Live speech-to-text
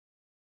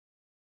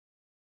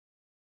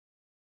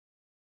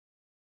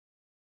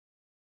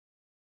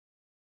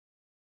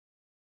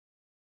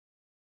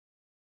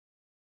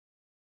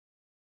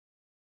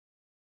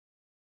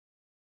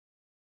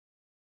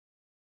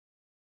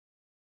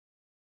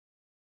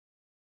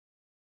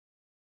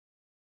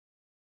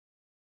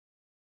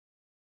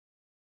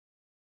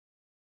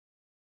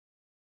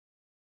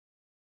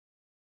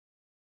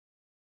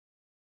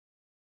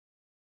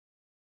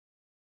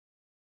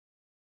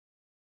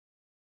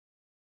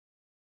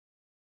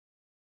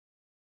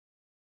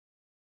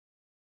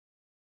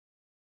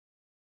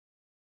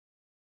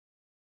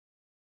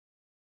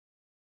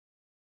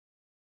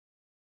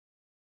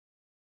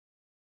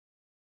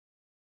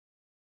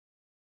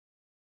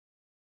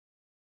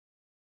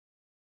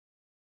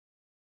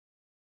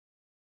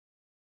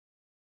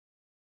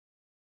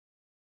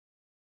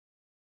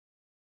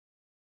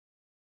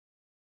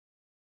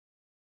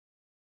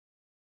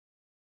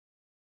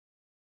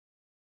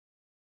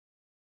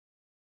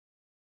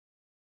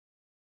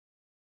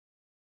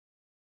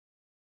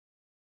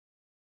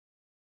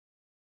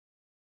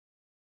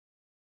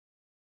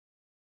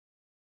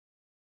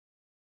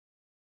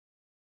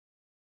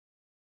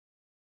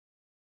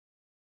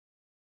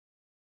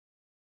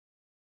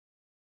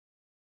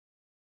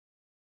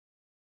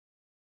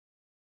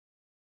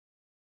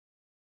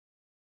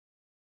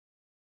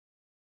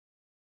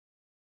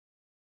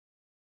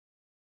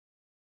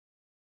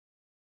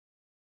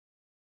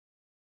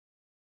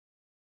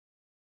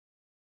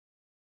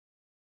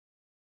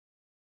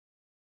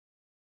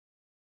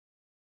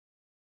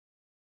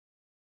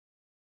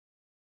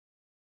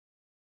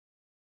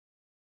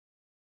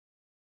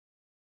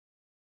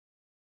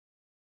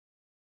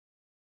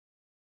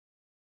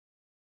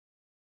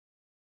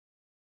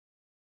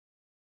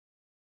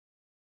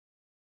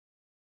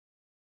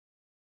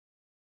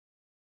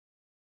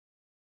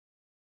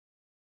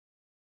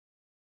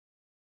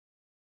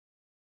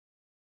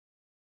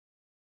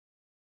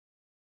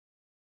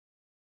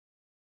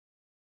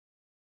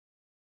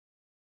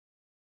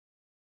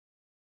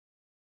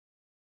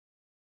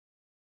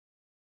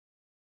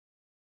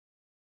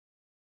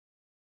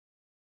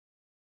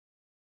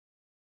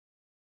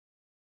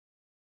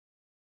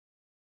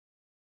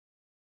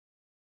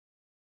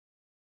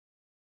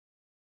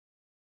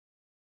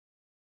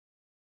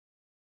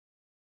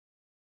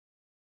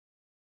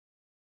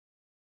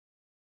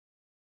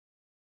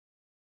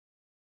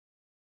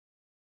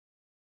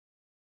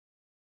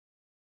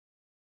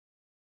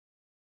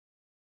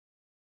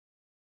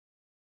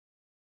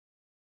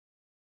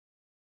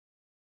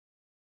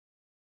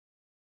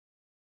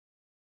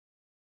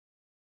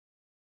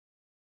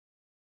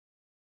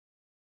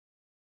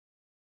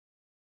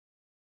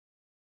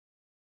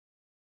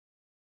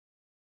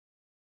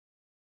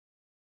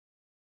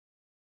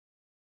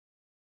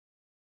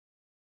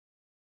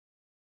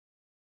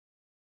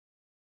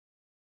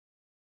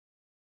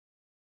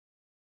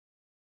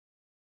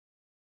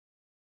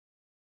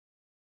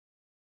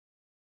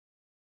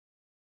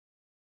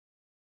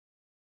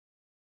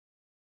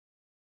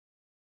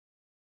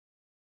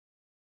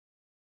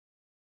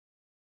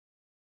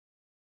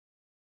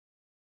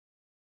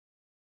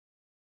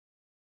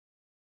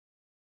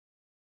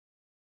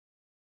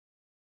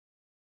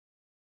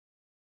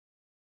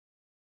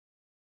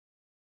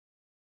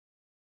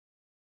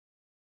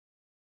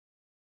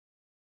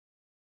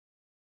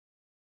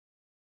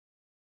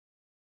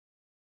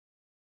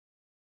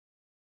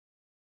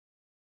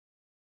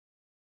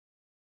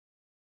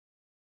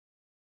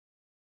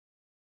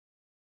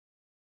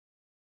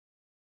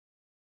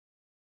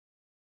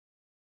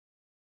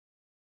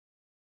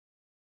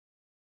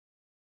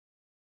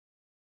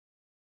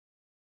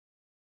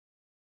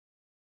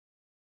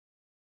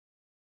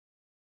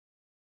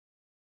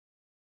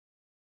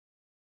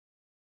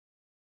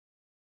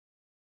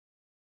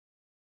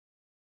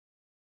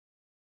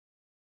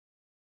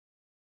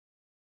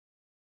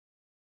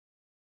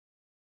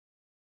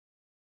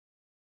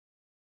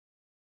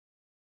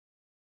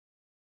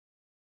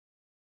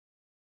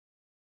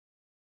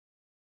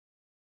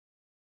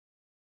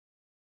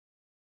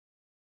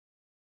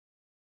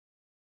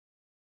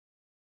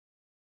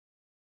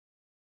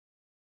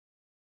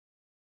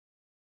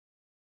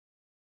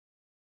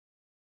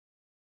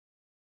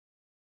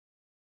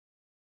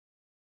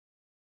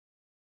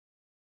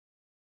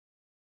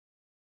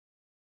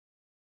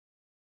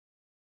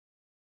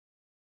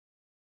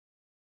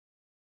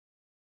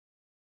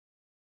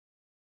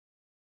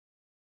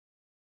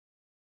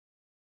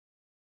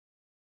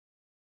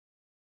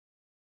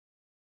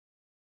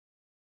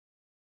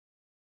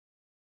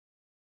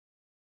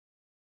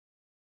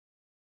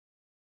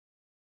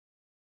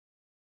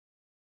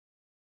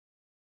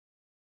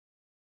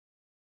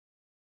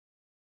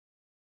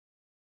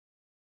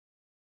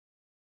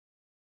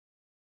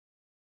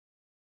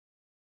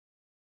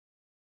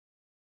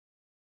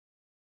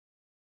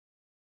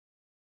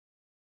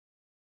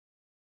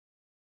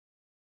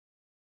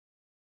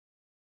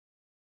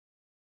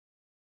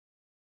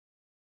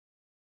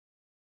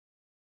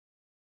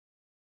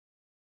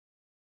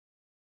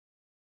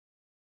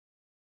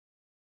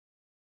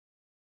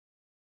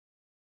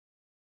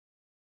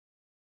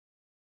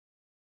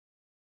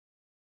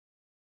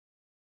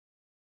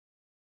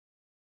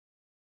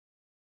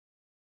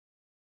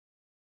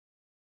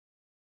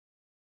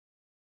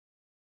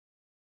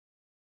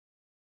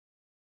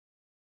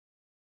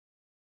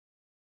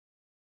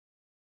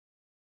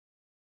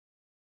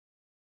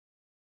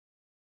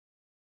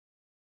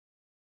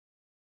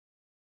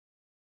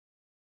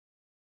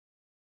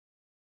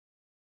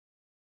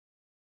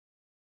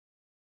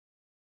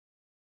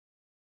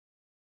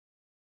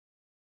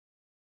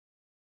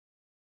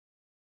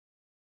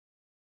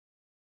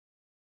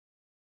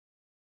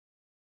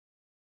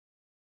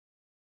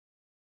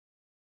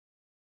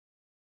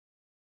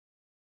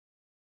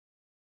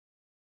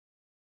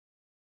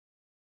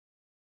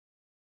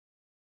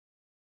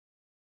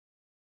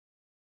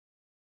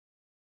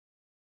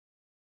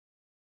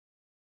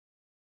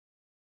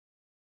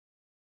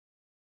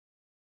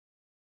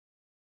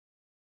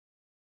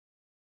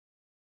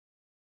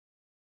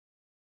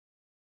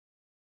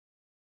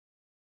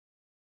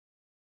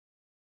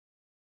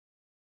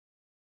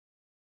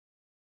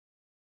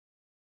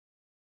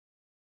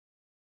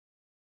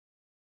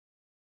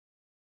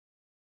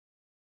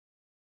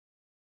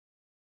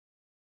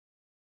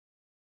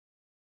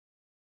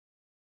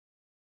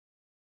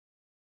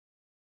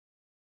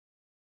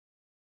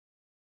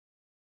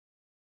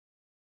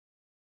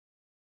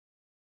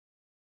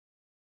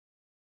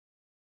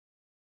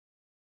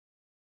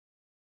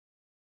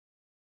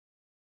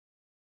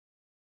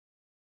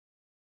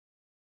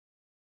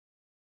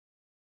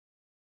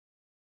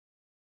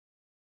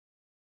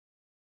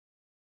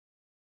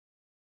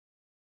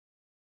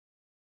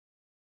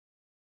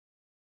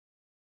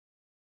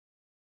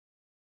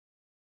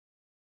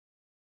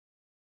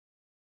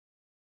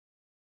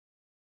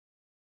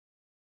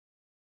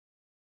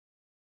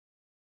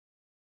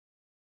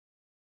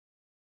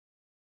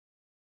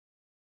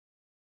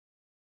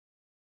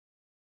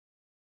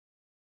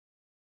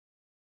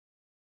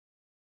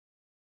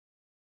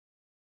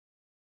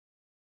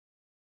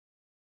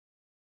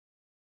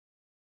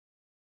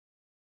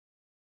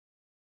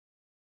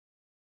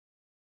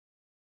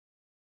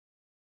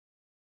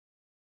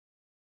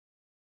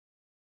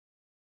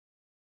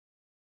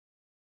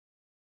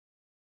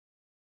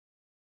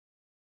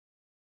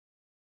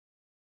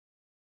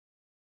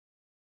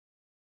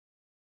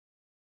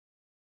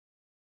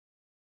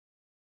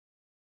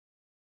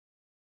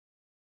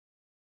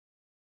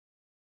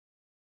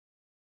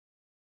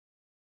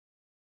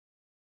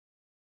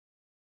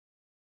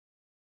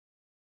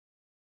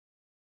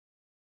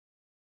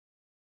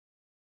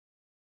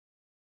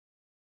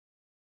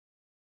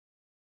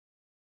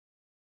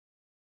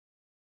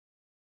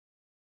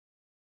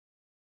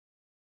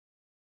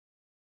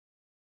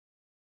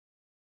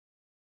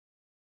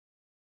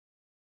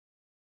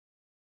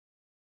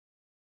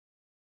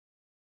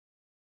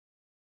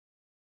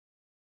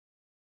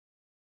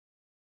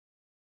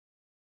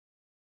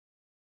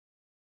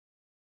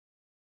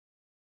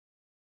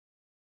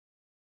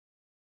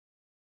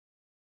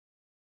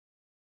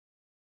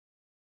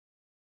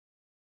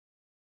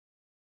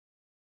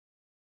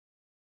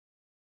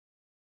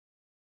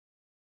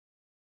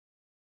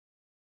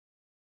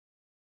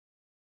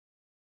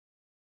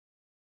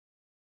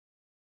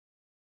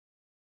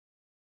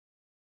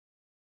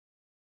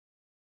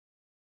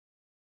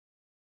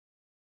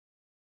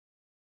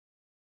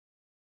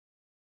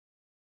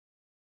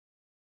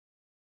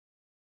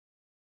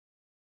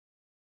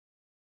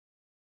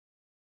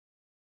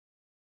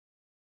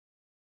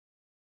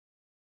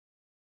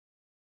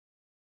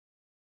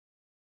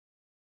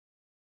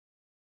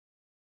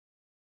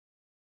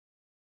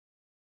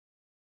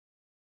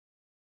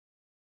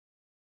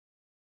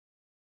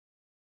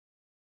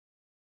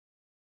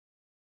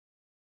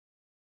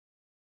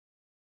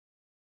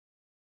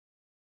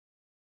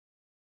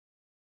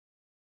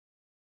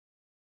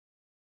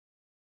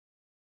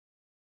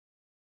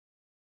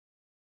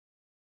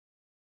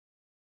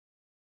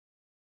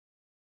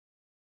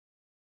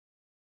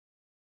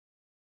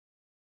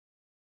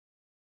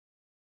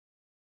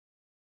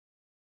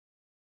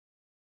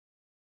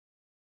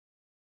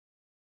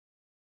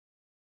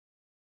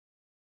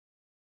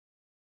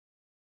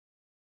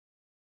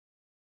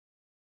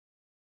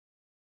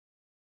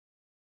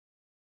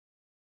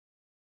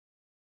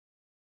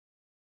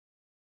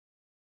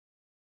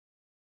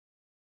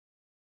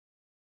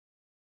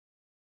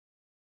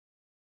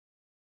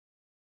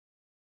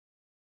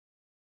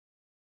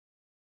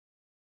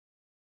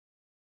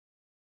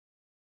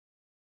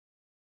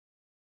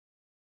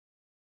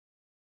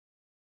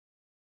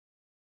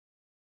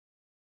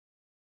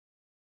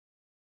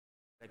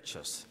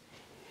lectures,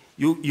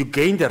 you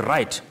gain the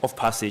right of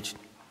passage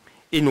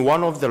in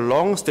one of the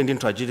long-standing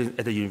traditions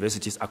at the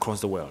universities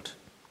across the world.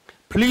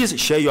 Please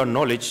share your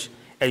knowledge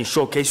and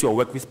showcase your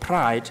work with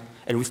pride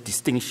and with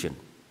distinction.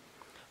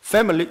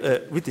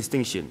 With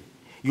distinction,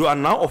 you are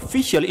now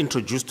officially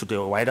introduced to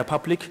the wider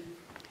public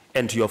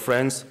and to your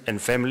friends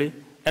and family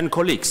and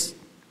colleagues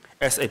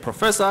as a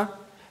professor,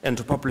 and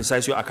to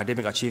publicize your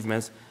academic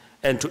achievements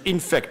and to, in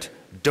fact,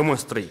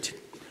 demonstrate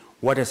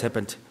what has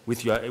happened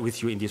with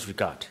you in this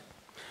regard.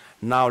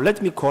 Now,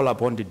 let me call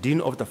upon the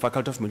Dean of the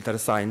Faculty of Military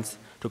Science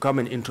to come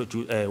and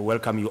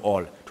welcome you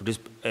all to this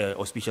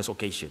auspicious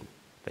occasion.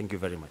 Thank you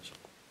very much.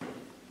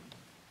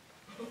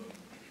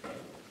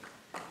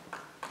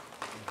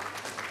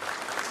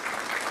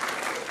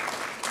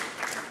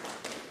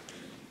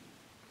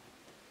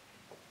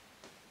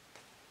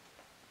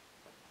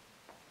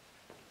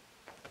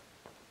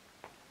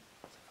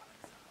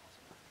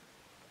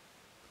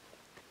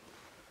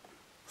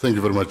 Thank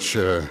you very much,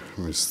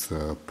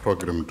 Mr.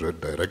 Program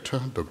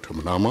Director, Dr.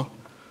 Mnama,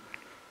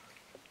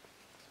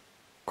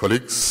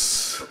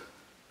 colleagues,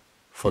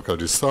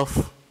 faculty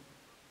staff,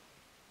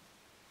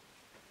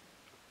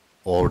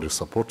 all the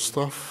support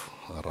staff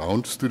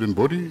around student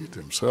body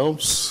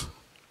themselves,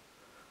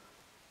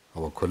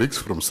 our colleagues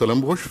from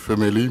Stellenbosch,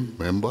 family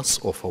members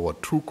of our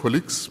two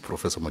colleagues,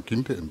 Professor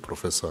Makinde and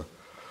Professor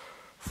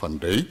Van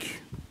Dijk.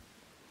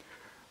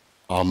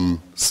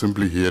 I'm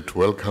simply here to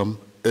welcome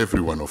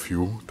every one of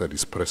you that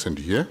is present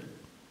here.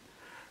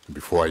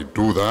 Before I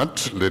do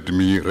that, let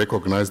me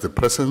recognize the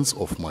presence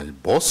of my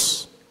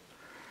boss.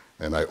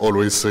 And I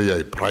always say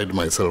I pride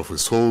myself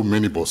with so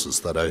many bosses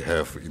that I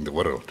have in the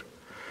world.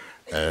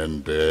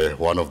 And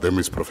one of them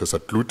is Professor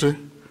Klute.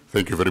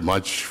 Thank you very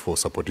much for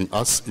supporting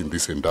us in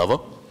this endeavor.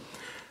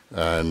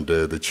 And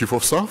the Chief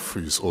of Staff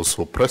is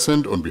also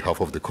present on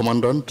behalf of the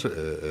Commandant,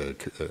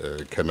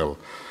 Colonel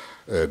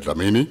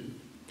Dlamini.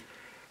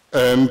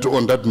 And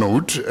on that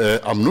note,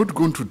 I'm not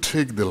going to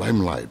take the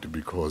limelight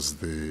because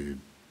the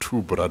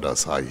two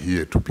brothers are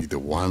here to be the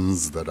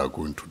ones that are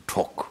going to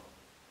talk.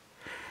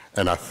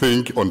 And I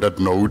think on that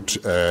note,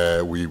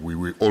 we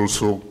will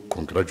also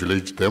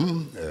congratulate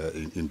them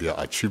in their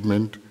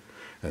achievement.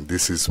 And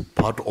this is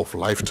part of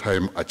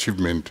lifetime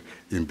achievement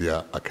in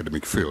their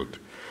academic field.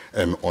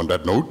 And on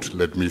that note,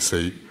 let me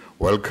say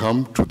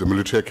welcome to the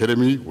Military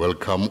Academy,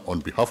 welcome on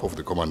behalf of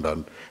the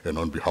Commandant and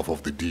on behalf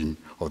of the Dean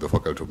of the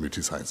Faculty of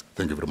Military Science.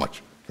 Thank you very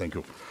much. Thank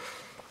you.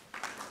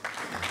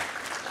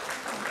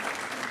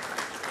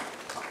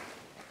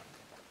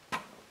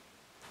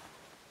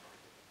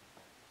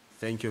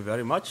 Thank you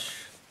very much.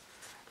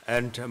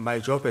 And my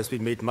job has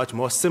been made much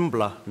more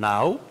simpler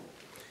now.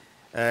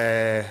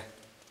 I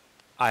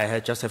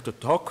just have to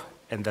talk,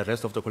 and the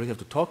rest of the colleagues have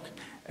to talk,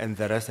 and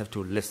the rest have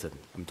to listen.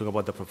 I'm talking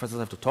about the professors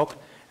have to talk,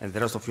 and the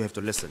rest of you have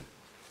to listen.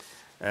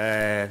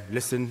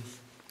 Listen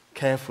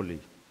carefully.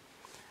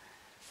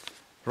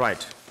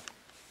 Right.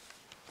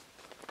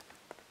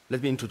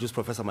 Let me introduce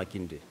Professor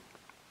Makinde.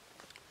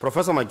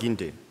 Professor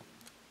Makinde,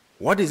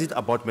 what is it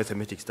about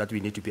mathematics that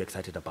we need to be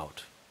excited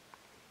about?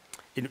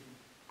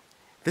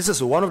 This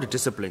is one of the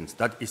disciplines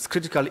that is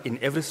critical in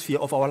every sphere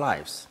of our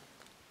lives.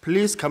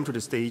 Please come to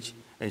the stage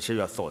and share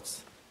your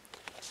thoughts.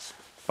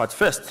 But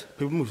first,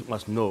 people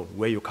must know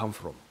where you come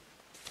from.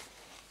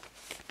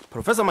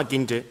 Professor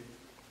Makinde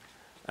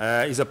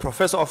is a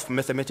professor of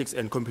mathematics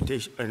and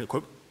computation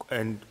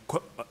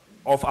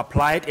of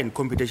applied and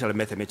computational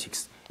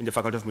mathematics in the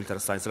Faculty of Military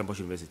Science, Stellenbosch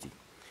University.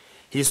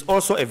 He is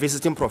also a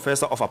visiting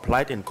professor of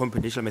applied and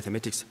computational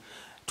mathematics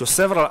to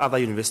several other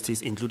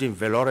universities, including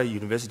Vellore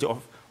University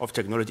of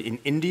Technology in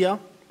India,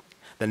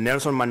 the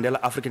Nelson Mandela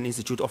African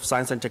Institute of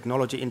Science and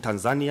Technology in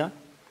Tanzania,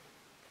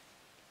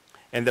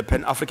 and the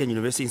Pan-African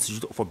University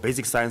Institute for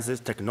Basic Sciences,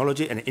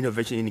 Technology and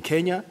Innovation in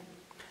Kenya,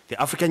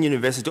 the African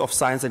University of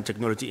Science and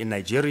Technology in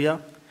Nigeria,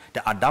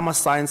 the Adama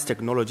Science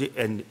Technology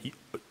and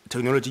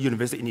Technology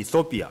University in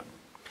Ethiopia.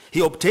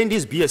 He obtained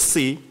his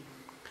BSc,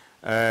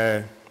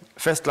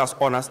 first-class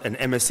honors and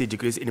MSc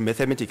degrees in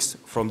mathematics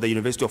from the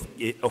University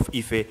of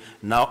Ife,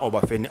 now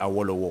Obafemi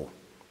Awolowo,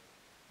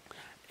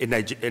 in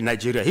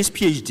Nigeria. His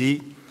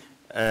PhD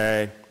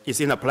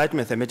is in applied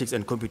mathematics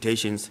and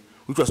computations,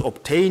 which was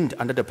obtained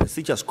under the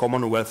prestigious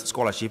Commonwealth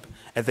Scholarship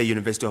at the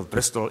University of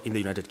Bristol in the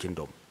United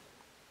Kingdom.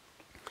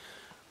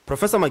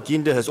 Professor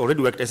Makinde has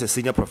already worked as a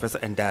senior professor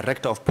and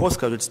director of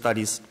postgraduate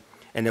studies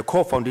and a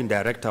co-founding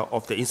director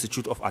of the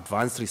Institute of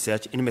Advanced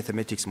Research in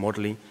Mathematics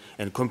Modeling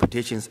and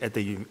Computations at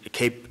the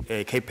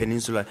Cape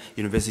Peninsula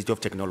University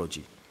of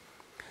Technology.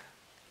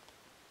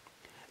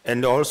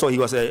 And also he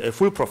was a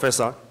full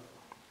professor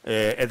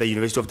at the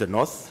University of the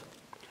North.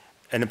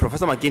 And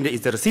Professor Makinde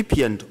is the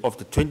recipient of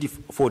the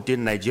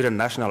 2014 Nigerian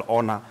National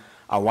Honor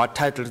Award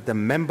titled the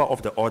Member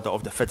of the Order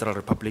of the Federal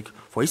Republic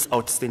for his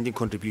outstanding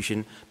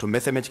contribution to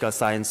mathematical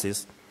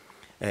sciences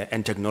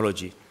and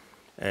technology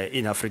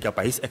in Africa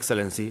by His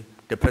Excellency,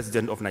 the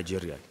President of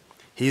Nigeria.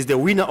 He is the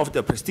winner of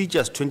the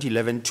prestigious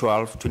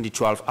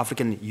 2012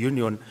 African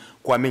Union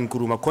Kwame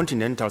Nkrumah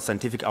Continental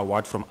Scientific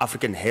Award from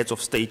African Heads of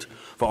State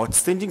for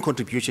outstanding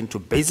contribution to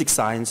basic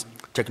science,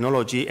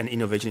 technology, and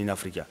innovation in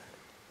Africa.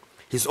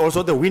 He is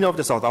also the winner of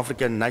the South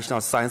African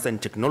National Science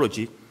and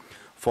Technology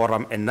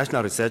Forum and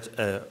National Research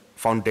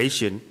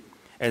Foundation,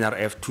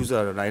 NRF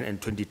 2009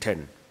 and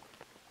 2010.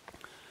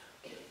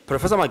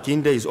 Professor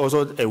Makinde is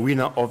also a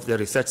winner of the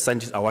Research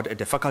Scientist Award at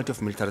the Faculty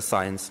of Military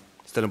Science,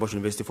 Stellenbosch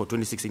University for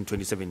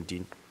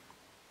 2016-2017.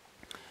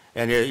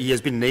 And he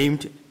has been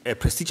named a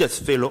prestigious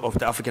fellow of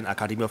the African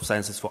Academy of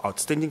Sciences for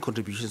outstanding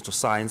contributions to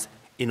science,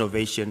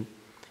 innovation,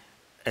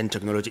 and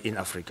technology in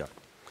Africa.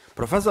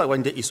 Professor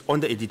Makinde is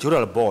on the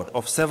editorial board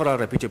of several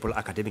reputable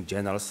academic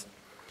journals,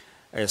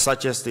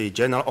 such as the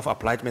Journal of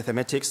Applied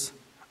Mathematics,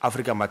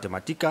 Africa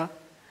Mathematica,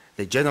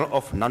 the Journal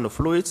of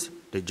Nanofluids,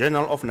 the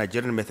Journal of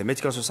Nigerian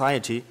Mathematical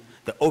Society,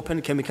 the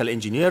Open Chemical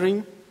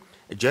Engineering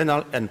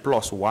Journal, and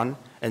PLOS ONE,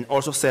 and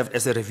also served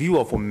as a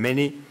reviewer for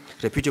many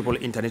reputable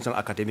international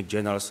academic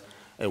journals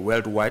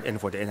worldwide and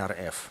for the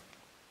NRF.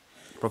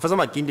 Professor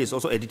Makinde has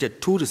also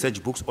edited 2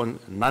 research books on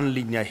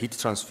nonlinear heat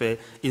transfer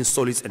in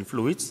solids and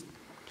fluids,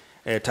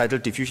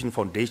 titled Diffusion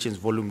Foundations,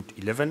 Volume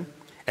 11,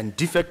 and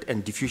Defect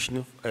and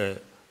Diffusion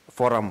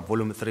Forum,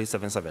 Volume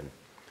 377,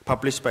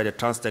 published by the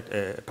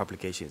Transtech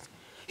Publications.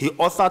 He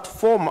authored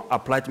 4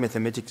 applied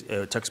mathematics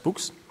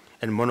textbooks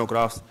and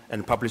monographs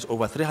and published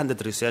over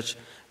 300 research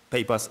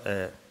papers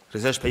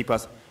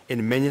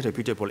in many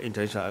reputable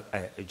international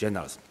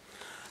journals.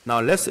 Now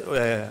let's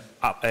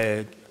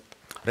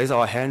raise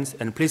our hands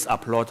and please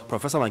applaud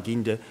Professor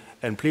Makinde,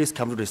 and please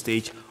come to the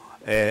stage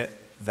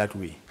that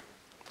way.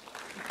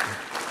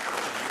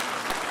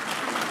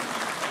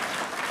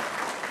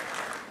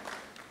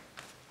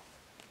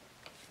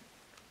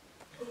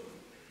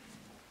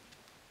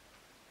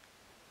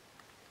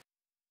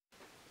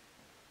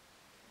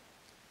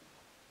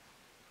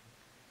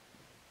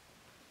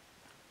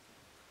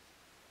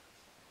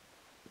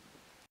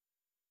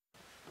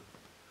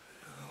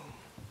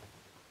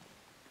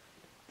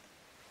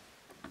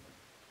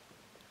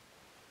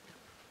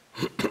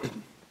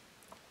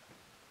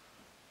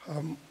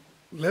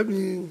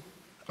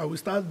 I will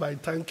start by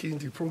thanking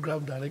the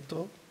program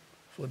director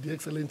for the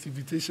excellent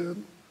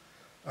invitation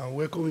and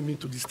welcoming me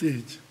to the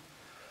stage.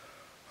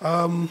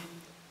 I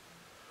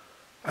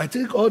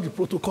think all the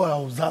protocol I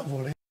observed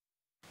already,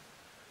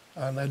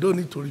 and I don't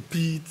need to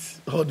repeat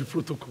all the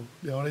protocol.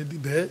 They're already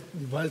there,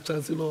 the Vice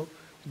Chancellor,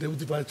 the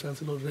Deputy Vice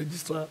Chancellor, the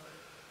Registrar,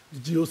 the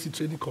GOC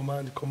Training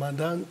Command, the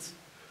Commandant,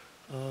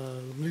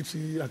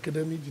 Military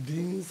Academy, the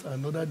Deans,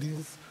 and other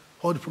Deans,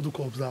 all the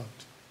protocol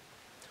observed.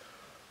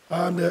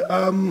 And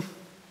I'm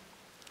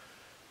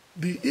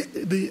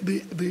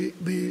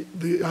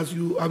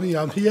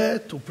here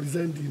to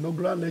present the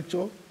inaugural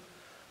lecture,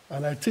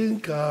 and I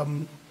think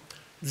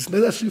it's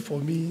necessary for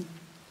me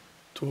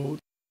to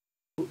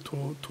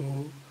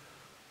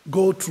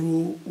go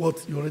through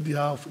what you already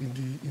have in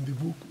the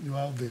book you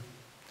have there.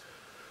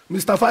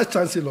 Mr. Vice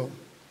Chancellor,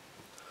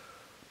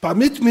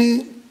 permit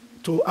me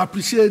to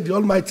appreciate the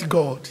Almighty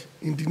God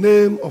in the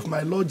name of my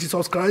Lord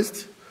Jesus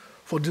Christ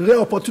for the rare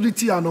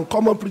opportunity and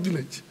uncommon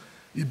privilege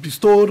He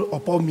bestowed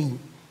upon me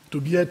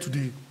to be here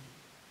today.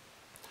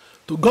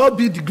 To God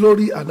be the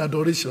glory and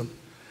adoration.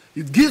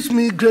 It gives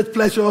me great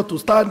pleasure to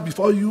stand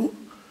before you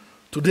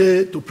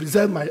today to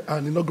present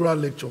an inaugural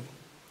lecture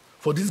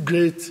for this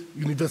great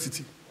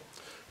university.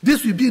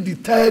 This will be the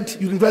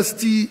 3rd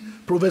university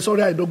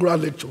professorial inaugural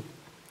lecture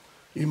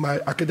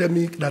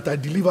that I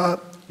deliver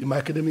in my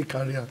academic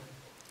career.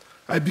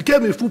 I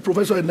became a full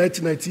professor in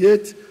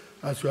 1998,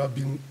 as you have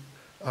been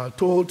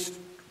told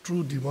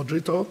through the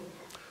moderator,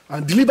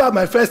 and delivered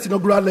my first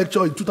inaugural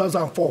lecture in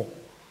 2004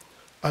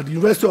 at the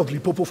University of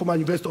Limpopo, former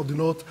University of the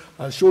North,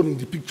 as shown in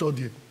the picture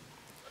there.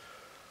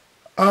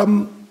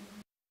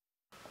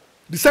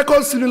 The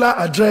second similar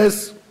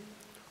address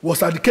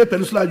was at the Cape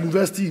Peninsula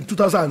University in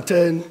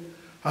 2010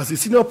 as a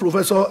senior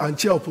professor and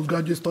chair of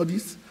postgraduate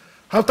studies,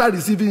 after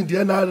receiving the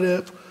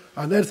NRF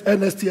and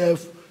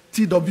NSTF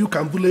T.W.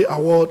 Kambule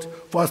Award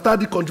for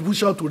outstanding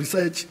contribution to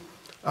research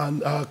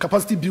and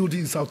capacity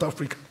building in South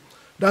Africa.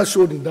 That's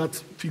shown in that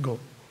figure.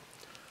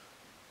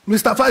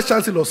 Mr. Vice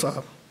Chancellor,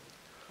 sir,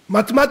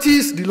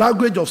 mathematics, the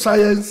language of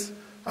science,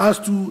 has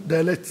 2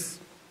 dialects.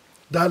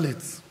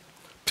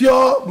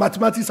 Pure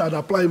mathematics and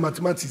applied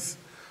mathematics.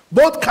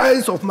 Both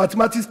kinds of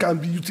mathematics can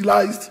be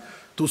utilized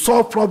to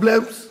solve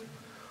problems.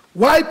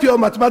 While pure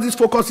mathematics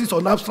focuses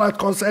on abstract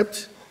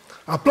concepts,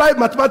 applied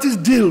mathematics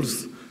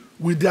deals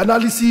with the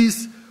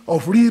analysis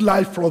of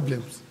real-life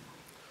problems.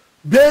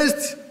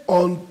 Based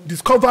on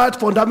discovered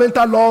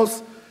fundamental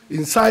laws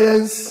in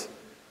science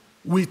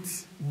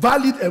with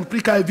valid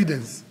empirical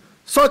evidence,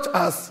 such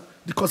as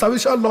the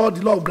conservation law,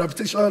 the law of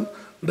gravitation,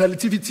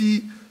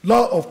 relativity,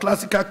 law of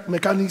classical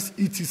mechanics,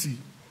 etc.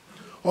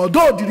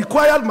 Although the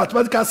required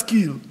mathematical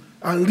skill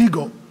and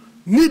rigor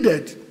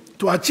needed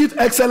to achieve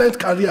excellent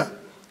career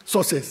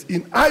success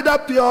in either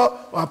pure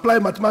or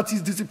applied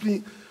mathematics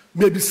discipline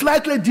may be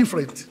slightly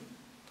different,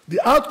 the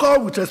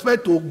outcome with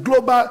respect to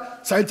global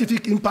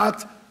scientific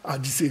impact are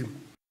the same.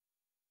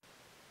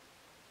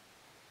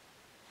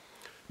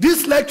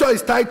 This lecture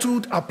is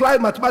titled,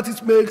 Applied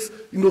Mathematics Makes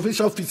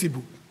Innovation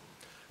Feasible.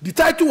 The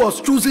title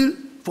was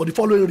chosen for the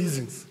following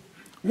reasons.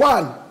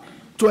 1,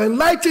 to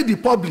enlighten the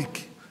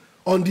public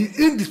on the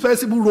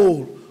indispensable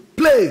role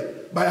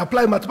played by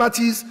applied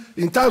mathematics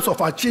in terms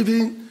of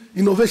achieving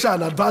innovation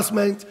and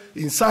advancement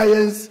in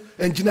science,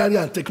 engineering,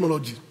 and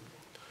technology.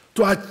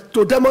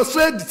 To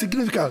demonstrate the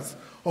significance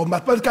of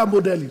mathematical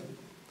modeling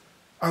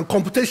and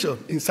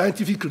computation in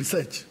scientific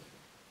research.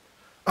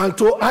 And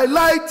to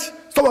highlight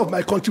some of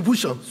my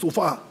contributions so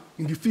far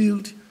in the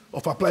field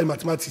of applied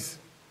mathematics.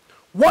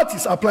 What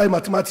is applied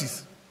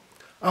mathematics?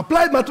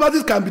 Applied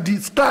mathematics can be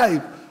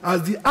described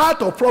as the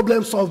art of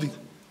problem solving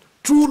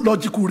through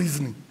logical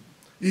reasoning.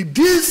 It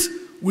deals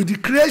with the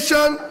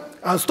creation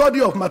and study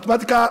of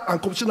mathematical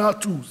and computational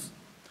tools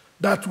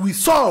that will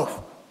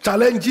solve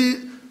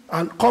challenging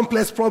and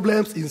complex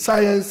problems in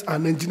science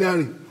and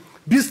engineering,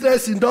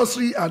 business,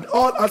 industry, and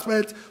all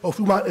aspects of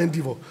human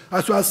endeavor.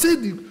 As you have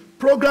seen the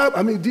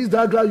program, this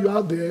diagram you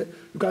have there,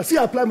 you can see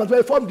applied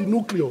mathematics form the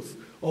nucleus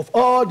of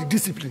all the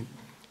disciplines.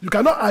 You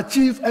cannot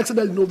achieve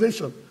excellent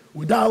innovation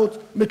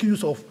without making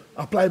use of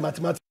applied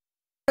mathematics,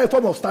 in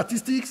form of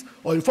statistics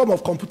or in form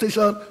of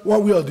computation,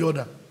 one way or the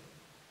other.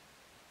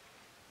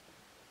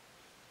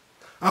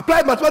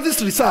 Applied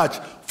mathematics research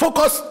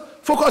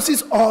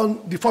focuses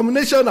on the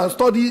formulation and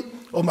study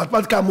of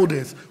mathematical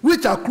models,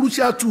 which are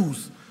crucial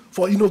tools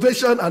for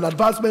innovation and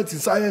advancement in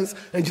science,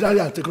 engineering,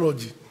 and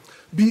technology.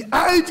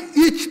 Behind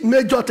each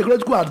major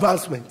technological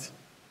advancement,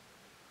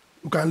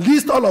 you can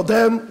list all of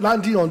them: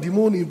 landing on the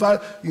moon,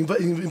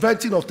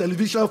 inventing of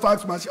television,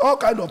 fax machine, all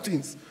kinds of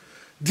things.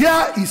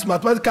 There is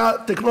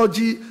mathematical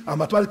technology and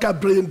mathematical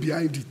brain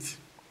behind it.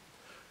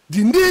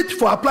 The need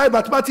for applied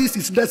mathematics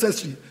is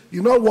necessary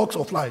in all walks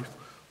of life,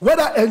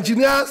 whether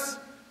engineers,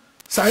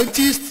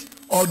 scientists,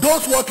 or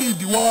those working in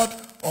the world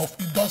of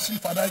industry,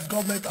 finance,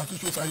 government, and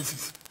social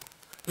sciences.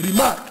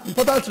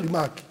 Important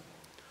remark,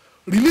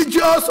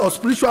 religious or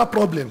spiritual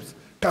problems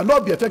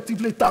cannot be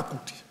effectively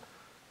tackled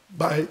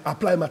by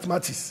applied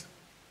mathematics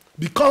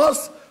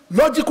because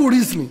logical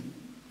reasoning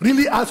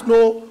really has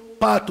no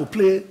part to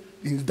play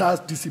in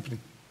that discipline.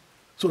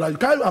 So that you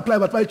can't apply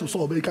mathematics to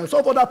solve, but you can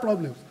solve other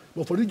problems.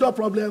 But for religious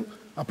problem,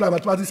 applied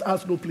mathematics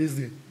has no place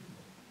there.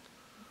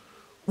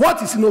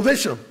 What is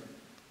innovation?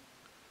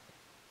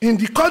 In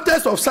the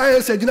context of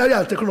science, engineering,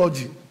 and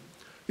technology,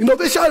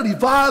 innovation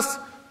refers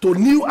to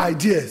new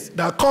ideas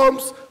that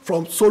comes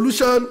from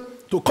solution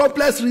to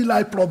complex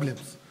real-life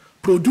problems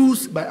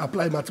produced by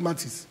applied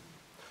mathematics.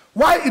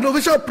 While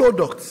innovation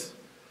products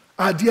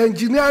are the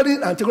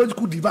engineering and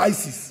technological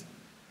devices,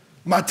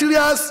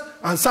 materials,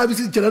 and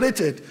services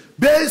generated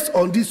based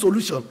on this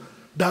solution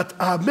that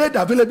are made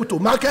available to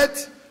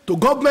market, to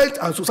government,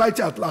 and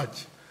society at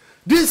large.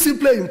 This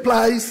simply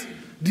implies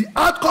the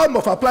outcome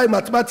of applied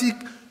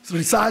mathematics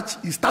research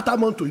is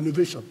tantamount to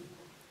innovation.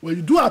 When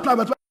you do applied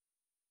mathematics,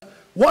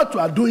 what you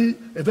are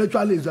doing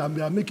eventually is you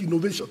are making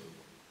innovation.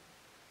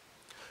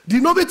 The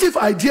innovative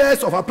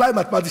ideas of applied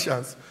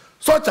mathematicians,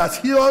 such as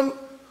Hion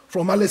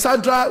from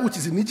Alexandria, which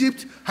is in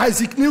Egypt,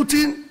 Isaac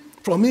Newton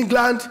from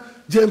England,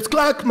 James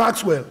Clerk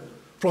Maxwell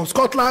from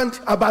Scotland,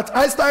 Albert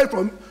Einstein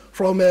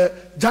from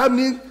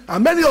Germany,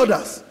 and many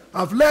others,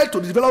 have led to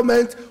the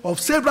development of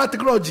several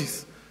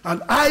technologies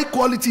and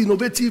high-quality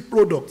innovative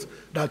products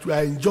that we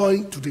are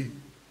enjoying today.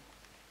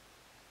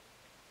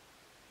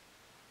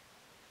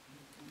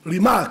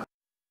 Remark: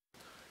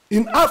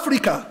 in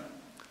Africa,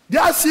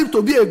 there seems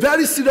to be a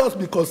very serious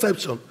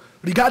misconception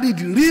regarding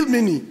the real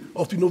meaning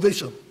of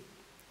innovation.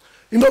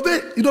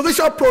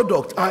 Innovation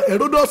products are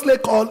erroneously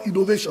called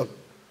innovation,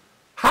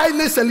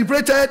 highly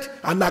celebrated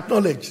and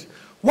acknowledged,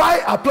 while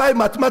applied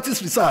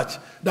mathematics research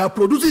that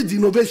produces the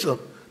innovation,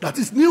 that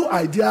is new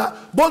idea,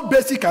 both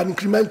basic and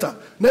incremental,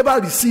 never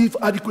receive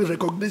adequate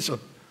recognition,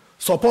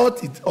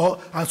 support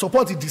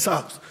it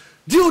deserves,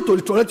 due to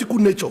the theoretical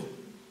nature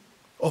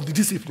of the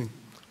discipline.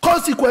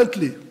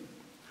 Consequently,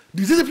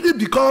 the discipline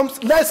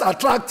becomes less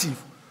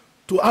attractive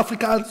to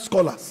African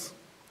scholars.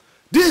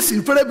 This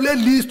invariably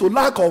leads to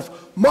lack of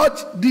much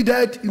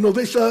needed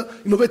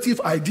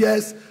innovative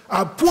ideas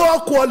and poor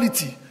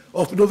quality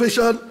of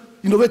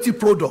innovative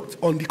products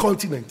on the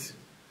continent,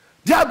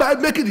 thereby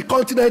making the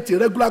continent a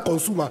regular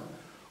consumer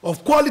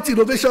of quality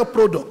innovation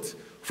products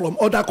from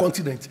other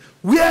continents,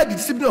 where the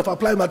discipline of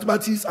applied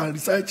mathematics and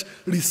research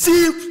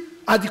received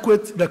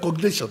adequate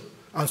recognition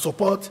and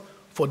support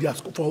for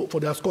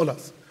their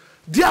scholars.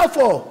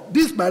 Therefore,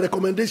 this is my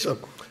recommendation.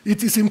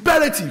 It is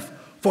imperative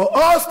for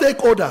all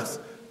stakeholders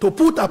to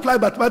put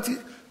applied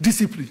mathematics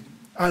discipline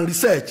and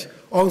research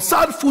on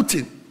sound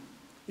footing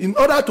in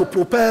order to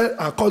propel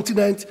our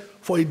continent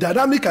for a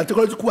dynamic and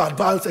technological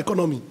advanced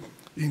economy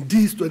in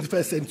this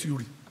 21st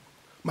century.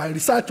 My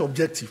research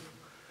objective.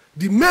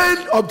 The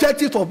main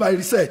objective of my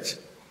research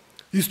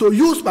is to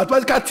use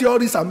mathematical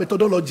theories and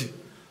methodology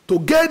to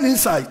gain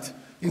insight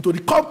into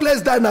the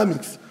complex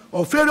dynamics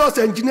of various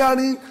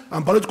engineering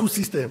and biological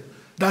systems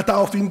that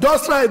are of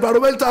industrial,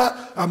 environmental,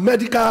 and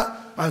medical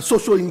and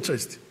social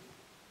interest.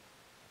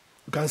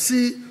 You can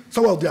see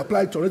some of the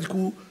applied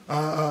theoretical,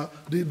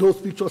 those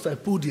pictures I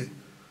put here.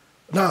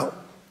 Now,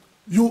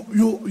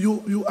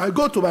 I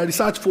go to my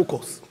research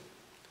focus.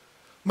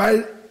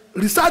 My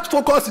research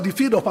focus in the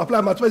field of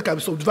applied mathematics can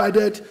be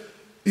subdivided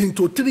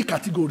into 3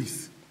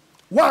 categories.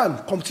 1,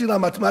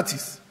 computational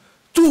mathematics.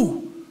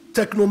 2,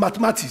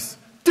 techno-mathematics.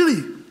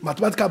 3,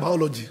 mathematical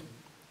biology.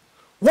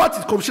 What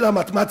is computational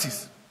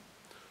mathematics?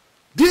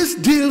 This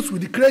deals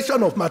with the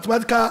creation of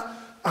mathematical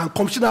and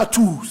computational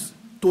tools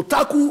to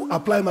tackle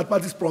applied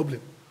mathematics problem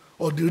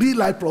or the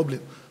real-life problem.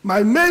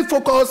 My main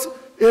research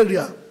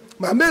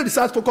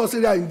focus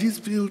area in this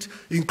field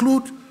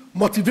include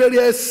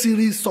multivariate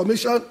series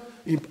summation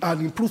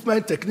and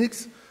improvement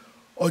techniques,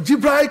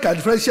 algebraic and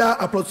differential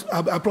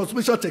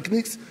approximation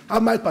techniques,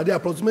 Hamilton-Padilla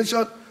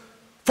approximation,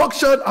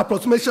 function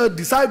approximation,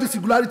 decisive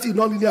singularity in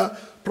nonlinear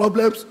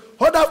problems.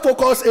 Other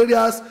focus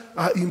areas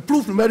are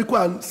improved numerical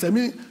and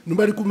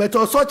semi-numerical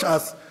methods such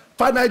as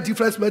finite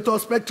difference method,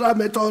 spectral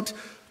method,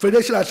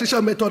 Federation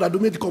and method, and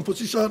domain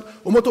decomposition,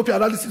 homotopy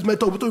analysis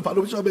method, homotopy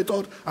parameterization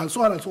method, and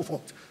so on and so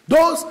forth.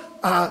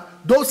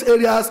 Those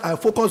areas I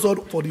focus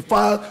on for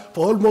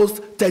almost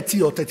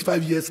 30 or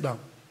 35 years now.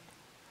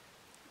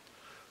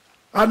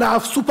 And I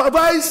have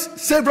supervised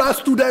several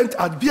students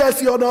at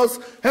BSc Honours,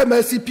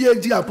 MSc,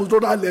 PhD, and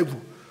postdoctoral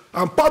level,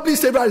 and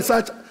published several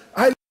research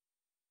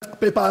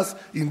papers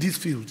in this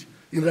field,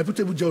 in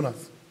reputable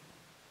journals.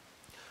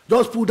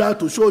 Just put that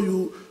to show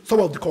you some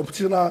of the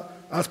computational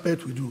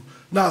aspects we do.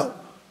 Now,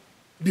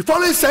 the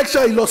following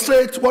section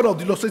illustrates one of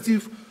the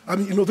innovative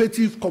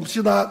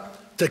computational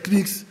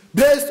techniques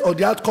based on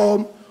the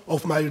outcome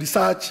of my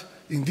research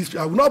in this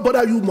field. I will not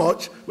bother you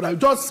much, but I will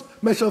just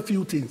mention a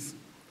few things.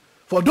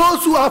 For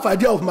those who have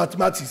idea of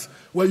mathematics,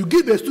 when you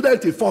give a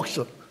student a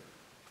function,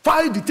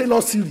 find the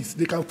Taylor series,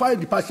 they can find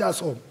the partial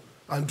sum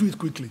and do it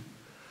quickly.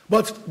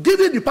 But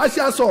given the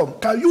partial sum,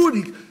 can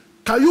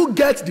you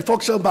get the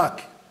function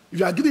back? If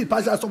you are given the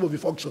partial sum of a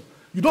function,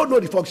 you don't know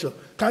the function.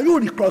 Can you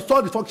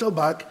reconstruct the function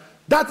back?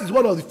 That is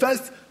one of the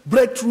first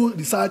breakthrough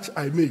research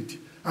I made.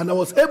 And I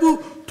was able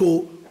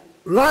to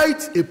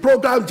write a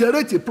program,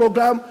 generate a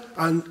program,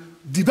 and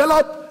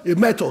develop a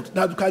method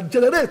that you can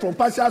generate from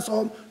partial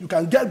sum, you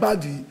can get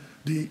back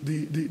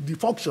the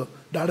function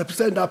that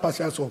represents that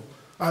partial sum.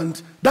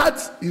 And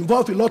that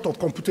involves a lot of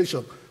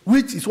computation,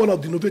 which is one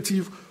of the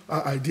innovative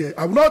ideas.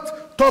 I will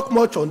not talk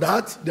much on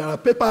that. There are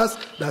papers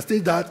that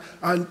state that,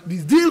 and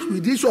this deals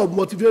with the issue of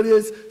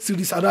multivariate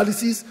series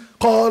analysis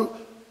called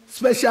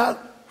special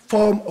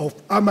form of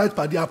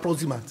Hamilton-Padilla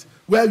approximant,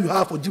 where you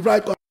have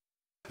algebraic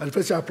and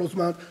differential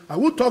approximant. I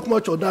won't talk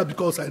much on that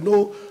because I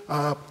know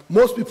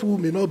most people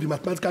may not be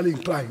mathematically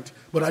inclined,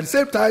 but at the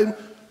same time,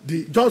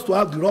 just to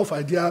have the rough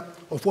idea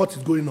of what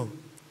is going on.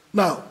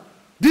 Now,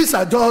 these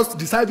are just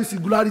decisive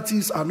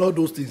singularities and all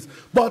those things.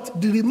 But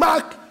the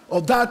remark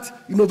of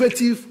that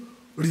innovative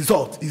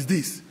result is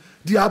this.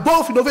 The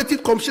above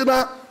innovative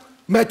computational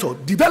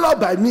method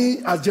developed by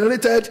me has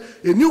generated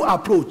a new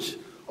approach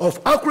of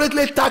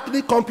accurately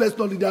tackling complex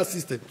nonlinear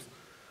systems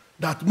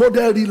that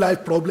model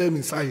real-life problems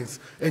in science,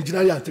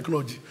 engineering, and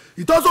technology.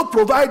 It also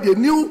provides a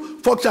new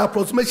functional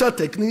approximation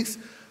techniques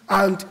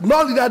and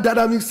nonlinear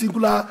dynamic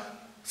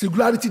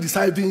singularity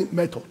deciding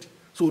method.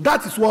 So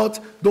that is what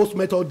those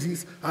methods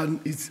is,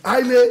 and it's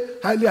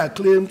highly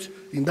acclaimed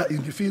in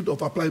the field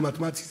of applied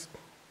mathematics.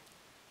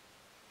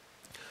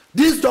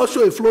 This does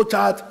show a flow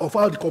chart of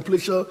how the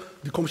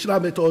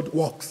computational method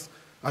works.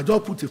 I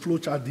just put a flow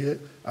chart there,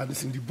 and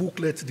it's in the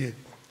booklet there.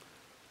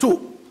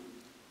 2.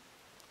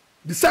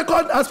 The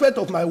second aspect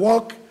of my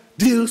work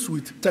deals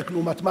with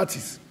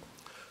techno-mathematics.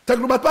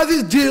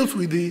 Techno-mathematics deals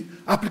with the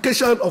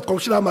application of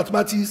computational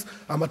mathematics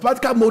and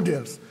mathematical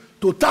models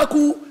to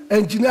tackle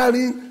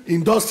engineering,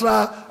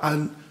 industrial,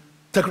 and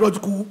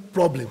technological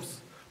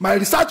problems. My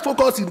research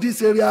focus in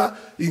this area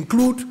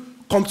include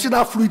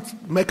computational fluid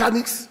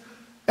mechanics,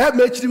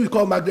 MHD we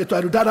call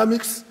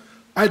magnetoaerodynamics,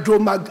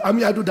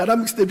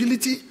 hydrodynamic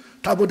stability,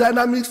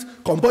 thermodynamics,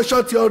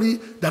 combustion theory,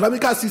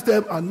 dynamical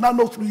system, and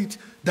nanofluid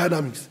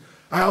dynamics.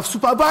 I have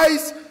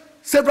supervised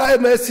several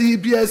MSc,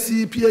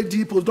 BSc,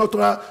 PhD,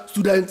 postdoctoral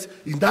students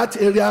in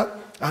that area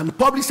and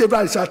published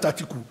several research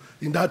articles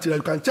in that area.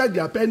 You can check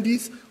the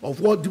appendix of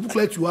what the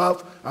booklet you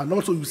have, and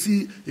also you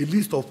see a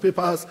list of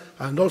papers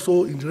and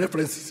also in the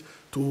references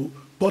to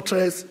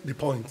buttress the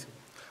point.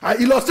 I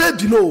illustrate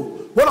below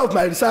one of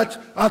my research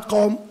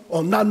outcomes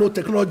on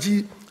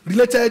nanotechnology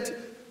related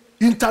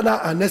internal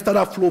and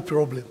external flow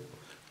problem.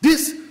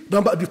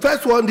 The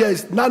first one there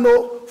is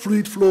nano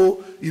fluid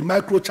flow in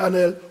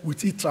microchannel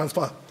with heat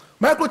transfer.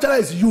 Microchannel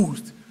is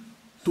used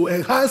to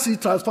enhance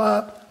heat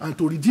transfer and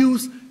to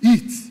reduce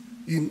heat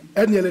in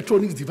any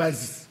electronic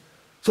devices.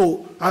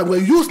 So, and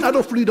when you use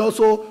nano fluid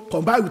also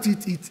combined with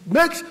it, it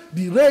makes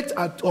the rate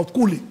of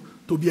cooling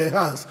to be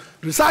enhanced.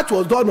 Research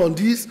was done on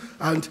this,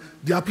 and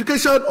the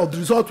application of the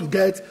result we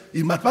get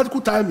in mathematical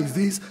time is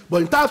this,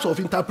 but in terms of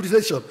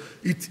interpretation,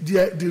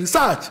 the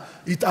research,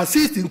 it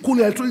assists in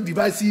cooling electronic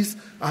devices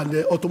and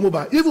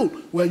automobile. Even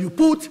when you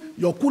put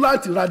your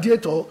coolant in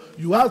radiator,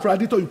 you have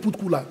radiator, you put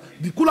coolant.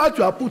 The coolant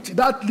you are putting,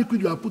 that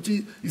liquid you are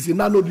putting is a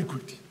nano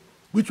liquid,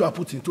 which you are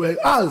putting to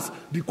enhance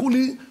the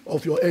cooling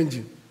of your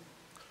engine.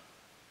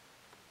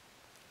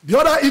 The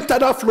other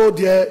internal flow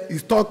there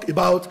is talk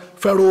about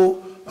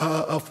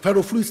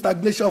ferrofluid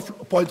stagnation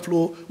point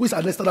flow, which is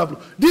an external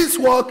flow. This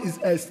work is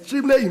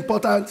extremely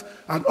important,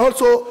 and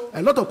also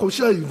a lot of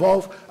computation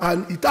involved,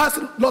 and it has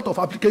a lot of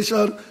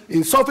application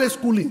in surface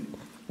cooling.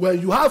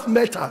 When you have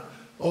metal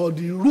or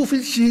the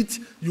roofing sheet,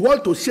 you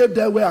want to shape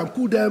them well and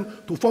cool them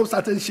to form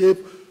certain shape,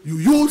 you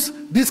use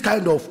this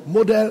kind of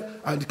model,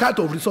 and the kind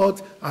of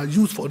result are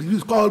used for this.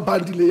 It's called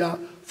banding layer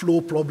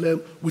flow problem,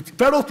 which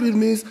ferrofluid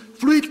means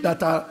fluids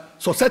that are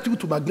susceptible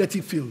to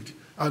magnetic field.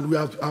 And we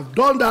have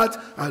done that,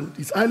 and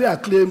it's highly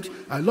acclaimed,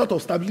 and a lot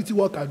of stability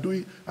work are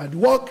doing, and the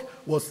work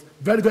was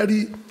very,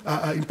 very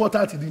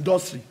important in the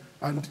industry.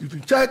 And if you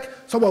check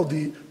some of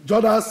the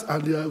journals,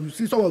 and you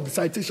see some of the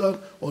citations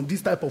on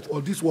this type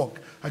of this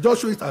work, I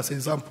just show it as an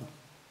example.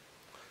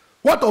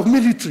 What of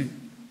military?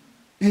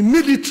 In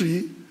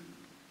military,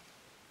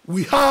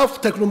 we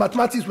have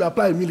technomathematics we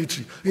apply in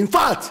military. In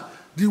fact,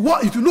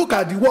 if you look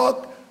at the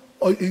work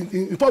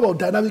in form of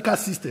dynamical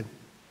system,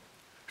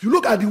 if you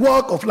look at the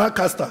work of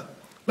Lancaster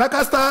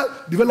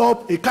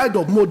developed a kind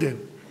of model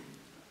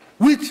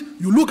which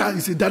you look at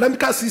is a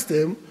dynamical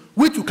system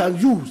which you can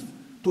use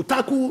to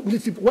tackle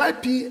military, why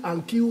P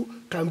and Q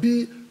can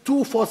be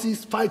two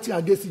forces fighting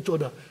against each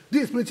other.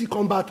 This is military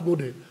combat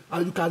model,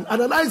 and you can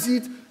analyze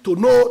it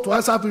to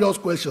answer various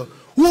questions.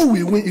 Who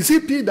will win? Is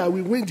it P that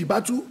will win the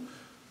battle?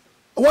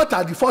 What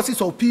are the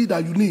forces of P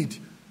that you need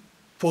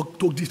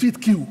to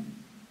defeat Q?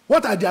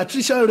 What are the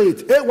attrition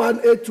rates?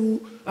 A1, A2,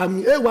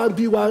 A1,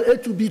 B1,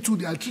 A2, B2,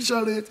 the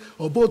attrition rate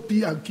of both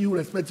P and Q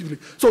respectively.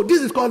 So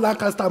this is called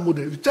Lancaster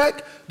model. If you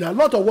check, there are a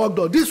lot of work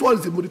done. This one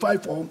is a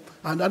modified form,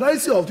 and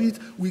analysis of it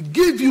will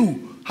give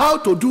you how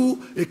to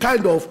do a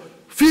kind of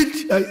field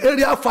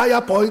area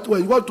fire point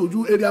when you want to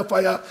do area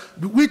fire,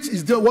 which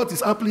is what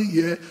is happening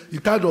here, the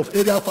kind of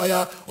area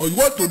fire, or you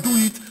want to do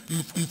it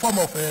in form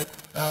of a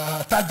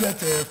target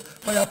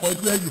fire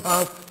point where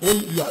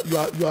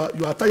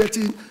you are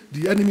targeting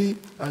the enemy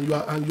and you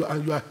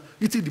are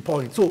hitting the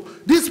point. So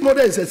this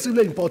model is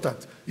extremely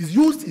important. It's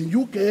used in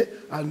UK,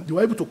 and they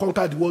were able to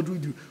conquer the world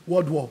with the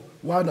World War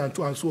I and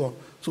II and so on.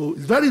 So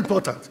it's very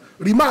important.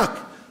 Remark: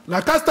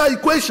 Lancaster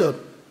equation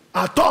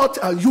are taught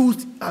and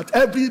used at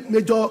every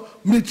major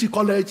military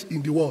college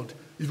in the world.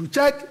 If you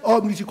check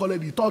all military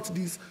colleges, they taught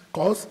this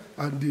course,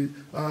 and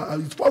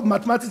it's for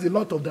mathematics, a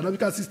lot of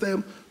dynamical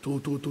system to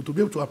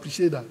be able to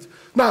appreciate that.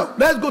 Now,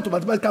 let's go to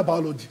mathematical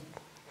biology.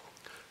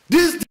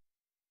 This is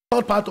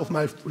not part of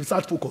my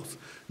research focus.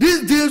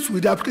 This deals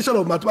with the application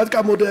of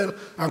mathematical model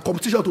and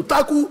computation to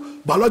tackle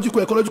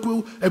biological,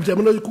 ecological,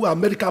 epidemiological,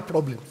 and medical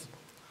problems.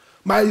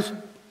 My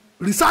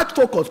research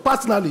focus,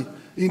 personally,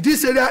 in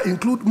this area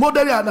include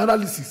modeling and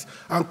analysis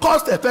and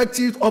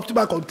cost-effective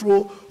optimal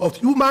control of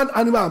human,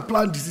 animal, and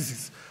plant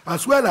diseases,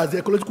 as well as the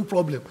ecological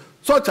problem,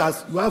 such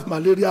as you have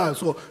malaria and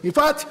so on. In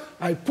fact,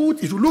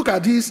 if you look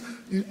at this,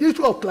 the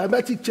issue of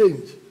climatic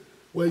change,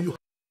 when you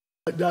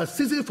have, there are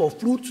seasons for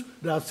fruit,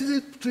 there are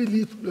seasons tree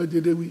leaf,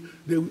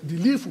 the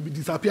leaf will be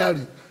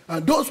disappearing,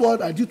 and those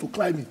ones are due to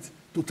climate,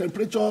 to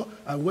temperature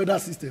and weather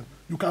system.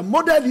 You can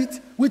model it,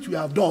 which we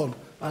have done,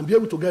 and be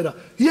able to get that.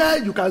 Here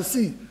you can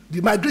see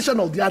the migration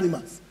of the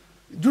animals.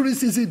 During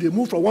season, they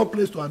move from one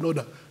place to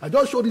another. I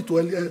just showed it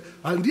to you.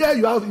 And here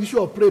you have the issue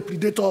of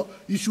prey-predator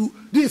issue.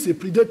 This is a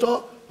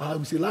predator,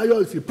 it's a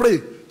lion, it's a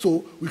prey.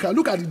 So we can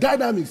look at the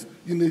dynamics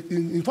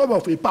in form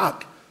of a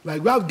park.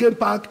 Like we have game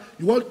park,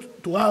 you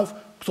want to have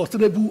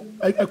sustainable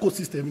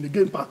ecosystem in the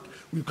game park.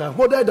 We can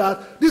model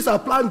that. These are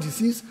plant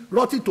disease,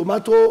 rotting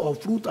tomato or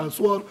fruit and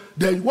so on.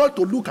 Then you want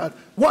to look at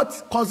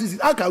what causes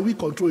it. How can we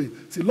control it?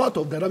 It's a lot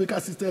of dynamical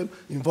system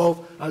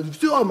involved. And you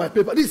see on my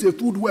paper, this is a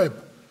food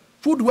web.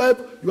 Food web,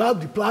 you have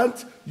the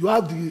plant, you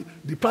have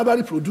the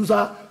primary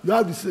producer, you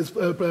have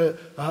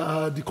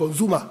the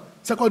consumer,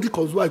 secondary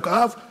consumer. You can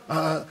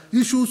have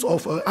issues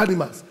of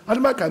animals.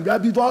 Animals can be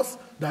herbivores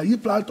that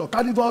eat plant, or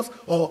carnivores,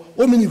 or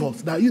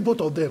omnivores that eat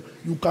both of them.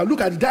 You can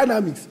look at the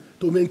dynamics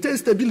to maintain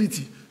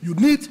stability. You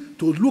need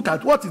to look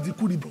at what is the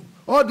equilibrium.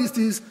 All these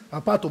things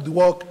are part of the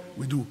work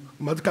we do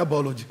in medical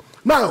biology.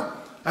 Now,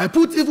 I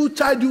put even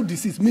childhood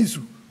disease,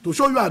 measles, to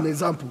show you an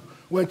example.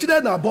 When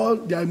children are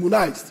born, they are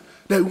immunized.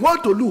 Then we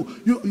want to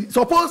look.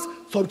 Suppose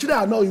some children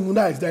are not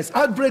immunized. There is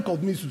outbreak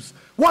of measles.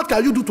 What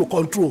can you do to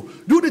control?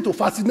 Do you need to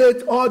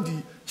vaccinate all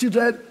the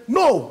children?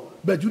 No.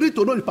 But you need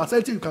to know the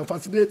percentage you can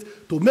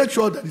vaccinate to make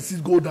sure that the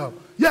disease go down.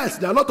 Yes,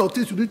 there are a lot of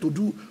things you need to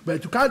do,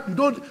 but you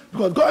don't,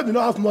 because God will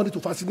not have money to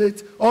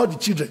vaccinate all the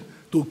children.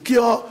 to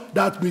cure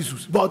that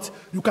misuse. But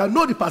you can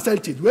know the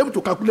percentage. You're able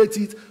to calculate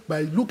it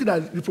by looking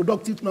at the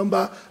reproductive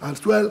number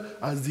as well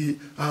as the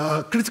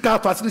critical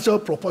vaccination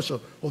proportion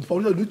of the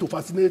population you need to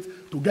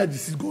vaccinate to get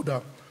disease go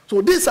down.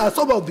 So these are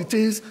some of the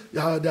things.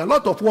 There are a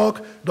lot of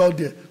work done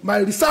there. My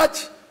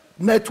research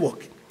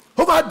network,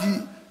 over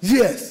the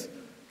years,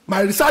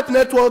 my research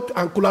network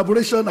and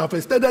collaboration have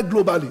extended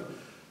globally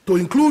to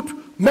include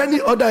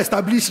many other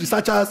established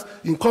researchers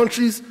in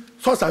countries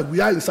such as we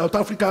are in South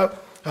Africa.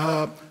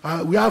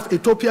 We have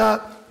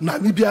Ethiopia,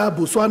 Namibia,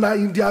 Botswana,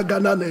 India,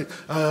 Ghana,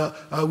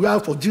 we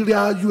have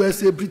Algeria,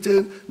 USA,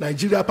 Britain,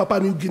 Nigeria, Papua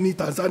New Guinea,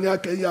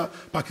 Tanzania, Kenya,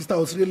 Pakistan,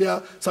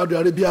 Australia, Saudi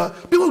Arabia.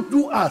 People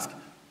do ask,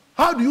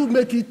 how do you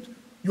make it?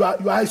 You are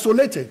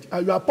isolated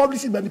and you are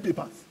publishing many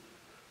papers.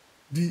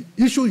 The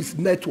issue is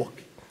network.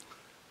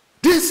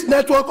 This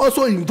network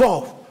also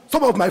involves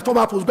some of my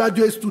former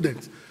postgraduate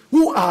students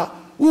who have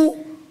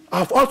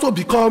also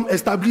become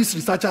established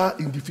researchers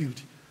in the field.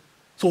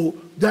 So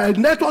there are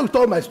network with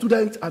all my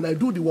students and I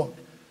do the work.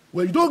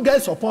 When you don't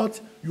get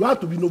support, you have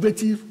to be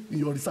innovative in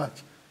your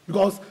research.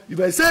 Because if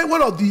I say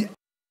one of the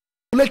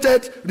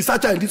isolated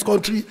researchers in this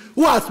country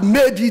who has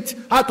made it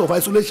out of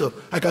isolation,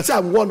 I can say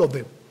I'm one of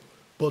them.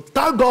 But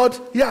thank God,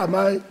 here am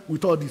I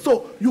with all this.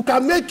 So you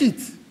can make it.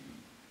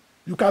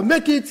 You can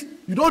make it.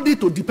 You don't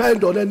need to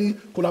depend on any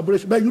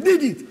collaboration. But you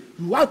need it.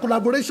 You want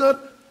collaboration,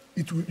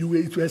 it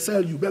will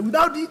excel you. But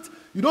without it,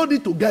 you don't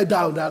need to get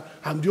down that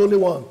I'm the only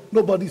one.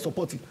 Nobody is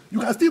supporting. You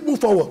can still move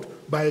forward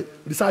by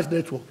research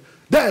network.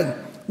 Then,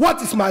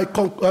 what is my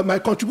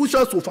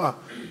contribution so far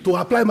to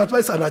applied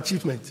mathematics and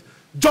achievement?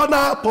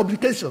 Journal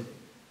publication.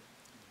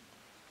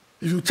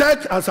 If you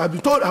check, as I've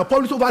been told, I've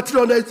published over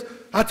 300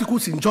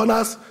 articles in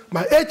journals.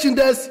 My H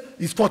index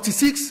is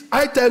 46,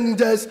 I-10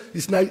 index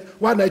is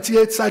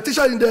 198,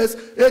 citation index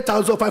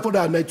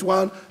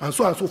 8,591, and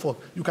so on and so forth.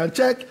 You can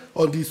check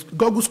on this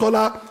Google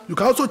Scholar. You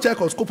can also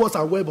check on Scopus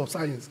and Web of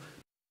Science.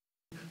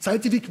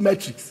 Scientific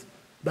metrics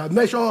that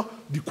measure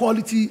the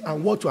quality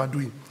and what you are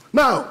doing.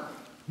 Now,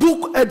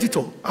 book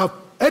editor. I've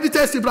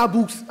edited several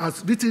books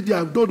as written there.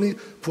 I've done it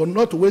for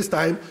not to waste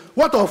time.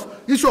 What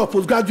of issue of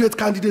postgraduate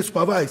candidates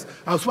supervised?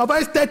 I've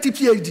supervised 30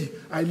 PhD.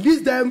 I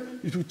list them.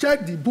 If you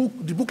check the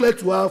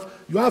booklet you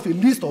have a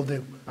list of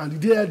them.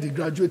 And there they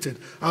graduated.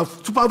 I've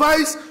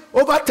supervised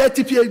over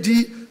 30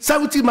 PhD,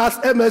 70 Maths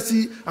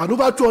MSc, and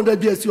over 200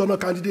 BSc honor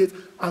candidates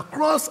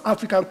across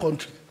African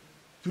countries.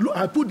 Look,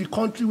 I put the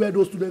country where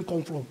those students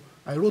come from.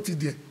 I wrote it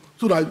there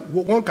so that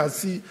one can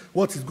see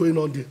what is going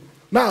on there.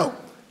 Now,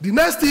 the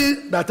next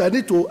thing that I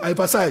need to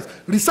emphasize,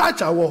 research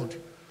award.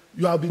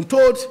 You have been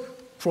told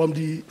from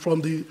the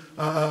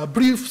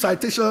brief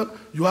citation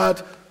you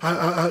had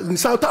in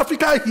South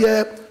Africa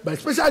here, by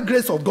special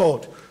grace of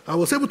God, I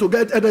was able to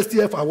get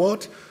NSTF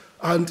award,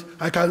 and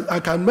I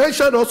can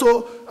mention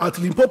also at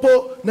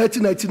Limpopo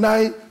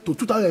 1999 to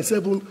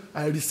 2007,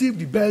 I received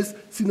the best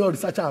senior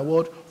researcher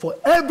award for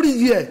every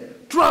year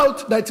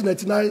throughout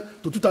 1999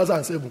 to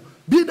 2007.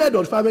 Being head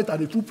of department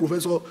and a full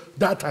professor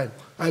that time.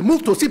 I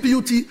moved to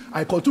CPUT,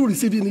 I continue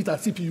receiving it at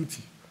CPUT.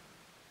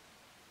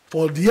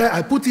 For the year,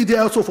 I put it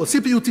there also for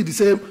CPUT the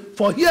same,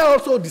 for here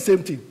also the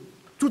same thing.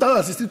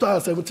 2016,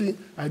 2017,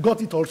 I got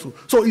it also.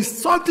 So it's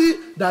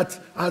something that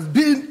has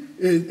been,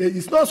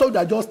 it's not something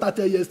that just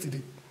started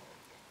yesterday.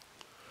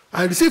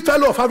 I received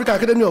Fellow of African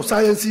Academy of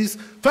Sciences,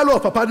 Fellow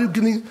of Papua New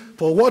Guinea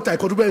for what I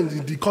contributed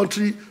in the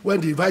country when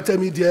they invited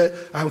me there,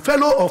 and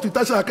Fellow of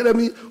International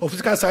Academy of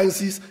Physical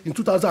Sciences in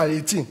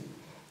 2018.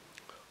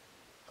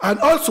 And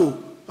also,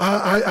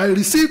 I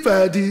received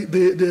the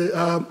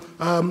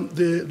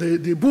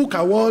book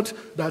award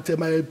that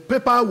my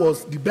paper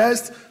was the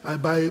best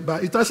by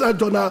International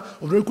Journal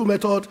of Numerical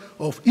Method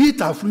of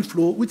Heat and Fluid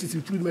Flow, which is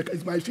in fluid mechanics,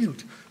 it's my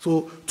field.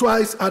 So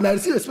twice, and I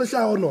received a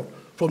special honor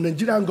from the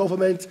Nigerian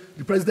government.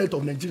 The president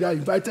of Nigeria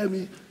invited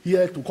me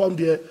here to come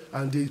there,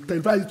 and they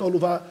televised it all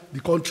over the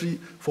country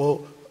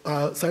for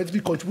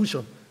scientific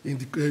contribution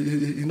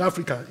in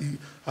Africa.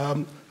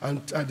 And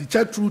they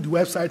checked through the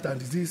website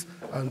and this,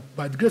 and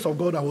by the grace of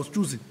God, I was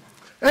chosen.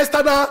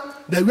 External,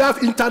 then we have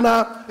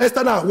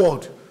external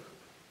award.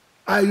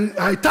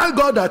 I thank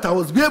God that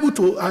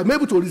I'm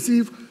able to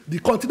receive the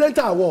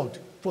Continental Award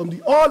from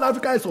the All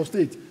Africa Heads of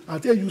State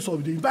at AU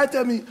Summit. They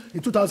invited me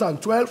in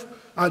 2012,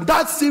 and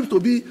that seems to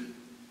be,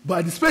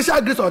 by the special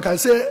grace, I can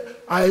say,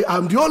 I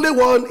am the only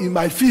one in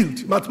my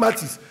field,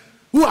 mathematics,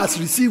 who has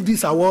received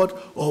this award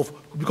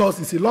because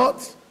it's a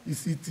lot,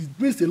 it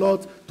means a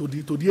lot to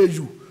the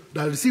AU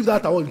that received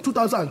that award in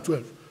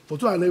 2012. For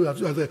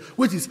 2011,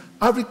 which is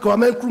Africa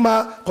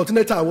Nkrumah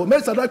Continental Award.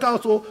 Many South Africa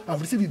also have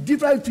received in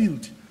different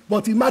fields.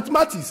 But in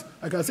mathematics,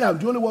 I can say I'm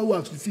the only one who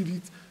has received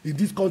it in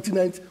this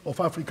continent of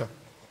Africa.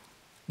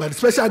 By the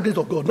special grace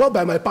of God, not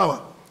by my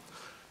power.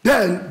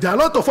 Then, there are a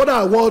lot of other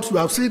awards you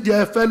have seen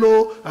there,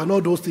 fellow, and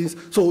all those things.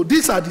 So,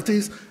 these are the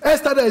things.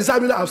 External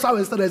examiner, I've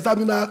served external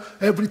examiner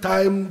every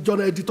time,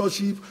 journal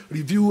editorship,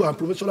 review, and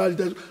professional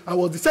editorship. I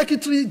was the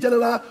Secretary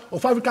General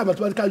of African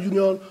Mathematical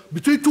Union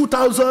between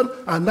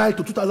 2009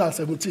 to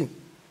 2017,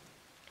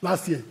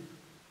 last year.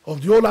 of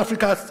the whole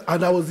Africa,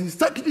 and I was the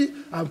secretary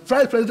and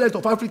vice president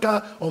of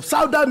Africa, of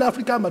Southern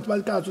Africa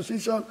Mathematical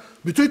Association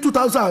between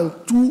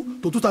 2002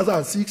 to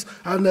 2006,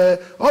 and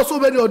also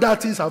many other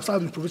things I've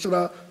served in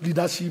professional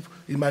leadership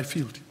in my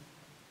field.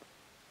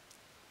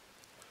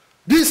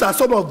 These are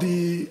some of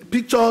the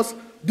pictures.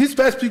 This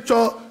first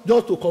picture,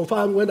 just to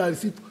confirm when I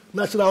received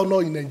national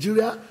honor in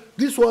Nigeria.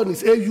 This one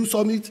is AU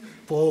Summit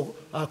for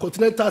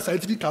Continental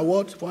Scientific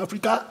Award for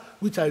Africa,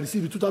 which I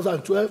received in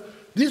 2012.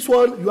 This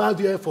one you have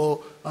here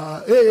for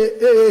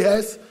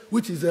AAS,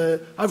 which is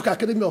African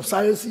Academy of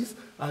Sciences,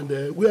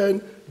 and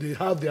when they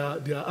have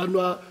their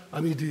annual,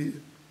 I mean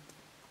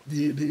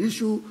the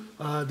issue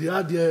they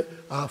had there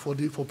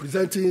for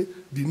presenting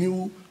the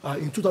new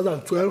in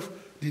 2012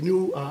 the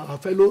new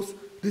fellows.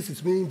 This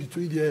is me in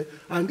between there,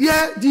 and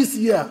here this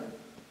year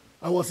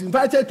I was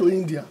invited to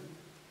India.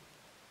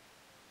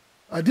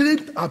 I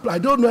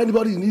don't know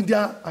anybody in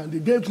India, and they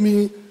gave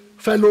me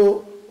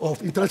fellow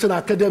of International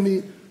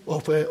Academy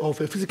of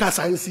Physical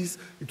Sciences.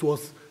 It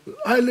was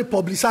highly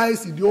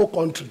publicized in the whole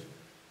country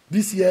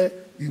this year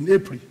in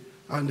April,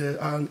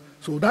 and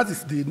so that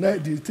is the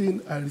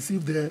thing I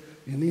received there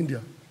in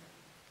India.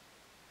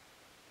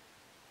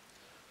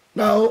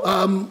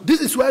 Now,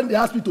 this is when they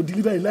asked me to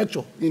deliver a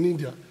lecture in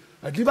India.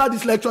 I delivered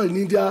this lecture in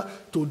India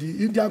to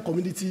the Indian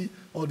community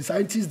or the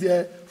scientists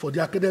there for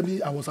the academy.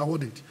 I was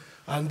awarded.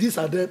 And these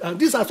are them, and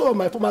these are some of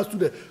my former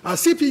students. At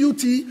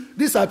CPUT,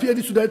 these are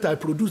PhD students I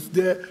produced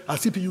there at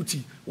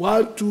CPUT.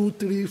 1, 2,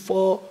 3,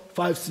 4,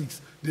 5,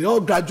 6. They all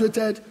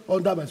graduated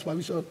under my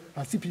supervision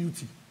at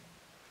CPUT.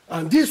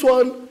 And this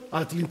one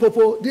at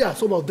Limpopo, they are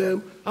some of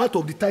them out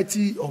of the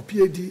 30 of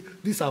PhD.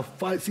 These are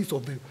 5, 6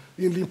 of them.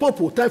 In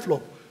Limpopo,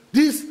 Teflon,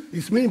 this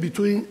is me in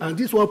between, and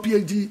this one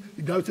PhD,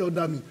 he graduated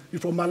under me.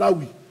 He's from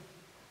Malawi.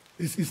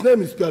 His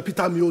name is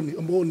Peter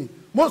Moni.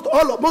 Most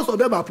of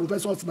them are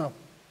professors now.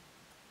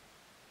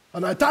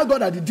 And I thank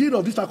God that the dean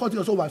of this faculty is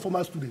also my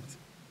former student.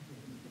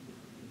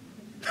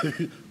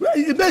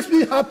 It makes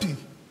me happy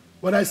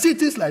when I see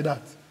things like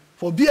that.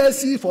 For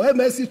BSc, for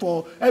MSc,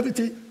 for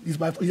everything.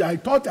 I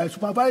thought I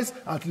supervised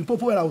at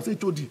Limpopo when I was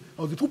HOD.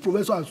 I was the full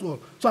professor and so on.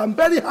 So I'm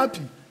very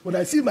happy when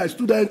I see my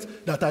students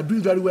that are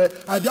doing very well.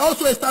 And they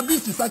also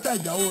established researcher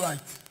in their own right.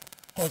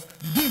 Because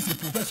the dean is a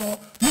professor,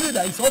 meaning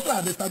that he's also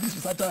an established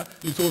researcher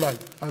in his own right.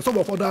 And some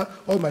of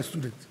all my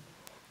students.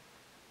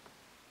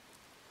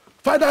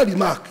 Final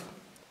remark.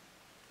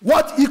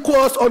 What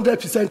equals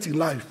 100% in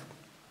life?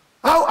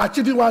 How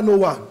achieving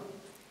 101?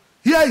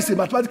 Here is a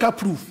mathematical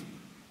proof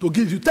to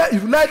give you.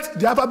 If you let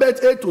the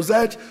alphabet A to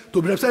Z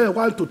to be represented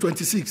 1 to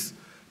 26,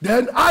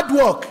 then hard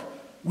work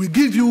will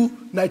give you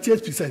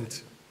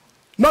 98%.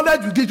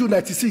 Knowledge will give you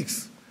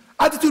 96.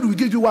 Attitude will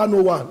give you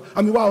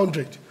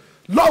 100.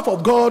 Love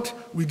of God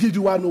will give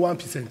you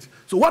 101%.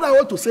 So what I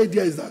want to say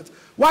there is that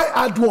why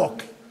hard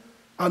work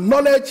and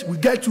knowledge will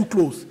get you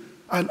close,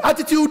 and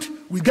attitude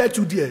will get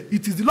you there.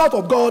 It is the love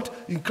of God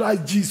in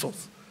Christ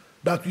Jesus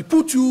that will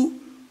put you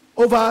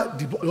over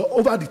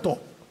the top.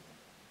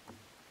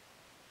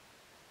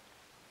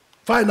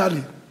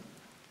 Finally,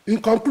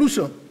 in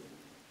conclusion,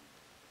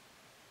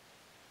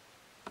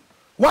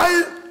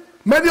 while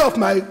many of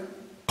my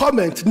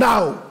comments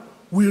now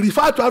will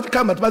refer to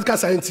African mathematical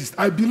scientists,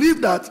 I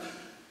believe that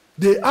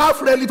they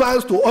have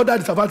relevance to other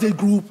disadvantaged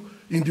groups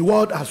in the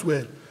world as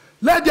well.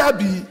 Let there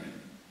be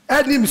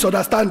any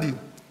misunderstanding.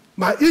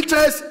 My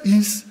interest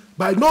is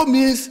by no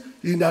means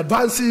in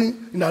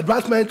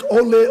advancement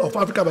only of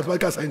African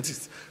mathematical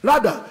scientists.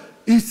 Rather,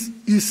 it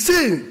is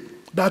seen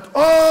that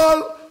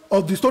all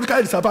of the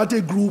historically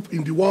disadvantaged groups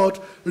in the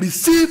world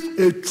receive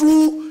a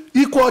true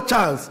equal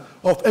chance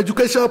of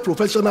educational,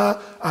 professional,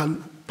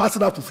 and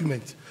personal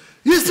fulfillment.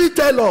 History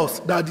tells us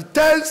that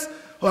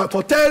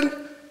for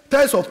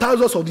tens of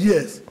thousands of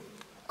years,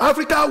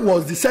 Africa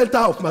was the center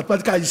of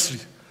mathematical history.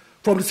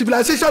 From the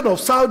civilization of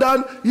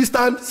Southern,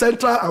 Eastern,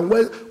 Central, and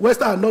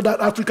Western and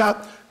Northern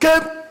Africa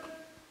came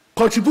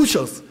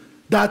contributions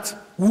that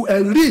will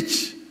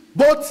enrich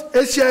both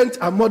ancient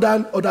and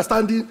modern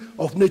understanding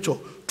of nature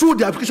through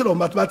the application of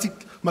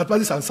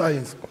mathematics and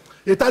science.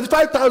 A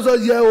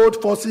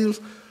 35,000-year-old fossil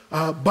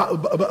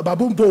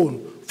baboon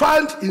bone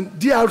found in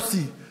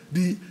DRC,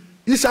 the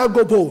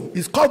Ishango bone,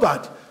 is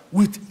covered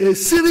with a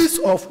series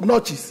of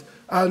notches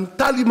and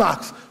tally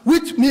marks,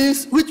 which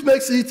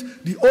makes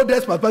it the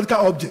oldest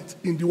mathematical object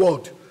in the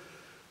world.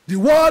 And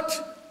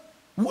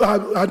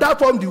that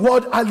forms the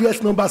world's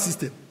earliest number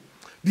system.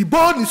 The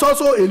bone is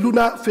also a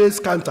lunar phase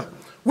counter,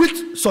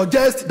 which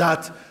suggests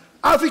that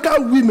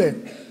African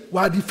women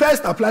were the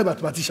first applied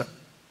mathematicians.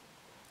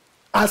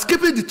 As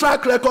keeping the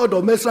track record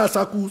of menstrual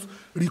cycles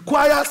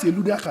requires a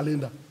lunar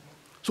calendar.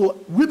 So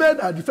women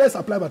are the first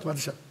applied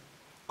mathematicians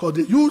because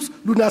they use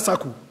lunar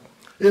cycle.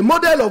 A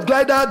model of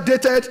glider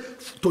dated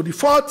to the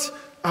 4th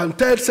and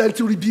 3rd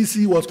century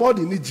BC was found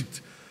in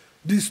Egypt.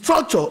 The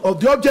structure of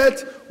the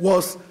object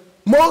was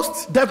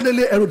most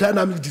definitely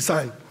aerodynamic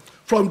design.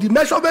 From the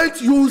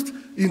measurements used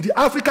in the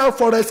African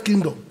forest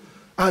kingdom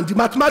and the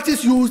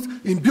mathematics used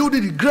in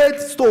building the great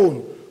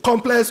stone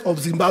complex of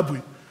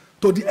Zimbabwe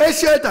to the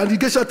ancient and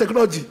irrigation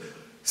technology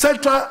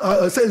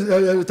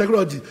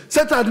technology,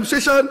 central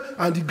administration,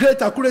 and the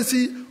great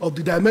accuracy of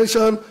the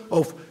dimension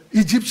of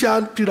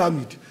Egyptian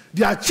pyramid.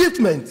 The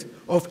achievement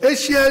of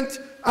ancient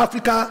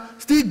Africa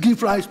still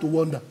give rise to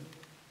wonder.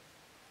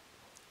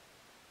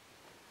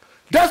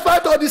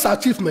 Despite all this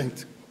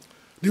achievement,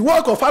 the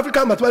work of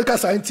African mathematical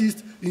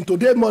scientists in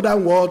today's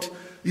modern world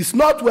is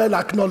not well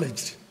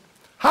acknowledged.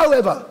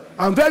 However,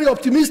 I'm very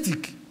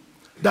optimistic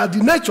that the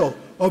nature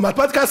of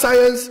mathematical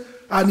science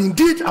and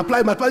indeed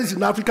applied mathematics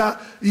in Africa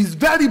is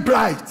very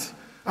bright,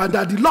 and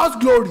that the lost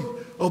glory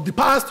of the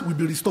past will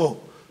be restored.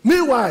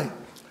 Meanwhile,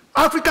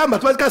 African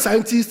mathematical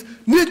scientists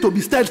need to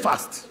be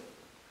steadfast,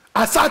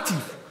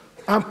 assertive,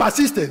 and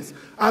persistent,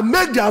 and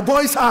make their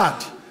voice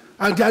heard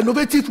and their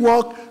innovative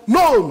work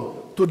known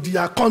to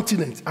their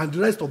continent and the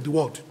rest of the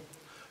world.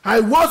 I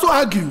will also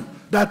argue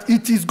that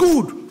it is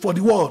good for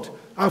the world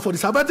and for the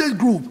disadvantaged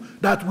group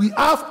that we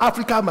have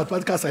African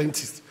mathematical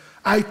scientists.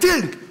 I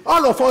think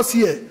all of us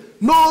here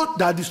know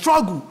that the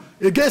struggle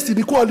against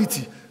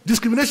inequality,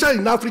 discrimination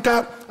in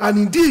Africa, and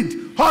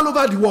indeed all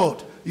over the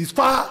world is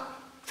far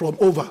from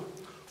over.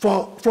 For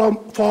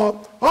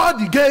all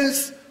the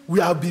gains we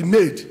have been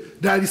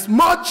made, there is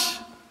much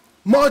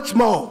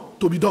more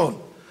to be done.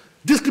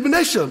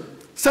 Discrimination,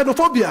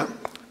 xenophobia,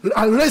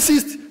 and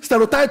racist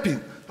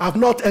stereotyping have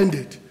not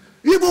ended,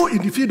 even in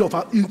the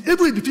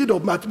field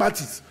of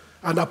mathematics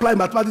and applied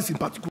mathematics in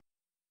particular,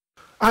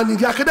 and in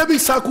the academic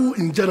circle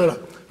in general.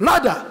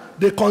 Rather,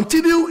 they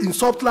continue in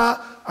subtler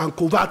and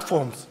covert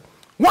forms.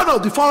 One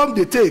of the forms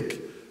they take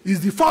is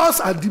the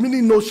false and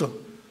demeaning notion,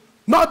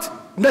 not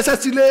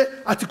necessarily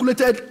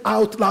articulated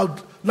out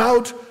loud,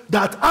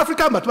 that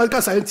African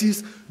mathematical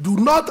scientists do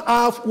not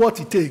have what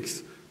it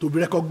takes to be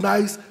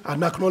recognized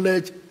and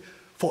acknowledged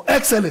for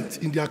excellence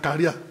in their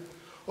career,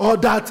 or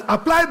that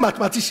African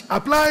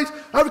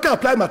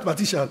applied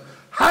mathematicians,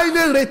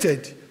 highly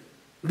rated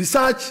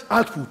research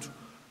output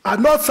are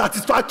not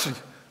satisfactory,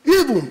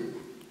 even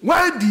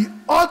when the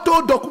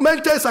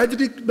auto-documented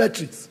scientific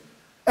metrics,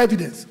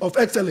 evidence of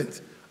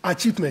excellence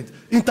achievement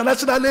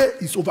internationally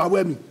is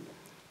overwhelming.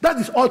 That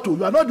is auto.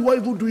 You are not the one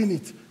even doing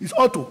it. It's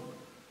auto.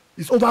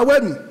 It's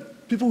overwhelming.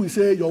 People will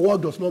say your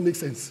work does not make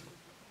sense.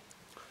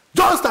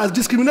 Just as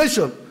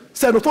discrimination,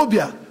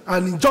 xenophobia,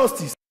 and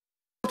injustice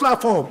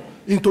form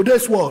in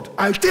today's world,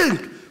 I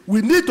think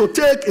we need to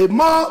take a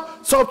more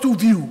subtle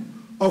view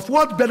of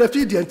what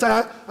benefits the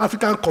entire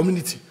African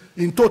community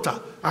in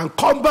total and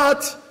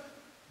combat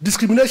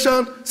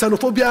discrimination,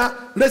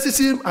 xenophobia,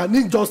 racism, and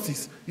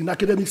injustice in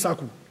academic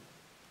circle.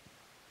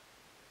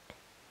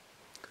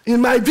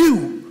 In my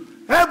view,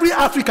 every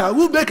African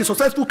who makes a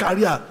successful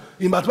career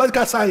in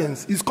mathematical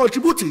science is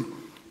contributing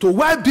to the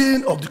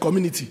well-being of the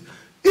community,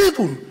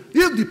 even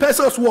if the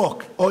person's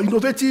work or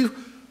innovative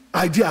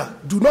idea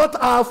do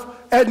not have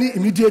any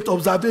immediate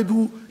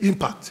observable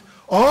impact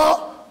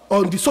or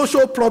on the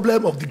social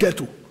problem of the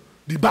ghetto,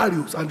 the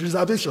barriers and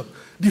reservation.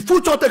 The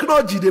future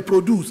technology they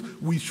produce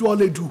will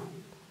surely do.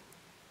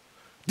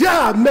 There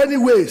are many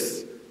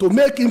ways to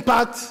make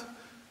impact.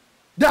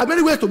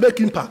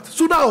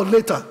 Sooner or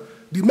later,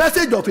 the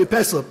message of a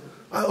person,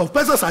 of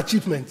person's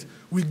achievement,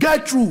 will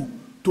get through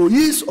to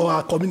his or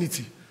her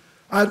community,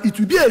 and it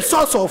will be a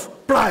source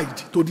of pride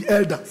to the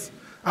elders,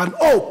 and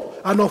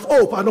hope and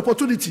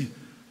opportunity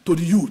to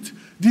the youth.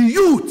 The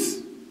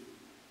youth,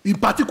 in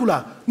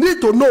particular, need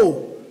to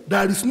know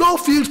there is no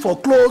field for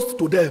close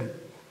to them,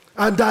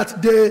 and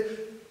that they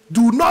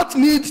do not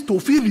need to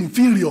feel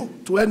inferior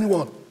to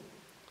anyone.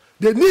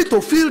 They need to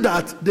feel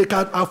that they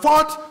can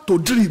afford to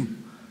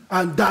dream,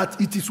 and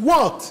that it is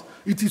worth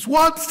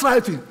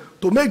striving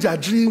to make their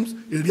dreams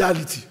a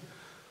reality.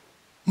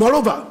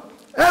 Moreover,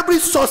 every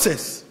such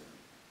success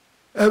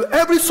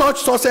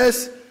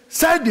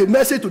sends a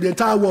message to the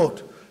entire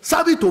world,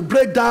 serving to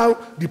break down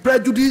the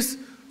prejudice,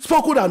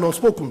 spoken and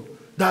unspoken,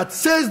 that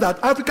says that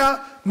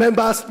Africa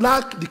members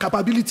lack the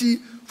capability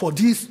for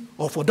this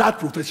or for that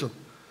profession.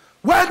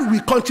 When we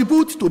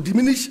contribute to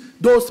diminish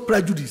those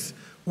prejudices,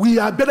 we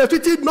are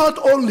benefiting not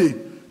only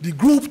the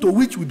group to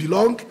which we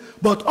belong,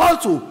 but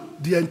also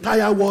the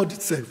entire world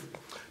itself.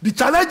 The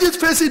challenges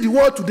facing the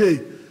world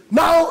today,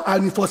 now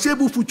and in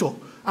foreseeable future,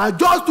 are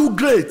just too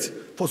great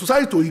for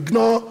society to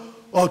ignore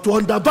or to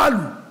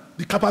undervalue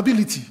the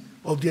capability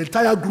of the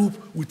entire group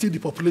within the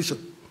population.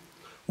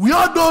 We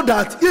all know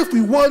that if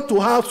we want to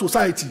have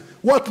society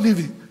worth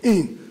living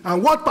in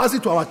and worth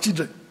passing to our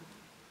children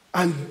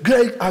and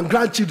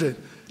grandchildren,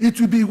 it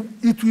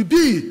will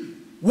be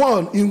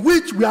one in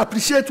which we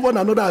appreciate one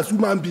another as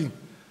human beings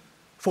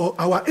for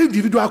our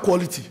individual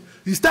quality,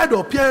 instead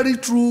of peering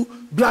through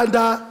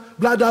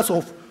blunders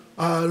of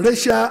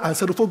racial and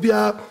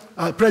xenophobia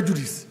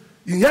prejudice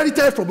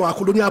inherited from our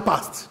colonial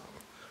past.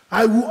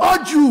 I will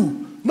urge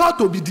you not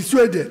to be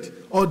dissuaded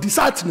or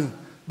disheartened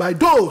by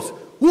those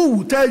who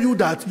will tell you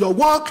that your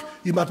work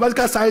in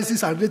mathematical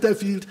sciences and related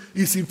fields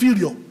is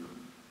inferior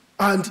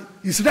and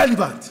is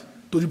relevant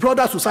to the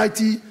broader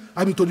society,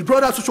 to the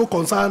broader social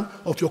concern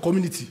of your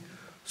community.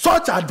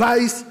 Such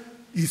advice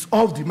is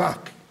off the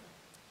mark.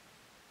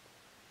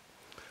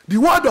 The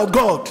word of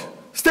God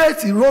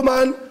states in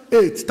Romans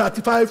 8,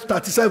 35,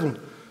 37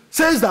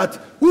 says that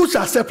who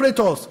shall separate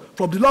us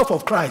from the love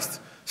of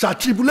Christ? Shall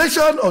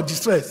tribulation or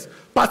distress,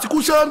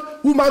 persecution,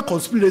 human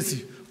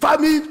conspiracy,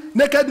 famine,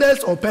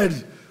 nakedness or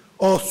peril,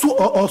 or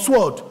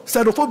sword,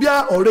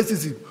 xenophobia or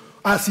racism?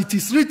 As it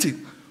is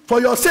written,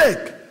 for your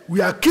sake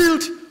we are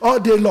killed all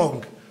day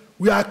long.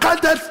 We are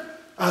counted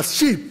as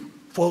sheep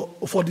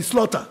for the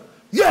slaughter.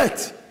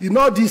 Yet, in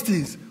all these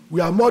things,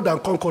 we are more than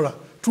conquerors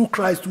through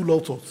Christ who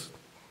loves us.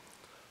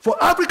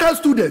 For African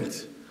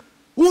students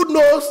who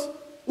know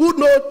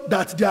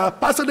that their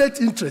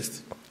passionate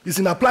interest is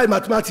in applied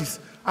mathematics,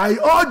 I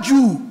urge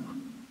you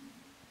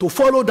to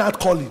follow that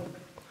calling.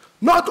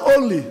 Not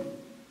only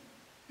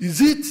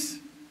is it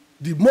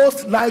the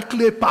most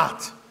likely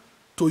path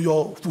to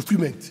your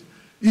fulfillment,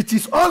 it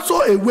is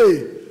also a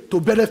way to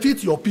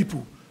benefit your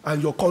people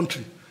and your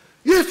country.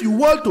 If you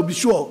want to be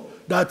sure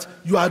that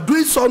you are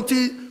doing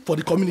something for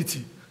the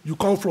community you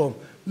come from,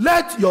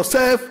 let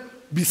yourself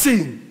be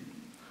seen.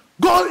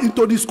 Go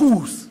into the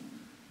schools.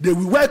 They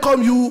will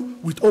welcome you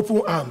with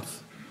open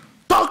arms.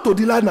 Talk to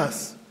the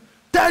learners.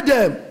 Tell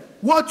them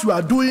what you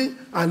are doing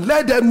and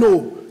let them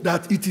know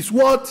that it is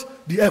worth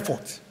the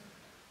effort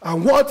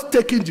and worth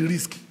taking the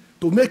risk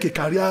to make a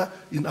career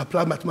in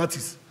applied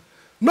mathematics.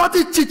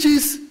 Nothing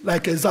teaches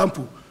like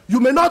example. You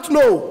may not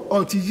know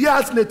until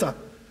years later,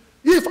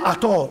 if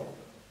at all,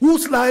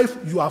 whose life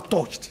you have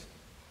touched,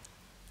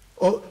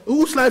 or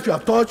whose life you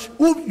have touched,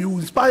 whom you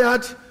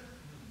inspired.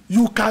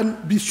 You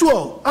can be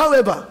sure,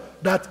 however,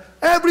 that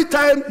every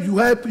time you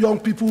help young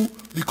people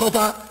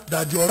discover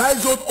that the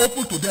horizon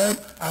open to them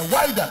are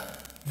wider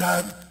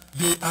than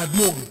they had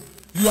known,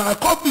 you are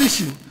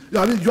accomplishing,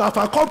 you have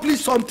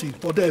accomplished something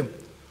for them,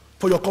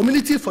 for your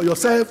community, for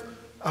yourself,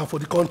 and for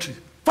the country.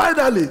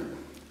 Finally,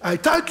 I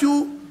thank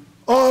you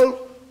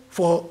all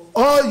for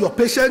all your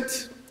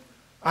patience.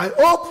 I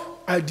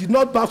hope I did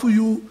not baffle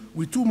you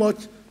with too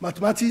much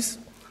mathematics.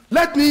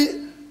 Let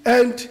me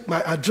end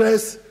my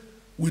address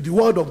with the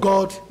word of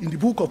God in the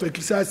book of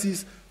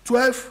Ecclesiastes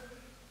 12,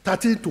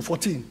 13 to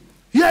 14.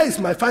 Here is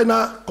my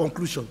final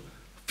conclusion.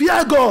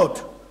 Fear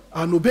God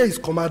and obey his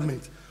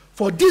commandments,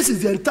 for this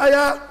is the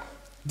entire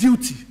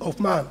duty of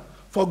man.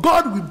 For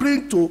God will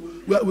bring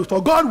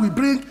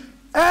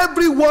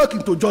every work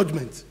into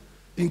judgment,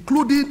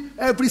 including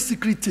every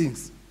secret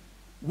things,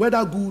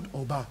 whether good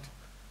or bad.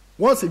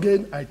 Once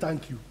again, I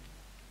thank you.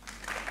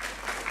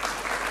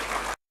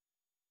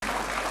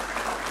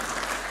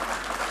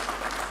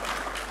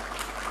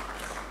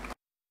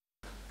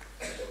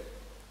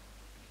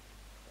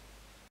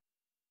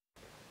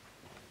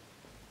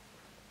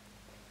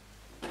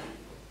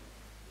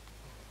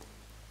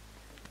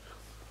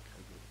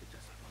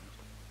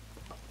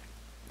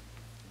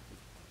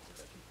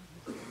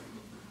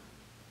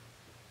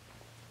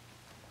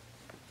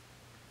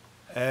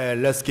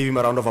 Let's give him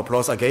a round of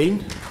applause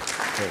again.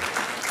 Okay.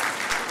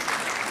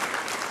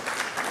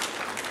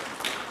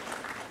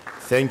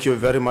 Thank you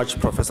very much,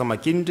 Professor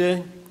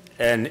Makinde.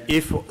 And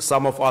if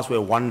some of us were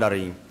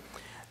wondering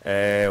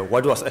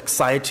what was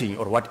exciting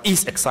or what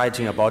is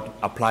exciting about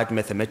applied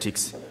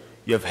mathematics,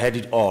 you have heard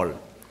it all.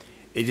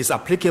 It is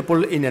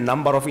applicable in a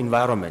number of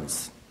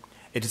environments.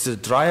 It is a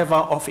driver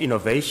of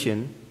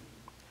innovation.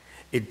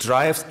 It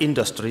drives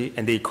industry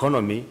and the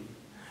economy.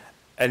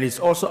 And it's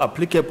also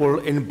applicable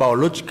in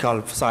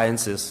biological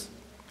sciences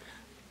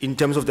in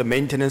terms of the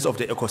maintenance of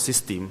the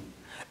ecosystem.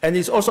 And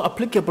it's also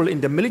applicable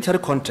in the military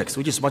context,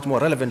 which is much more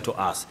relevant to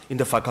us in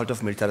the Faculty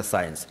of Military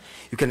Science.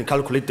 You can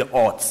calculate the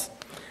odds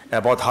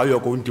about how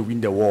you're going to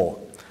win the war.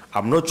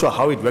 I'm not sure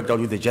how it worked out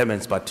with the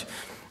Germans, but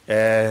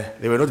they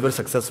were not very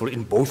successful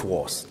in both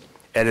wars.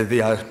 And they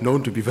are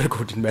known to be very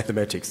good in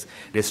mathematics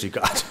in this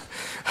regard.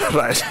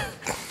 Right.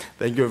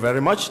 Thank you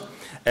very much.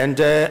 And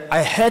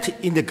I heard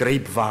in the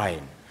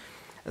grapevine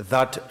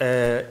that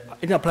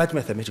in applied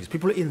mathematics,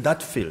 people in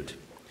that field,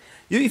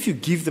 if you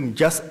give them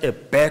just a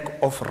bag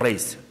of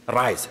rice,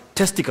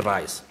 testic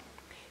rice,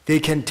 they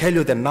can tell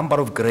you the number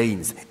of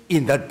grains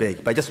in that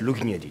bag by just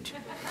looking at it.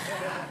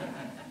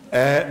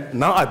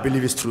 Now I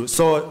believe it's true.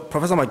 So,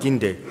 Professor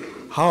Makinde,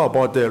 how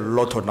about the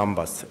lotto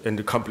numbers?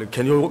 And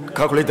can you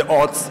calculate the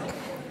odds?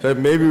 So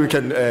maybe we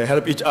can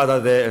help each other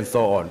there and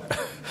so on.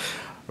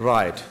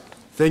 Right.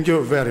 Thank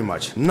you very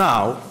much.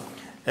 Now,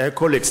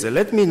 colleagues,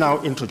 let me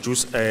now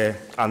introduce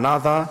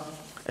another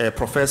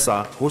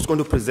professor who's going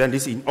to present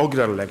this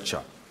inaugural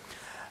lecture.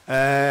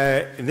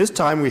 In this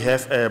time, we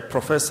have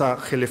Professor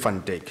G.A.J.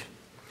 van Dijk.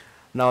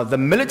 Now, the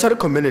military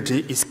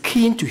community is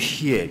keen to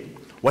hear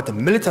what the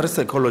military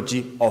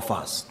psychology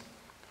offers.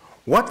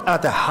 What are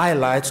the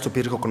highlights to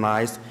be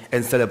recognized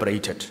and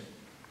celebrated?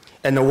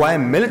 And why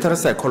military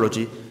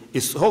psychology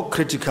is so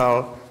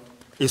critical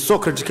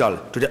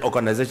to the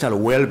organizational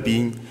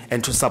well-being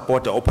and to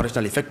support the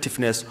operational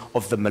effectiveness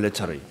of the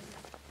military,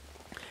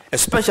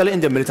 especially in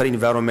the military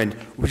environment,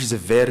 which is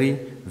very,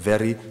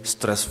 very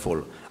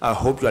stressful. I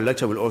hope your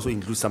lecture will also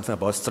include something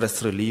about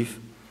stress relief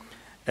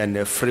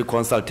and free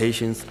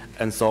consultations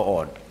and so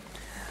on.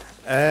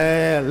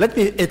 Let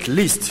me at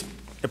least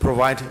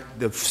provide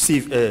the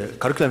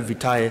curriculum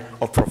vitae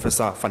of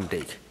Professor van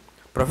Dijk.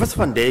 Professor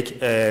van Dijk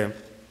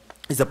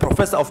is a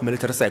professor of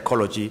military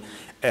psychology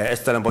at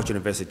Stellenbosch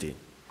University.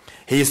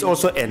 He is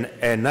also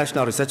a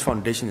National Research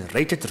Foundation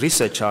rated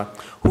researcher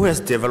who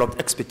has developed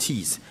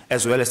expertise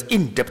as well as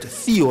in-depth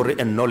theory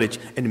and knowledge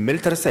in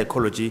military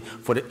psychology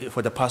for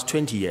the past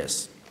 20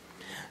 years.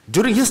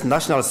 During his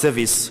national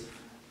service,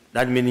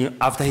 that meaning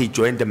after he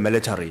joined the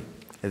military,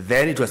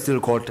 then it was still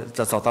called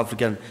the South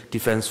African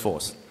Defence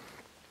Force,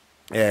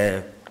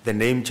 the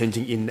name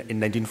changing in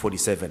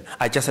 1947.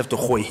 I just have to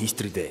hold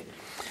history there.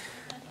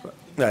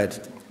 Right.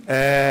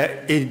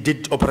 He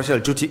did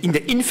operational duty in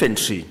the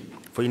infantry.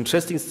 For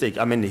interesting sake,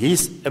 I mean,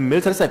 he's a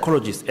military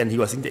psychologist and he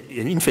was in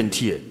an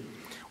infantry.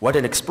 What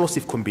an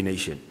explosive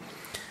combination.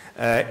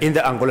 In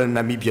the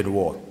Angolan-Namibian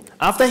War.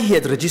 After he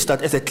had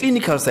registered as a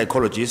clinical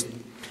psychologist,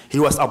 he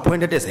was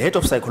appointed as head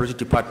of psychology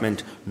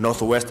department,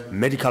 Northwest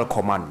Medical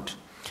Command,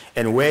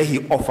 and where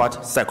he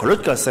offered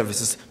psychological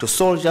services to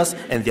soldiers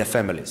and their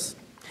families.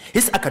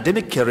 His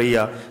academic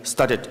career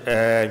started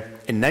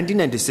in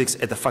 1996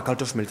 at the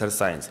Faculty of Military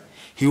Science.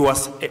 He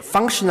was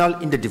functional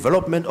in the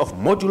development of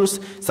modules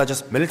such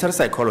as military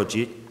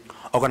psychology,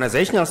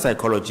 organizational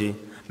psychology,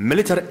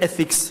 military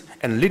ethics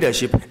and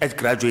leadership at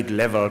graduate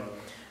level,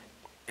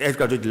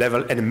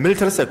 and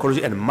military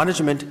psychology and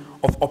management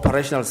of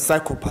operational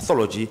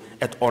psychopathology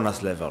at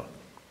honors level.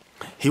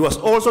 He was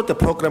also the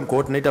program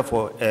coordinator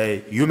for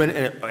human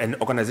and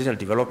organizational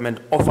development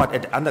offered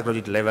at the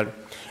undergraduate level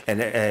and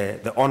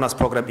the honors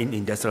program in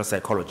industrial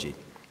psychology,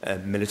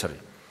 military.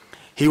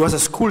 He was a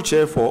school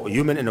chair for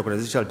human and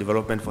organizational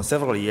development for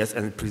several years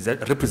and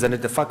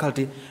represented the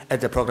faculty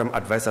at the program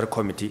advisory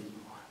committee,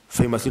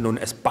 famously known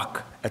as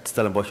PAC at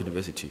Stellenbosch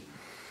University.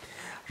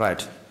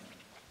 Right,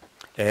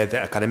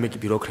 the academic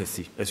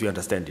bureaucracy, as you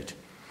understand it.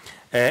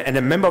 And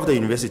a member of the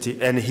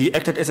university, and he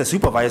acted as a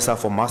supervisor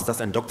for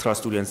master's and doctoral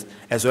students,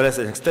 as well as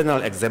an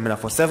external examiner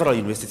for several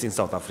universities in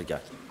South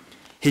Africa.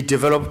 He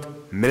developed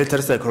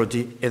military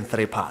psychology in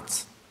 3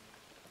 parts.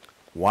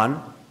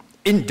 1,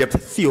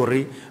 in-depth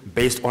theory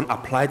based on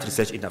applied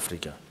research in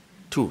Africa.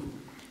 2,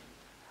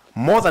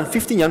 more than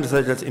 15 young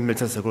researchers in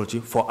military psychology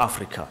for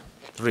Africa.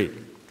 3,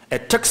 a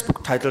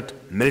textbook titled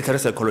Military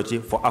Psychology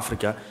for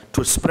Africa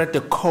to spread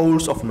the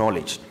coals of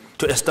knowledge,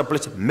 to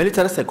establish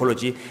military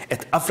psychology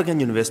at African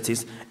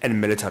universities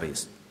and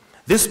militaries.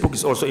 This book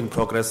is also in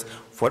progress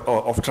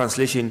of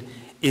translation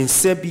in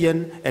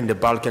Serbian and the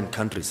Balkan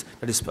countries,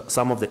 that is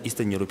some of the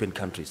Eastern European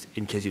countries,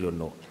 in case you don't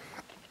know.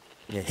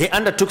 He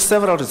undertook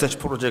several research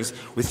projects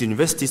with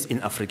universities in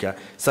Africa,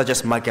 such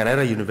as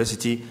Makerere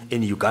University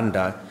in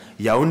Uganda,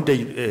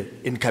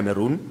 Yaoundé in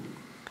Cameroon,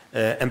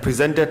 and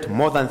presented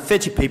more than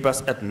 30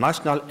 papers at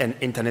national and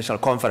international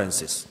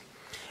conferences,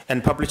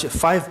 and published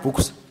 5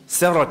 books,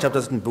 several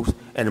chapters in books,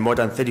 and more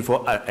than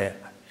 34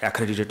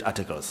 accredited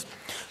articles.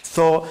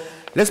 So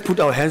let's put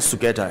our hands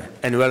together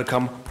and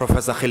welcome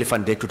Professor G.A.J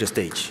van Dijk to the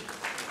stage.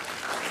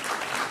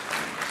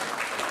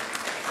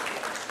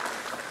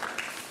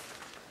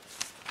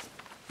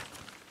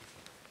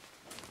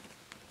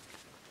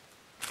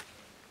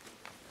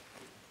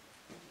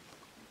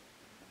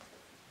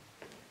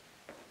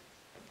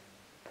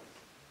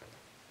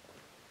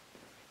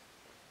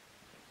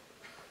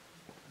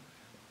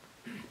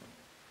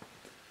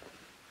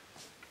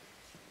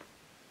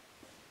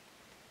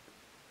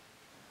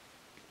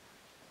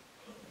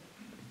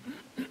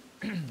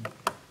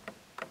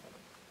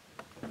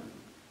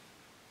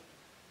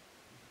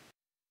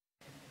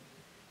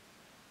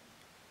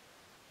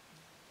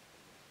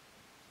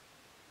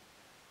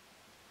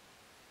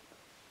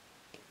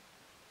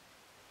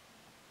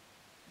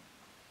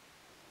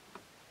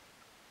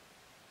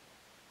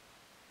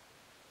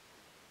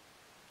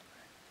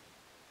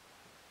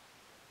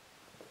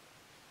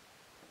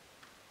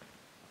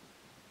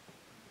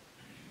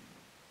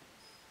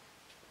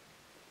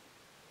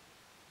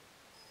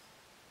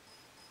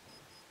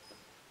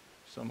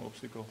 Some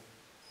obstacle.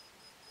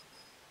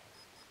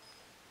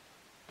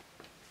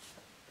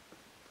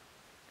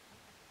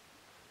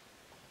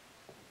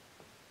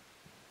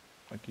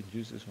 I can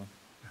use this one.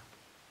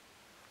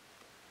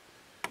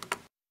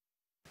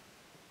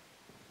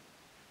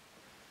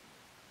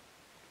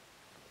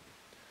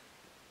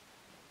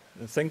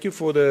 Thank you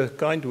for the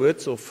kind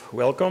words of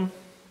welcome.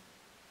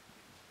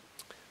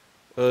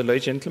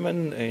 Ladies and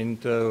gentlemen,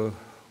 and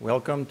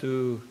welcome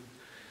to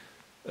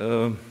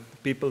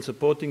people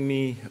supporting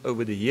me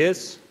over the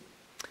years.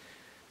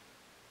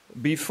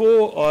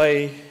 Before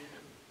I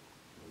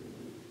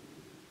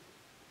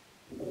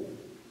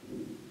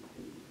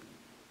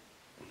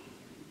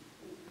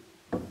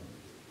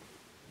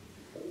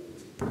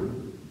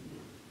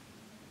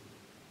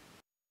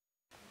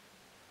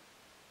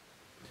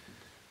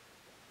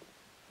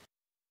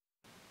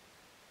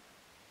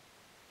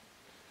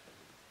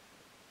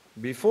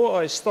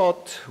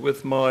start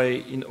with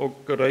my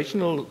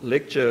inaugurational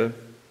lecture,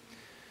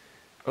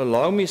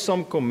 allow me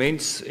some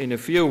comments in a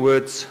few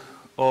words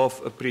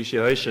of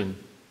appreciation.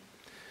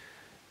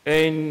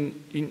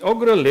 An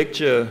inaugural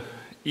lecture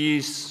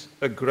is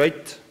a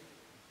great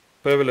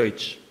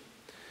privilege.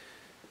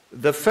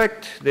 The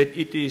fact that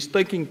it is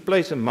taking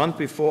place a month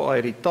before I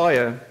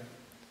retire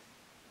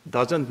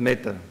doesn't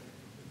matter.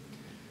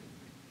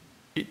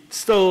 It's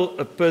still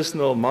a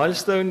personal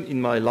milestone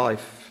in my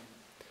life.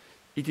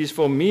 It is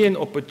for me an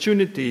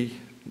opportunity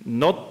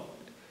not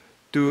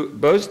to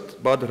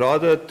boast, but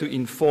rather to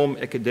inform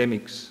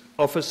academics,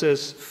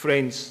 officers,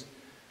 friends,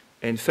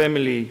 and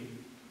family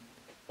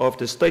of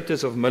the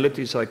status of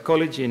military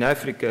psychology in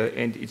Africa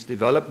and its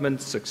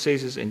development,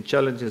 successes, and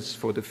challenges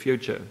for the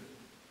future.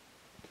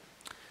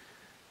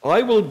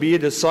 I will be a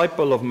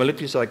disciple of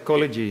military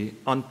psychology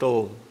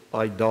until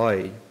I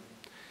die,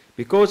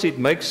 because it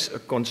makes a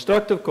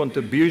constructive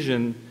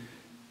contribution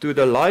to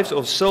the lives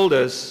of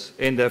soldiers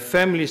and their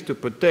families to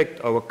protect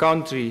our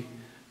country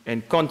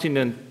and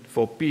continent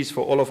for peace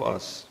for all of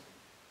us.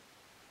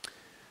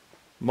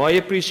 My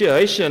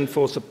appreciation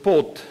for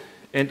support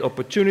and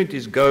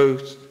opportunities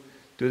goes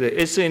to the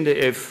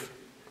SANDF,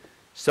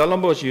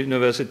 Stellenbosch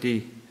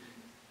University,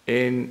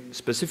 and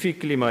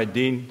specifically my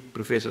Dean,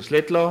 Professor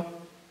Sletla,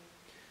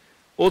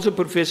 also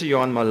Professor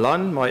Johan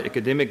Malan, my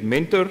academic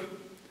mentor,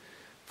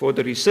 for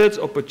the research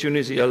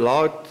opportunity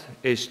allowed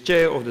as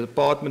chair of the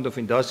Department of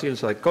Industrial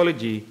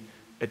Psychology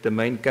at the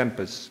main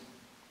campus.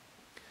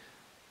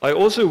 I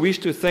also wish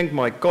to thank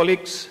my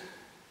colleagues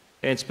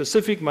and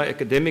specifically my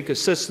academic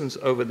assistants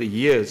over the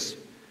years,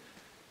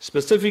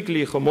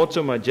 specifically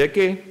Gomotso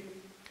Majeke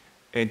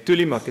and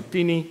Tuli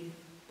Makatini.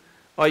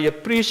 I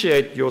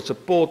appreciate your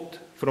support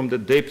from the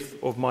depth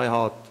of my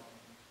heart.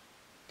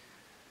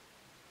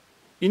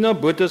 Ina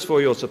Botes,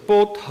 for your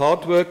support,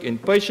 hard work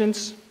and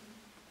patience.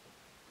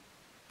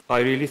 I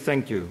really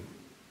thank you.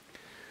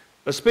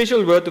 A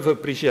special word of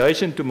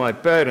appreciation to my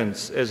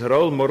parents as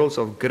role models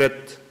of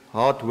grit,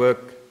 hard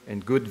work,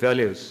 and good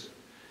values.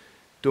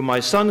 To my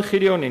son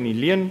Gideon and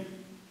Helene,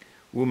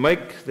 who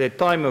make their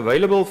time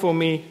available for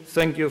me,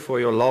 thank you for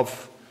your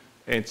love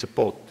and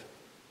support.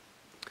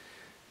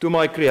 To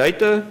my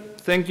Creator,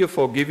 thank you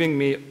for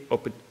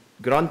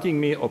granting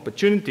me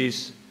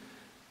opportunities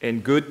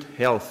and good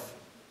health.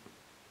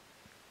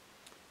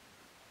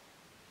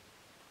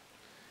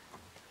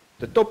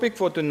 The topic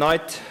for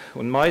tonight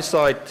on my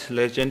side,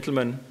 ladies and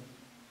gentlemen,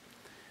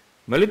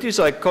 military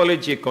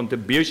psychology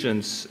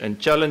contributions and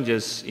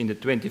challenges in the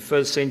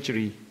 21st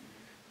century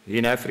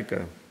in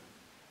Africa.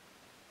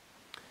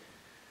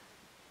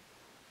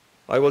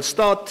 I will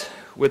start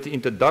with the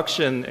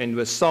introduction and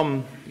with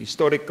some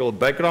historical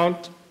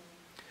background.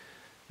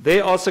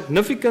 There are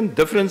significant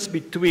differences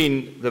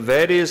between the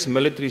various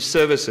military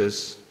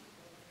services,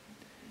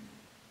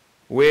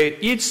 where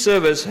each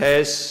service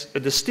has a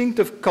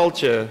distinctive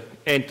culture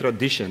and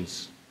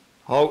traditions.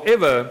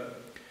 However,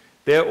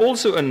 there are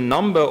also a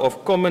number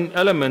of common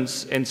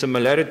elements and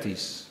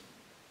similarities.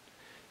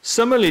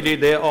 Similarly,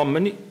 there are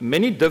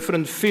many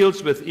different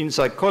fields within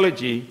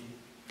psychology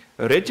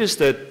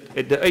registered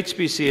at the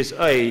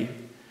HPCSA,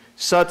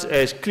 such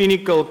as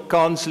clinical,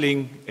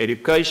 counseling,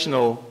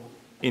 educational,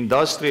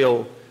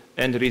 industrial,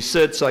 and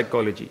research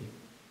psychology.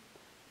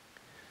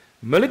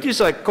 Military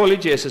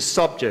psychology as a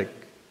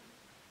subject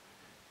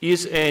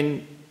is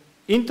an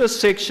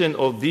intersection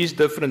of these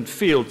different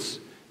fields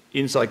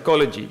in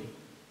psychology.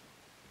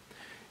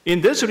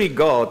 In this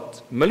regard,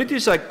 military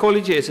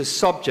psychology as a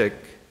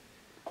subject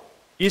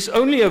is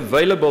only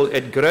available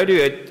at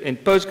graduate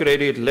and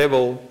postgraduate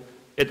level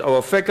at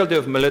our Faculty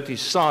of Military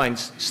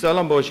Science,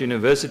 Stellenbosch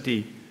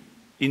University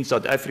in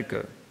South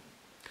Africa.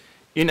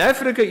 In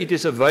Africa, it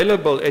is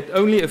available at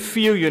only a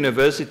few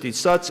universities,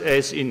 such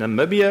as in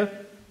Namibia,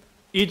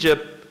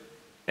 Egypt,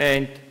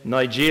 and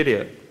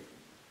Nigeria.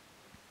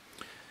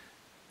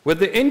 With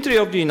the entry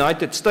of the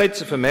United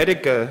States of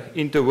America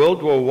into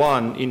World War I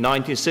in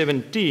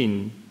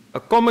 1917, a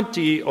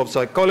committee of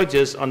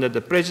psychologists under the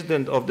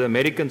president of the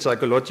American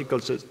Psychological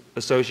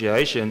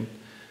Association,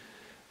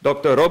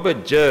 Dr.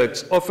 Robert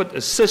Jerks, offered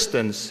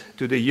assistance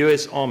to the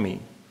US Army.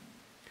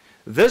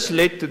 This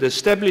led to the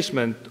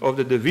establishment of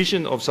the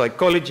Division of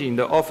Psychology in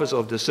the Office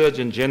of the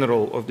Surgeon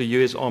General of the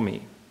US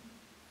Army.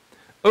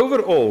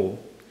 Overall,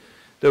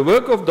 the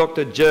work of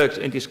Dr. Jerks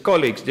and his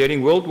colleagues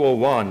during World War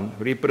I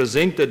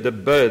represented the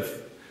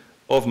birth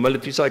of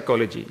military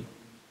psychology.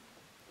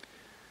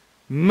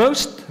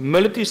 Most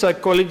military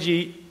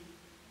psychology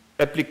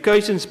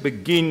applications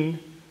begin,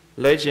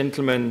 ladies and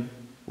gentlemen,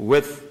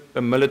 with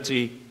a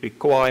military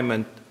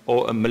requirement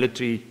or a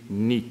military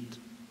need.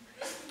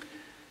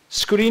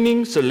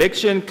 Screening,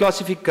 selection,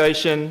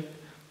 classification,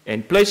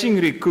 and placing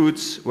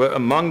recruits were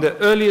among the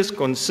earliest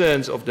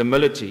concerns of the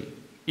military.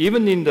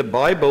 Even in the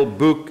Bible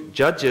book,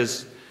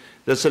 Judges,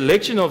 the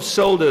selection of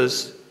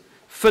soldiers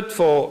fit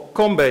for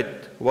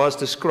combat was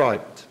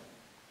described.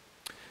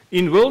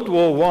 In World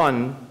War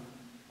I,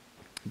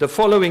 the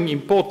following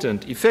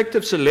important: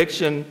 effective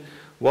selection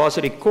was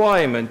a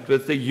requirement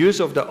with the use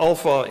of the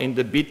alpha and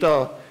the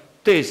beta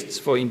tests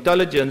for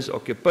intelligence,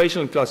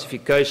 occupational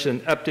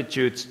classification,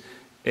 aptitudes,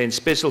 and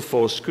special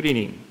force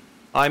screening.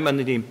 I'm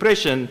under the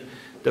impression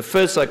the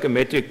first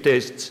psychometric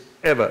tests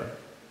ever.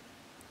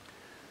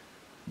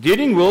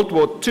 During World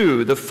War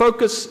II, the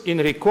focus in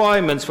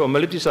requirements for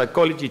military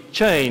psychology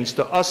changed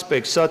to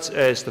aspects such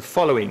as the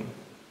following: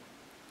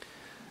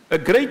 a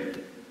great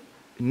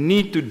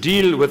need to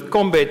deal with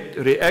combat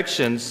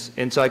reactions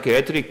and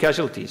psychiatric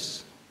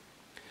casualties,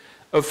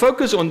 a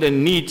focus on the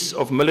needs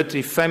of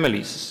military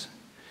families,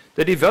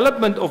 the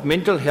development of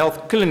mental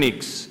health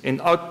clinics and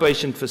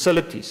outpatient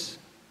facilities,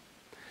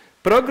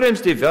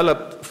 programs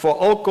developed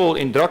for alcohol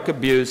and drug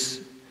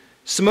abuse,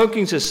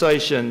 smoking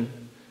cessation,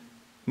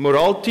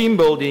 morale team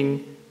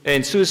building,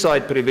 and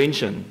suicide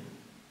prevention.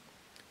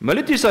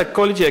 Military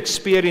psychology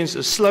experienced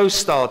a slow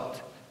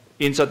start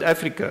in South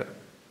Africa,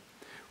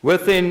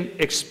 with an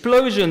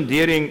explosion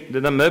during the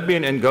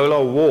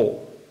Namibian-Angola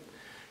War.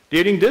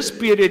 During this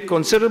period,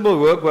 considerable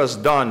work was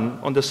done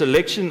on the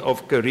selection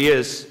of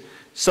careers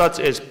such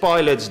as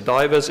pilots,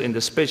 divers, and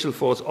the special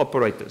force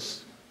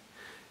operators.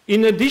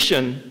 In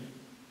addition,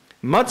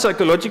 much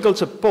psychological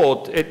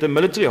support at the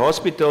military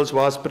hospitals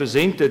was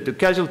presented to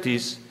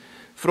casualties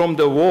from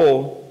the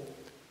war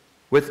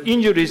with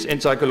injuries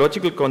and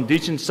psychological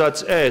conditions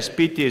such as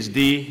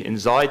PTSD,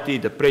 anxiety,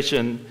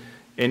 depression,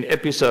 and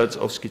episodes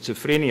of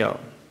schizophrenia.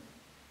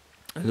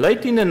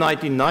 Late in the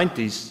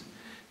 1990s,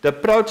 the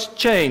approach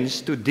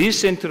changed to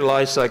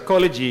decentralize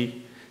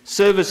psychology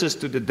services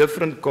to the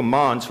different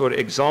commands, for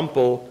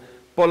example,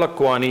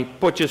 Polokwane,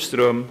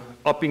 Potchefstroom,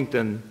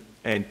 Uppington,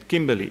 and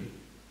Kimberley.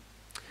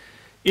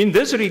 In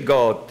this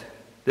regard,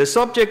 the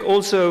subject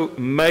also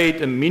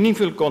made a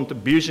meaningful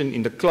contribution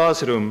in the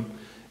classroom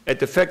at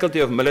the Faculty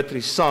of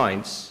Military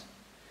Science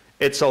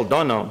at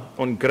Saldanha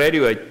on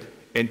graduate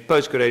and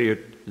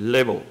postgraduate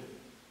level.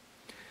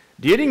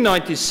 During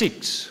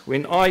 96,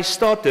 when I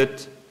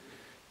started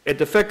at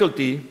the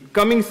faculty,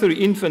 coming through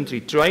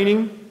infantry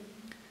training,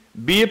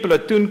 be a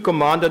platoon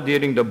commander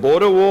during the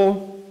border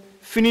war,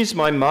 finished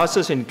my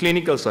master's in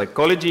clinical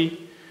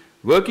psychology,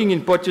 working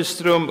in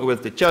Potchefstroom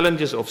with the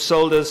challenges of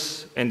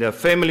soldiers and their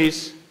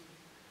families,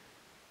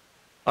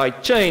 I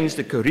changed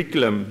the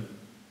curriculum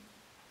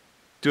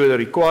to the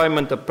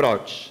requirement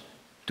approach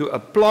to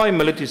apply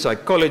military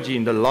psychology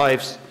in the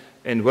lives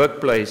and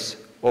workplace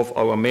of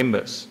our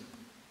members.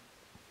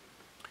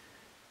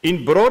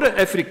 In broader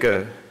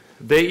Africa,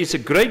 there is a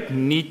great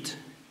need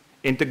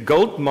and a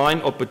gold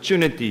mine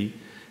opportunity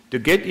to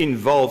get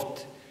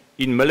involved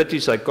in military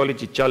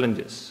psychology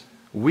challenges.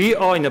 We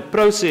are in a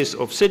process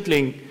of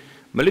settling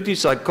military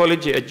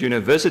psychology at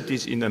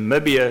universities in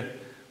Namibia,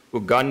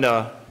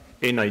 Uganda,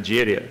 and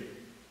Nigeria.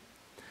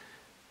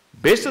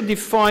 Best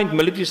defined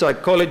military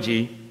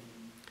psychology,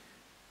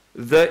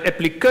 the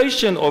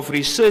application of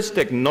research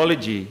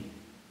technology,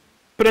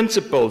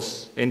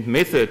 principles, and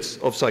methods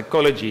of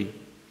psychology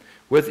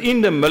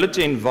within the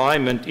military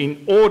environment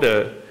in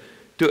order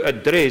to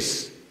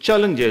address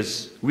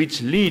challenges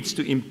which leads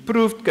to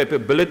improved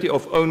capability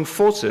of own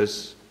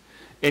forces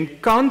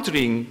and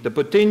countering the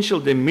potential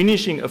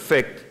diminishing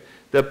effect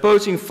the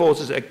opposing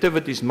forces'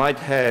 activities might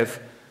have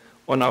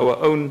on our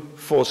own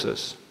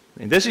forces.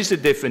 And this is the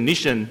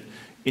definition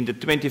in the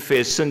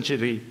 21st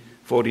century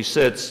for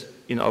research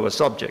in our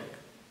subject.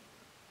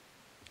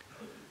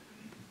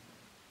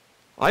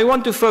 I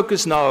want to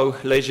focus now,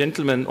 ladies and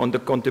gentlemen, on the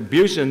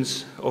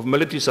contributions of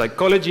military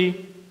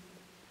psychology,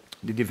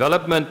 the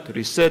development,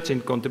 research,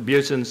 and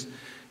contributions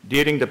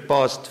during the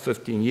past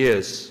 15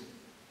 years.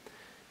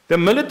 The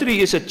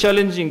military is a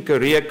challenging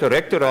career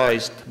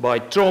characterized by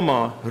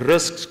trauma,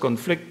 risks,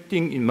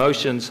 conflicting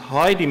emotions,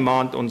 high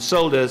demand on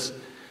soldiers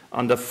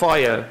under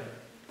fire,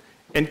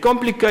 and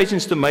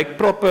complications to make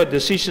proper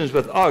decisions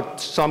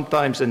without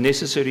sometimes the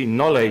necessary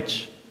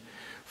knowledge.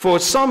 For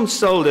some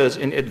soldiers,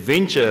 an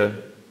adventure,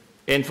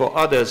 and for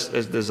others,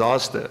 as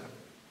disaster.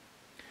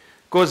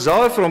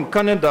 Kozar from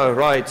Canada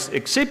writes,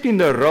 accepting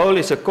the role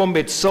as a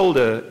combat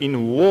soldier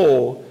in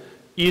war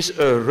is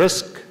a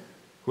risk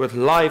with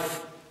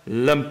life,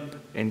 limb,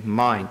 and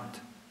mind.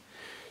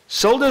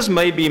 Soldiers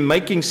may be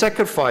making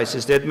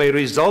sacrifices that may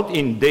result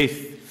in death,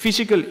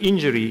 physical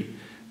injury,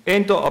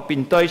 and/or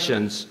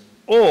amputations,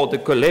 or the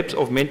collapse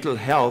of mental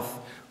health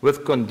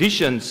with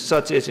conditions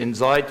such as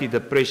anxiety,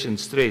 depression,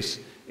 stress,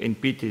 and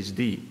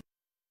PTSD.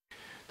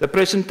 The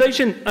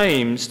presentation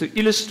aims to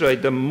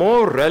illustrate the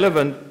more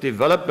relevant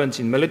developments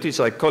in military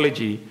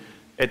psychology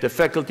at the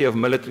Faculty of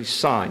Military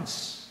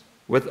Science,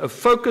 with a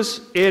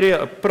focus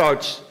area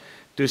approach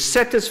to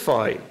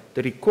satisfy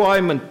the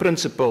requirement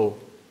principle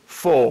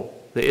for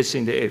the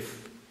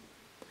SNDF.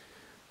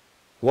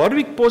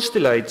 Warwick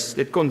postulates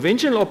that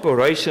conventional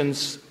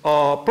operations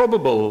are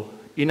probable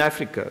in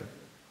Africa.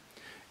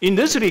 In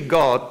this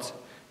regard,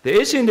 the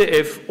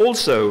SNDF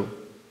also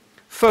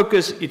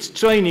focus its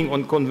training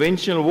on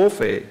conventional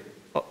warfare,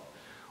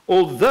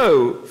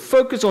 although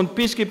focus on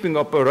peacekeeping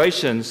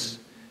operations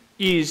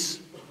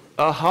is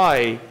a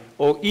high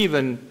or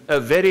even a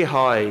very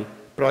high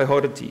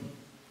priority.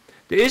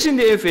 The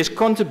SNDF has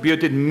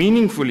contributed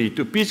meaningfully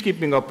to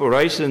peacekeeping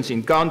operations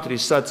in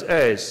countries such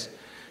as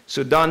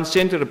Sudan,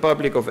 Central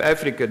Republic of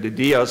Africa, the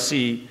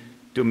DRC,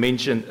 to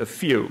mention a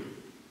few.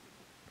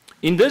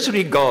 In this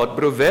regard,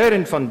 Brover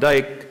and Van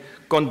Dijk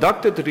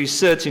conducted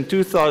research in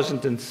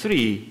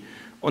 2003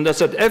 on the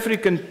South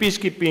African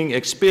peacekeeping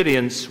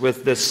experience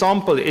with the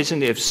sample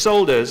SNDF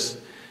soldiers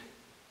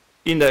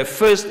in their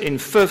first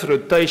and fifth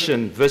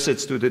rotation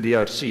visits to the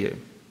DRC.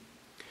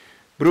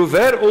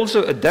 Bruver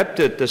also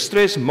adapted the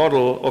stress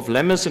model of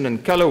Lamison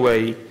and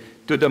Callaway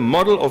to the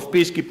model of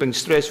peacekeeping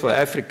stress for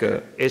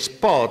Africa as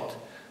part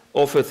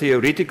of a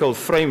theoretical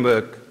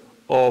framework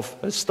of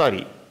a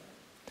study.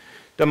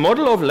 The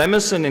model of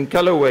Lamison and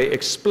Callaway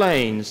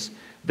explains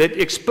that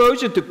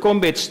exposure to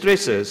combat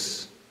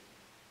stresses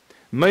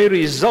may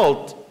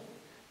result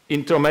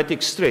in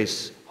traumatic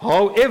stress.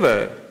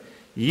 However,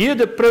 here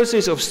the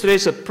process of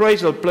stress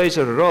appraisal plays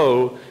a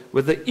role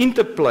with the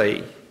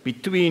interplay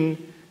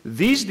between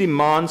these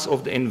demands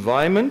of the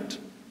environment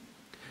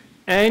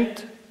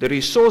and the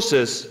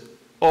resources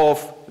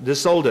of the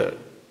soldier.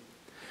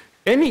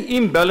 Any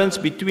imbalance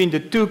between the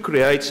two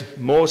creates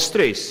more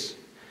stress.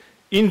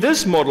 In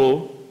this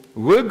model,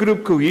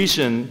 workgroup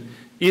cohesion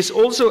is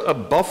also a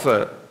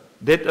buffer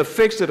that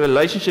affects the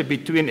relationship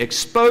between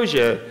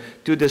exposure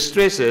to the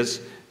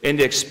stresses and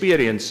the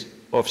experience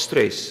of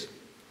stress.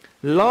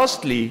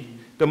 Lastly,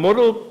 the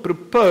model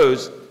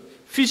proposed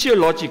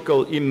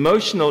physiological,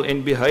 emotional,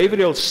 and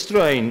behavioral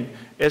strain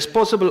as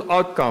possible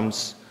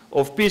outcomes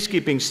of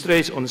peacekeeping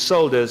stress on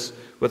soldiers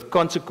with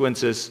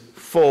consequences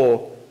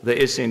for the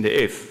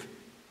SNDF.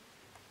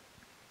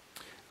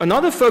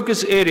 Another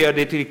focus area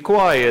that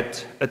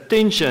required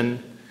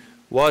attention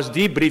was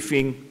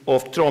debriefing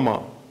of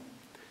trauma.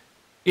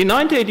 In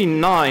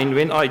 1989,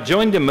 when I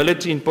joined the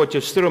military in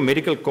Potchefstroom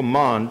Medical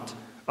Command,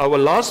 our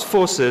last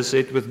forces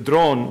had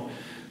withdrawn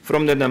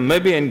from the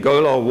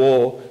Namibia-Angola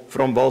War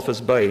from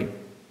Walvis Bay.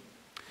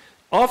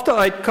 After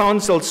I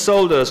counseled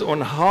soldiers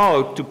on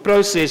how to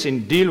process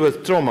and deal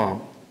with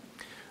trauma,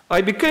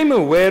 I became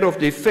aware of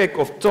the effect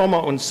of trauma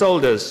on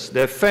soldiers,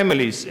 their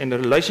families, and the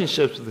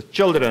relationships with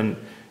children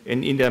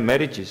and in their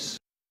marriages.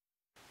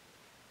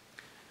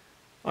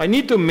 I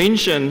need to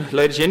mention,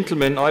 ladies and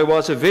gentlemen, I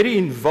was very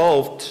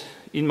involved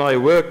in my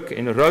work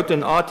and wrote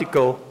an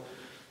article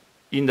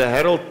in the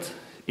Herald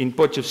in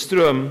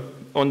Potchefstroom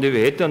on the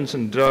Whetten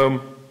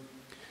syndrome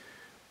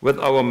with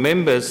our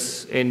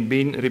members and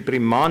been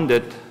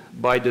reprimanded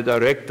by the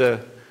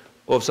director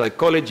of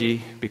psychology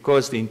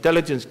because the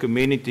intelligence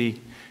community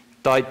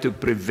tried to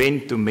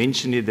prevent to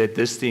mention it that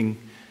this thing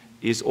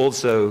is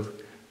also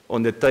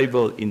on the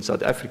table in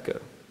South Africa.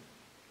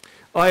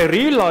 I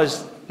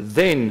realized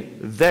then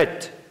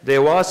that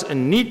there was a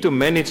need to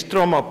manage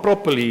trauma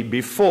properly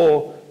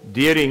before,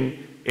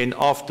 during, and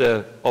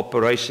after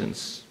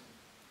operations.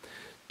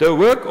 The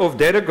work of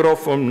Derek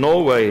from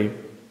Norway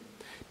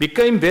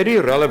became very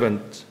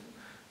relevant,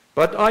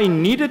 but I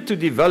needed to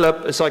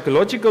develop a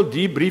psychological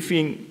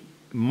debriefing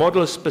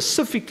model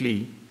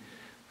specifically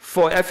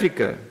for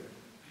Africa.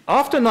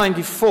 After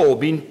 1994,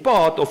 being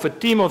part of a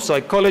team of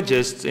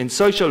psychologists and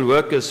social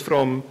workers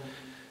from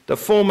the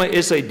former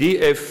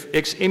SADF,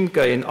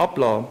 ex-MK and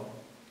APLA,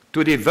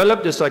 to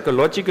develop the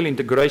psychological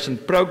integration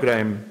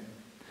program,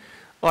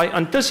 I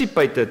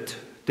anticipated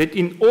that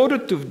in order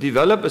to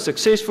develop a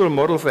successful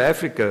model for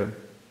Africa,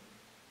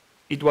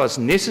 it was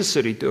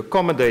necessary to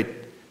accommodate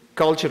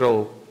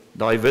cultural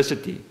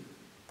diversity.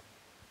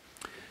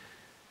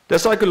 The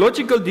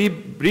psychological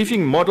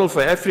debriefing model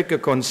for Africa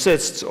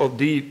consists out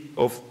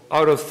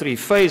of 3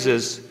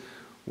 phases,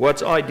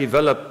 what I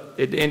developed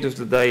at the end of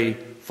the day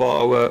for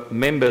our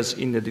members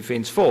in the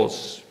Defence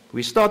Force.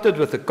 We started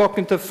with the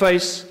cognitive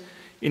phase.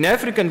 In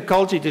African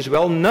culture, it is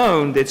well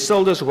known that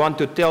soldiers want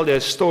to tell their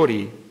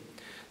story,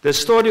 the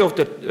story of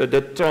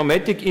the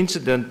traumatic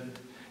incident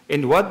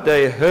and what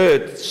they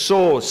heard,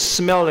 saw,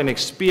 smelled, and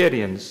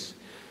experienced.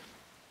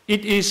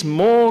 It is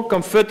more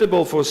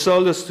comfortable for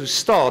soldiers to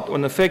start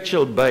on a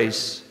factual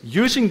base,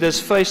 using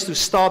this phase to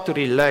start to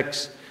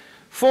relax,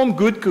 form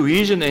good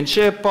cohesion, and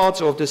share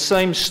parts of the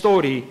same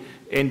story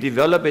and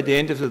develop at the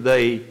end of the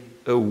day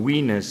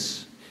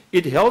awareness.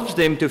 It helps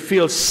them to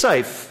feel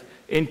safe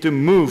and to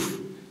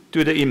move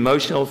to the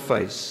emotional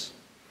phase.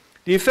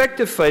 The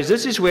affective phase,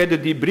 this is where the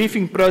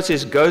debriefing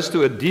process goes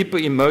to a deeper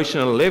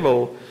emotional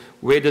level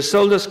where the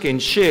soldiers can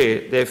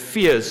share their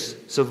fears,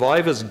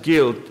 survivor's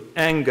guilt,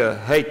 anger,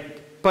 hate,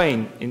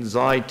 pain,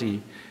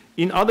 anxiety.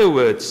 In other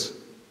words,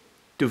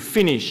 to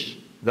finish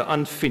the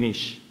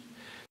unfinished.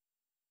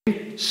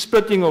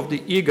 Splitting of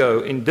the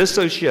ego in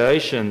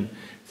dissociation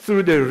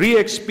through the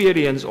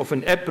re-experience of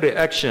an apt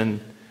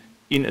reaction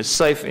in a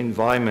safe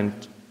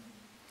environment.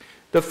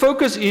 The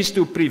focus is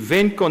to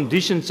prevent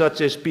conditions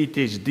such as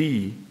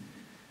PTSD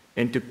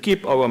and to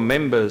keep our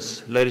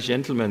members, ladies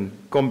and gentlemen,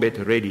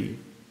 combat ready.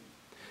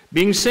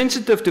 Being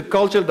sensitive to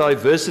cultural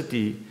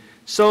diversity,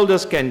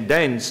 soldiers can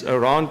dance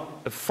around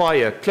a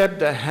fire, clap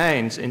their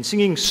hands, and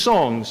singing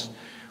songs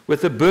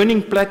with a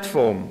burning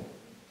platform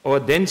or a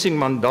dancing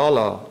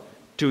mandala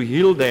to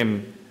heal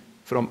them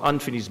from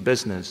unfinished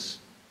business.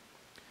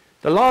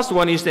 The last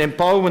one is the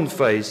empowerment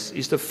phase,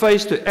 is the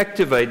phase to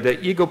activate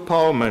the ego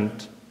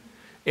empowerment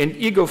and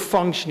ego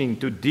functioning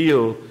to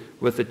deal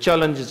with the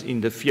challenges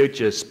in the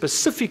future,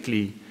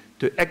 specifically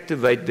to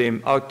activate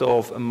them out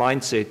of a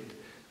mindset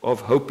of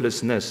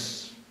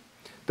hopelessness.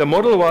 The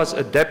model was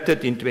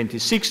adapted in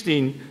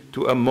 2016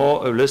 to a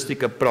more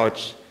holistic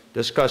approach,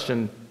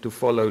 discussion to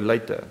follow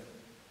later.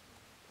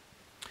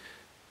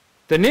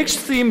 The next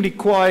theme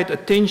required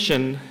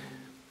attention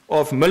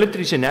of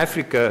militaries in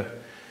Africa,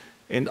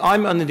 and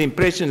I'm under the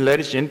impression,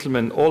 ladies and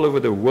gentlemen, all over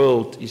the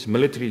world, is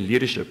military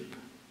leadership.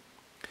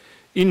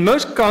 In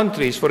most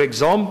countries, for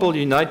example, the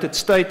United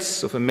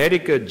States of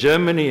America,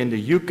 Germany, and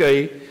the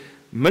UK,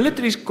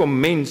 militaries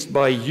commenced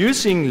by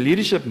using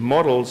leadership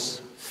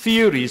models,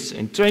 theories,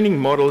 and training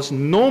models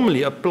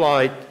normally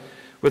applied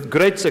with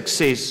great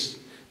success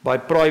by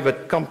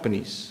private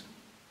companies.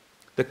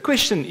 The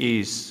question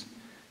is,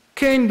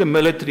 can the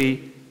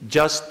military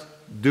just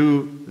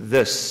do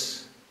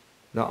this?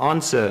 The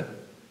answer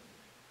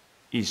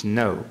is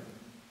no.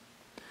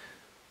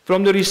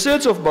 From the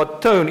research of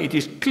Bartone, it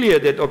is clear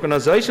that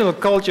organizational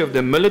culture of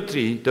the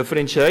military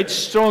differentiates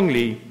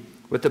strongly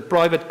with the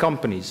private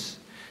companies.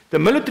 The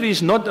military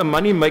is not a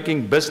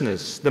money-making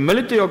business. The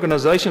military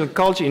organizational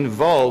culture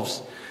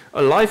involves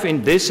a life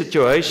and death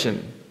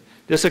situation.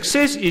 The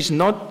success is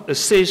not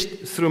assessed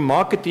through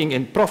marketing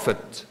and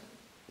profit,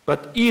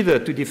 but either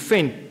to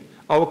defend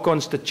our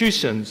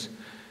constitutions,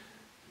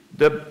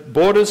 the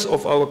borders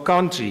of our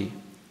country,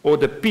 or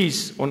the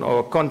peace on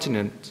our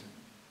continent.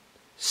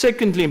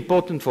 Secondly,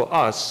 important for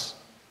us,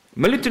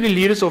 military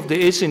leaders of the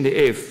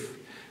SNDF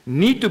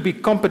need to be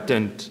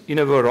competent in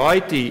a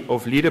variety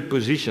of leader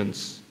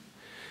positions,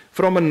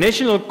 from a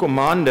national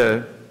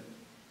commander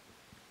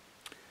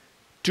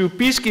to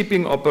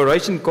peacekeeping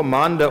operation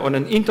commander on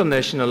an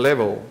international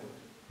level,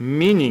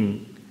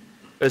 meaning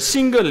a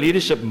single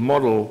leadership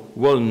model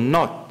will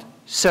not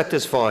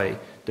satisfy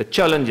the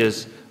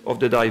challenges of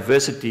the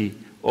diversity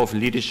of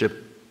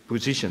leadership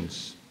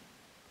positions.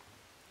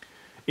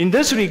 In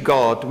this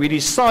regard, we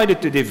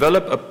decided to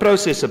develop a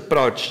process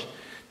approach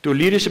to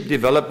leadership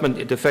development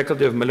at the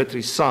Faculty of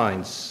Military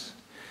Science.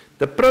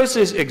 The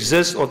process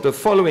exists of the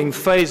following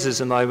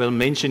phases, and I will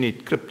mention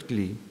it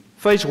cryptically.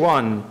 Phase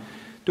 1,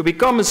 to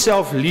become a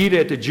self-leader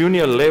at the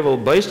junior level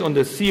based on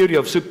the theory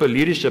of super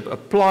leadership,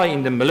 apply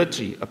in the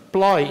military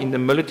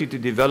to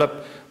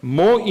develop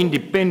more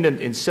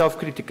independent and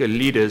self-critical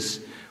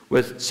leaders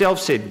with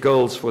self-set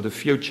goals for the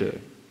future.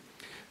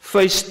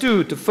 Phase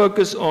 2, to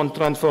focus on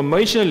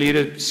transformational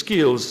leadership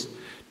skills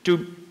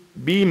to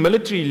be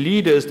military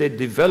leaders that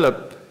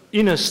develop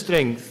inner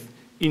strength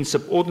in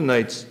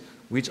subordinates,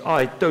 which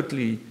I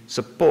totally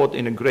support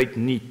in a great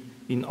need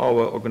in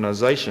our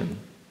organization.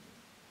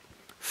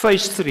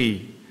 Phase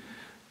 3,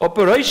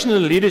 operational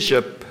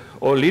leadership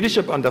or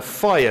leadership under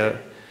fire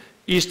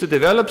is to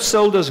develop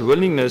soldiers'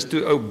 willingness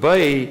to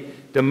obey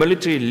the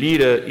military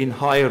leader in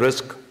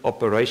high-risk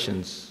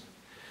operations.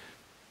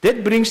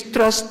 That brings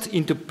trust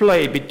into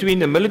play between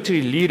the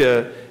military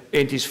leader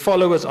and his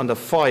followers under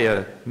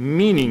fire,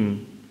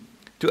 meaning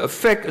to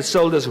affect a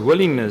soldier's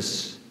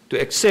willingness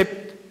to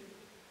accept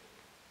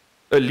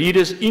a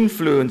leader's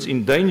influence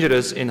in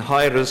dangerous and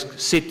high-risk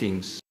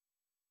settings.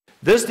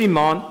 This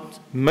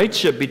demands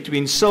mateship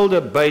between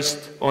soldier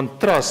based on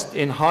trust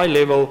and high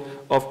level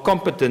of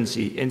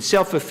competency and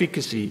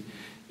self-efficacy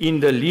in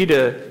the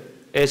leader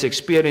as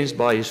experienced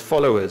by his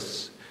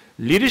followers.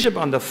 Leadership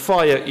under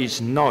fire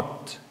is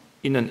not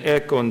in an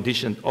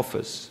air-conditioned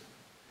office,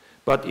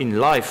 but in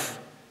life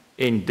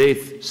and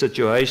death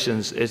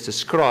situations as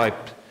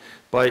described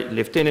by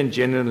Lieutenant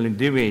General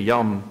Ndime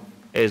Yam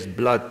as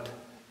blood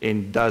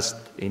and dust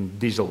and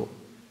diesel.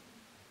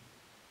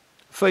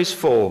 Phase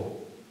 4,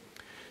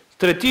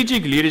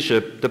 strategic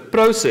leadership, the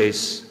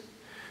process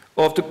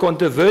of the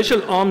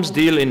controversial arms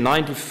deal in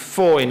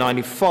 94 and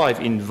 95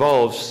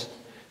 involves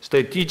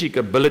strategic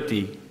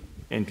ability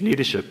and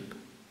leadership.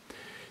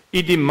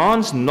 It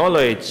demands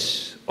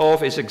knowledge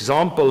of, as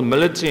example,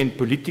 military and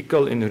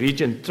political and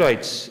region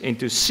traits, and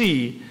to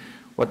see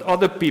what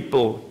other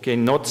people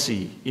cannot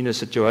see in a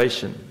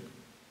situation.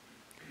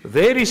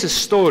 There is a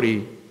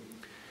story.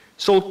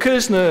 Saul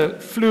Kirsner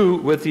flew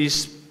with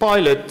his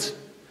pilot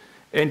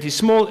and his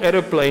small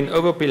aeroplane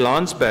over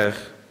Pilansberg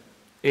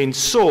and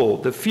saw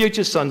the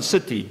future Sun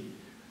City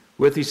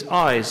with his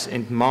eyes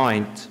and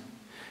mind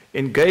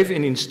and gave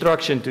an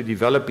instruction to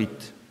develop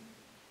it.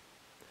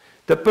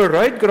 The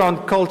parade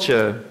ground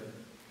culture,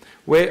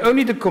 where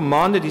only the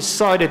commander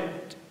decided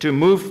to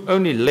move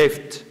only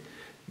left,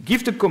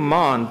 give the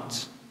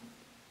command,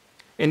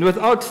 and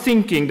without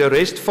thinking the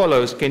rest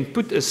follows, can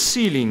put a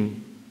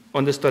ceiling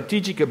on the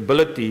strategic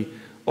ability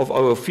of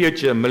our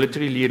future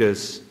military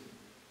leaders.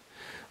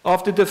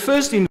 After the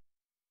first invasion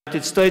of the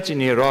United States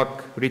in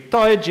Iraq,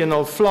 retired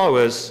General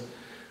Flowers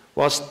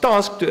was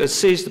tasked to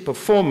assess the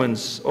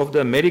performance of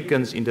the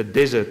Americans in the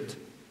desert.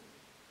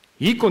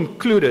 He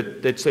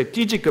concluded that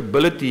strategic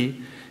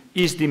ability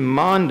is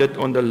demanded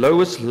on the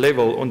lowest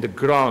level on the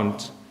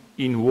ground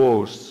in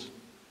wars.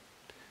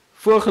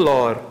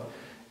 Vogelaar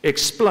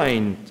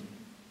explained,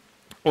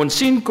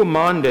 unseen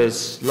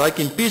commanders, like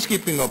in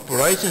peacekeeping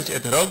operations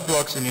at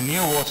roadblocks in the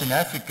new wars in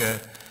Africa,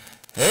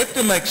 have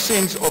to make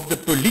sense of the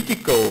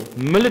political,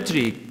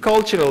 military,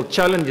 cultural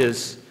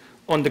challenges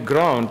on the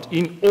ground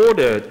in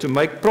order to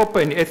make proper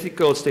and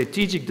ethical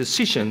strategic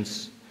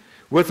decisions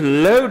with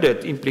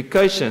loaded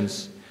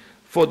implications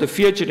for the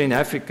future in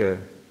Africa.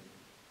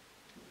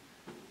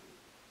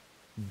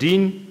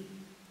 Dean,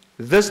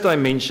 this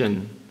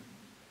dimension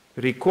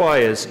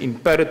requires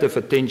imperative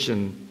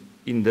attention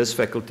in this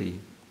faculty.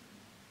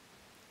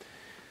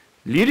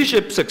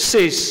 Leadership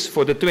success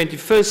for the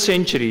 21st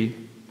century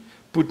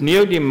put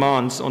new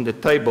demands on the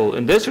table.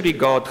 In this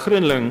regard,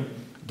 Groenling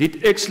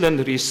did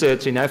excellent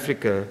research in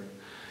Africa.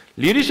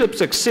 Leadership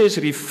success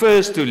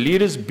refers to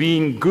leaders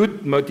being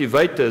good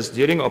motivators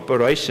during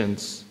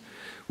operations,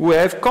 who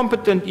have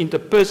competent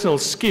interpersonal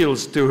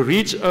skills to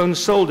reach own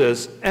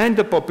soldiers and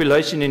the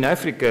population in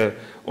Africa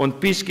on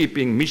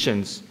peacekeeping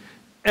missions,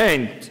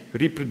 and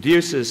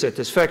reproduces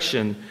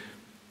satisfaction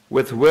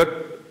with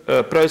work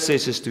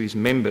processes to his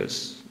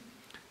members.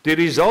 The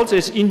results,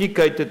 as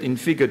indicated in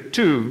Figure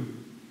 2,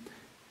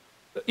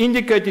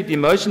 indicated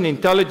emotional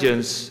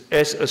intelligence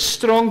as a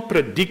strong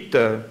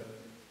predictor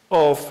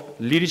of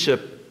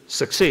leadership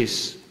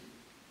success.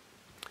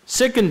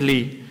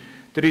 Secondly,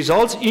 the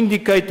results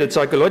indicated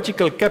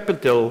psychological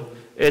capital,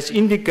 as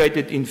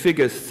indicated in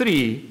Figure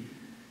 3,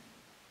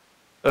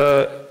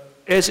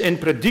 as a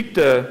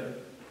predictor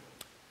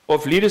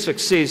of leader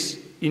success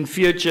in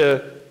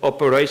future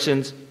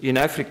operations in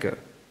Africa.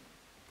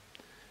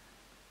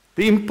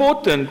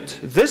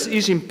 This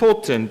is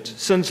important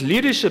since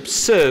leadership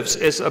serves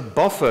as a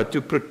buffer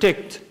to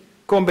protect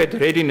combat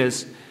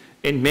readiness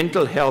and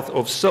mental health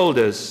of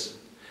soldiers,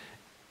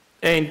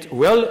 and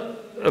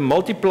a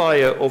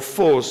multiplier of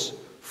force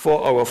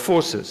for our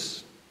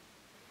forces.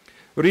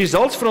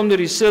 Results from the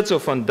research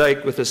of Van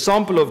Dyk with a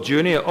sample of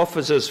junior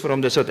officers from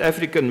the South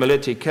African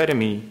Military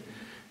Academy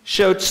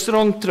showed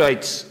strong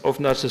traits of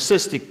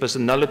narcissistic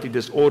personality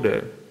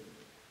disorder.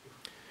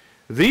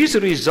 These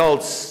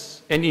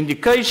results an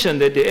indication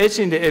that the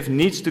SANDF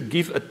needs to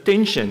give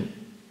attention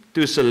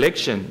to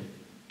selection,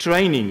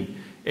 training,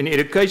 and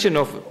education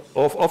of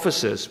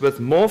officers with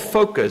more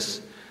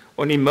focus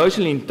on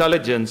emotional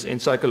intelligence and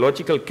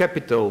psychological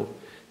capital,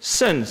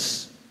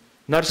 since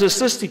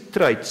narcissistic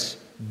traits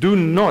do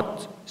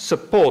not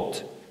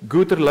support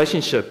good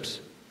relationships,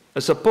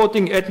 a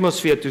supporting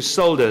atmosphere to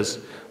soldiers,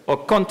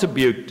 or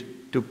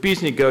contribute to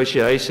peace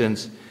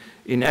negotiations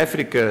in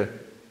Africa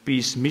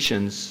peace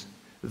missions.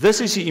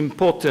 This is an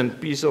important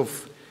piece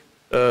of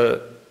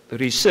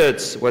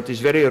research, what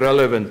is very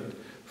relevant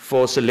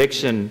for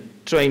selection,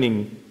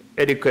 training,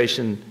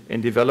 education,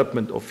 and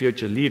development of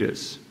future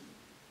leaders.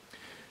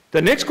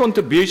 The next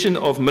contribution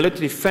of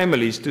military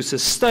families to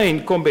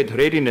sustain combat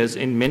readiness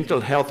and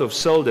mental health of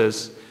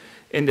soldiers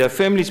and their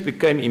families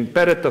became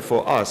imperative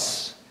for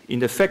us in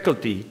the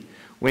faculty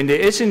when the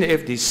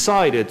SANDF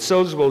decided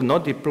soldiers will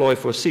not deploy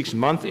for 6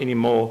 months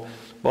anymore,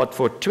 but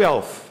for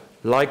 12,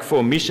 like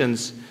for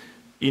missions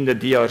in the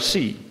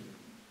DRC.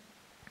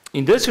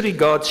 In this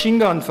regard,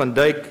 Shinga and Van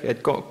Dyk had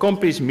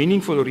accomplished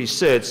meaningful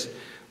research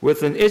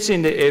with an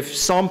SANDF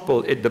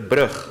sample at the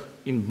Brug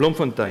in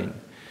Bloemfontein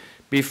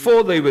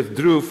before they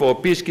withdrew for a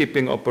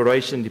peacekeeping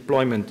operation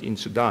deployment in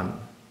Sudan.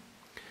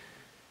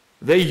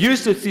 They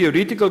used the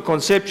theoretical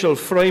conceptual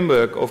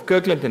framework of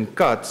Kirkland and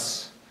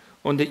Katz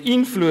on the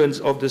influence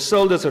of the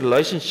soldier's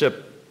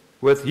relationship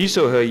with his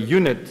or her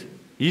unit,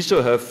 his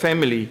or her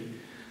family,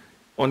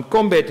 on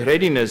combat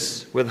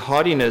readiness with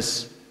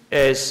hardiness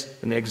as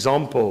an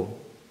example.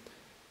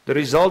 The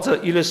results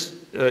are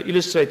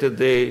illustrated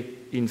there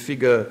in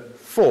Figure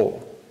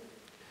 4.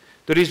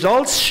 The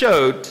results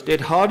showed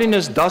that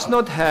hardiness does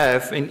not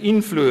have an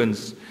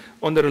influence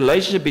on the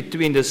relationship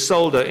between the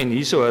soldier and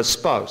his or her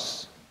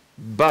spouse,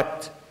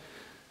 but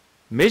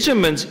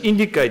measurements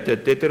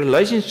indicated that the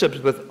relationships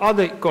with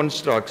other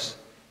constructs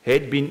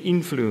had been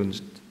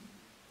influenced.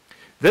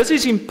 This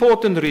is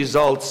important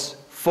results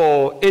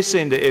for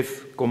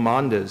SANDF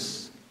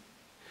commanders.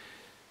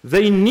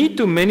 They need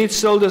to manage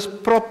soldiers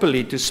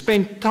properly to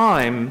spend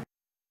time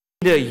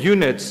in their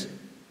units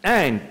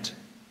and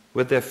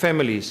with their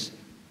families.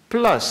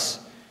 Plus,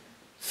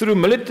 through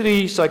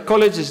military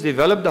psychologists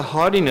develop the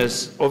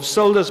hardiness of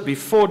soldiers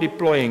before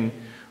deploying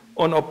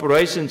on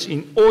operations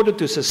in order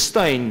to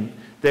sustain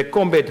their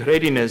combat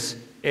readiness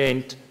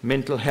and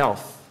mental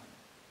health.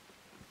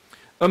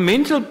 A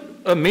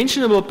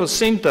mentionable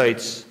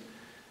percentage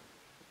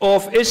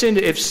of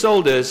SANDF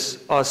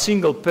soldiers are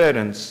single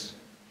parents.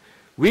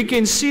 We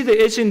can see the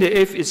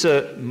SANDF is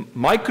a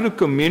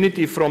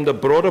micro-community from the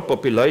broader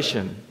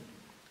population.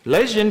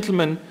 Ladies and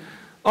gentlemen,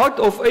 out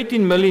of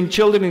 18 million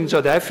children in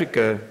South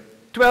Africa,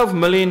 12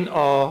 million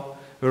are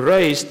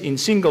raised in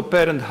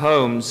single-parent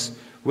homes,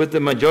 with the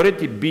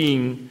majority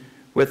being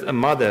with a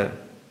mother.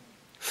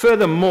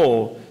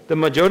 Furthermore, the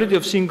majority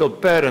of single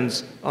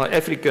parents are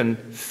African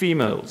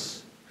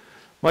females.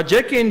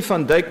 MilAK and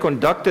Van Dyk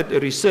conducted a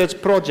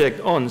research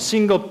project on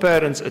single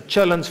parents, a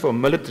challenge for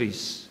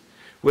militaries,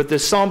 with a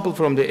sample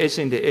from the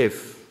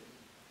SANDF.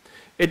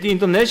 At the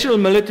International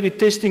Military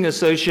Testing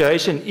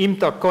Association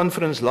IMTA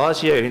conference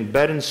last year in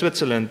Bern,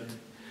 Switzerland,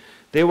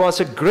 there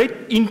was a great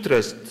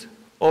interest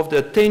of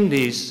the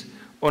attendees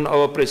on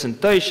our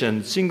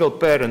presentation, Single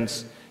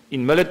Parents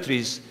in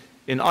Militaries,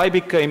 and I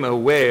became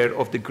aware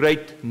of the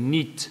great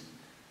need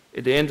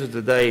at the end of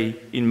the day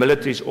in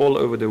militaries all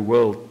over the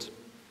world.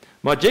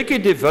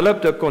 MilAK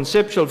developed a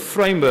conceptual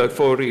framework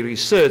for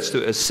research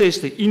to assess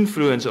the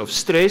influence of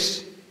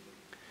stress,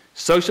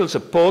 social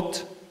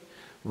support,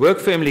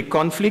 work-family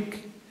conflict,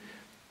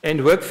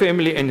 and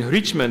work-family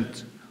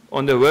enrichment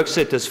on the work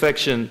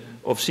satisfaction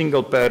of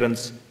single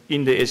parents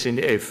in the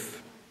SNDF.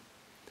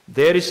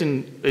 There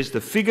is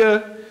the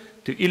figure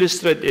to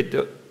illustrate at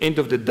the end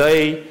of the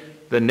day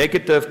the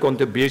negative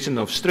contribution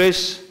of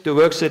stress to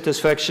work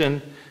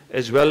satisfaction,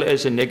 as well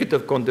as a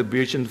negative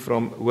contribution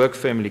from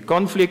work-family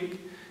conflict,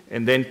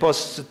 and then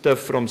positive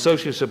from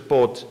social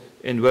support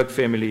and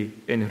work-family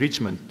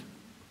enrichment.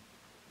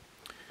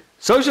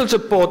 Social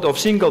support of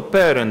single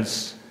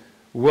parents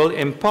will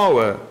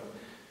empower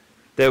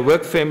their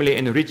work-family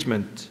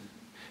enrichment.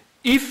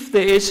 If the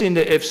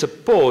SNDF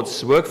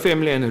supports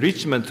work-family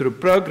enrichment through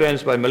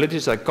programs by military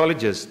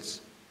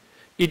psychologists,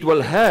 it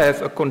will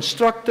have a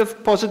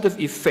constructive, positive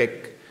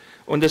effect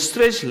on the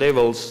stress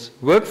levels,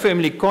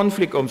 work-family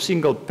conflict of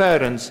single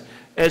parents,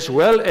 as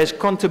well as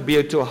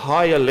contribute to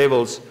higher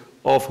levels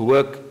of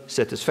work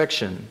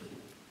satisfaction.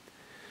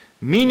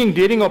 Meaning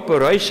during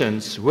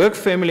operations,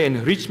 work-family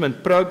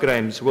enrichment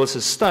programs will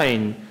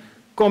sustain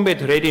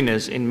combat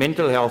readiness and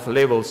mental health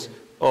levels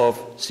of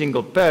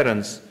single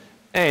parents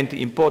and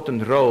the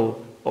important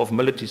role of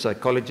military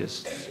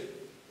psychologists.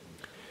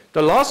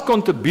 The last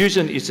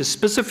contribution is a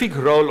specific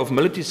role of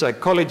military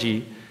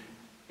psychology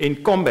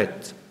in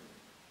combat.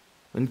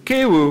 And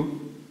Kewu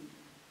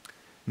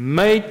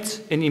made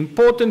an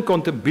important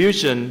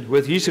contribution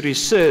with his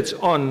research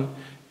on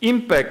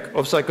impact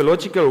of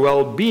psychological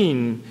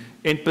well-being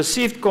and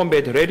perceived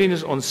combat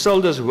readiness on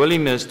soldiers'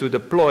 willingness to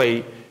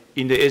deploy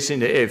in the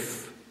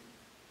SNDF.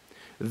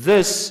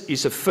 This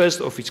is a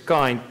first of its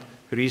kind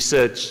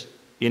research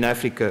in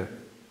Africa.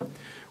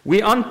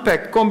 We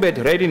unpacked combat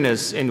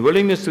readiness and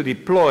willingness to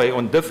deploy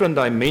on different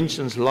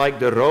dimensions like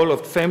the role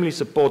of family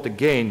support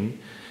again,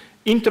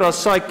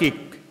 intrapsychic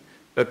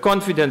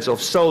confidence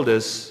of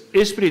soldiers,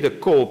 esprit de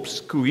corps,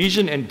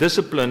 cohesion and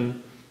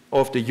discipline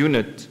of the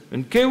unit.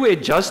 And Kewu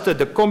adjusted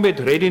the combat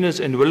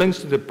readiness and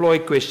willingness to deploy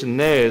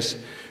questionnaires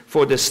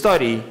for the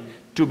study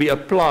to be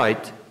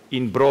applied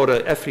in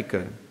broader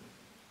Africa.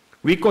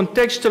 We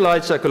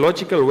contextualized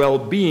psychological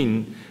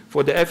well-being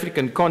for the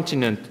African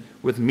continent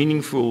with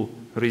meaningful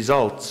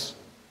results.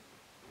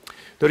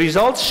 The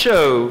results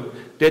show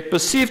that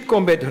perceived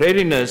combat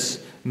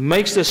readiness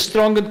makes the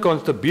strongest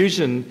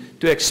contribution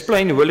to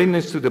explain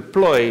willingness to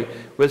deploy,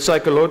 with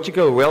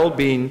psychological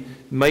well-being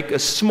make a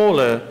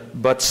smaller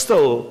but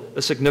still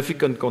a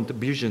significant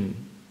contribution.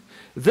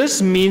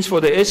 This means for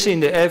the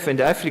SNDF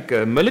and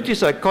Africa, military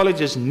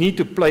psychologists need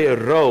to play a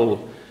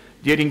role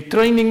during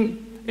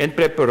training and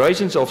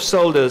preparations of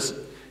soldiers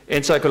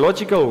and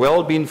psychological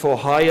well-being for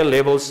higher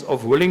levels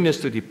of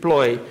willingness to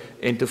deploy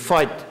and to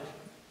fight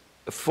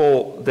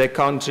for their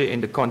country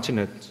and the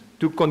continent.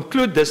 To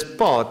conclude this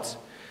part,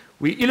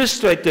 we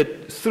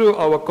illustrated through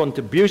our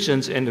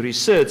contributions and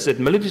research that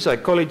military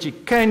psychology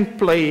can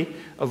play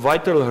a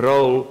vital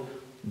role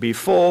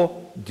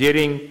before,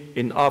 during,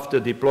 and after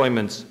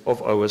deployments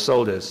of our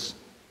soldiers.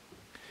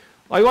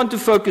 I want to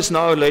focus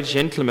now, ladies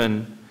and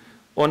gentlemen,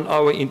 on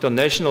our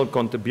international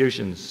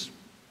contributions.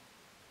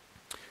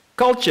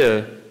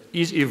 Culture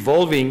is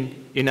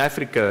evolving in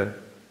Africa.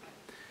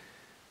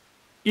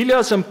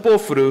 Elias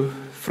Mpofu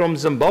from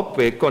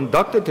Zimbabwe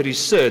conducted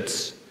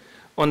research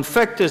on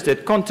factors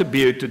that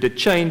contribute to the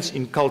change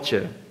in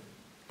culture.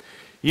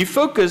 He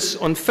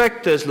focused on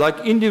factors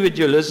like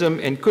individualism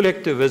and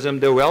collectivism,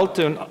 the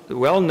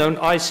well-known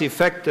IC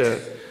factor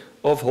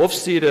of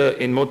Hofstede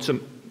and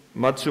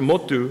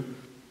Matsumoto,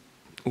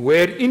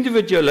 where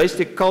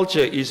individualistic culture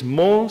is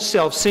more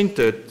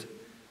self-centered,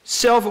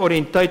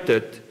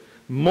 self-orientated,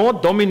 more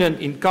dominant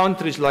in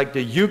countries like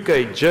the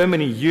UK,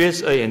 Germany,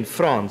 USA, and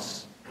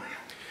France.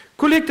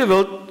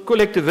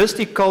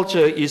 Collectivistic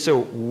culture is a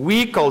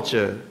we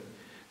culture,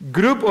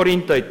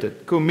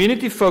 group-orientated,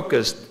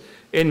 community-focused,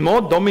 and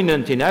more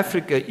dominant in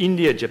Africa,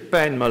 India,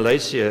 Japan,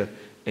 Malaysia,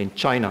 and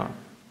China.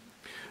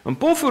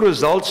 Mpofu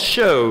results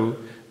show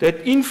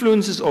that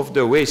influences of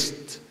the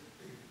West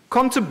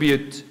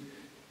contribute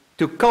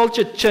to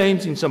culture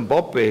change in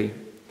Zimbabwe,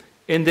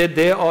 and that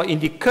there are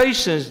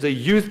indications the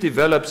youth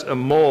develops a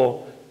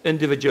more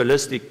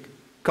individualistic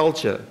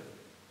culture.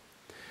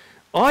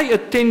 I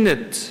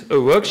attended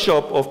a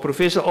workshop of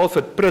Professor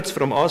Alfred Pritz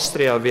from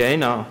Austria,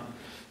 Vienna.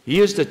 He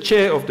is the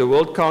chair of the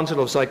World Council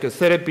of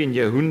Psychotherapy in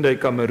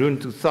Yaoundé, Cameroon,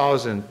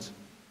 2000.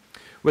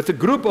 With a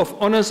group of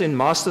honors and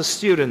master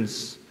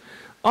students,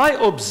 I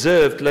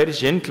observed,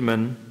 ladies and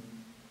gentlemen,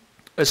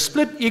 a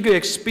split ego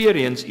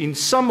experience in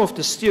some of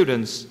the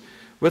students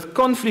with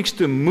conflicts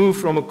to move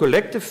from a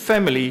collective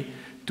family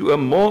to a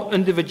more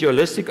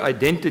individualistic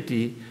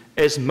identity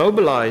as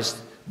mobilized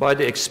by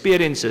the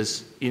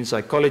experiences in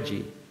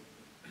psychology.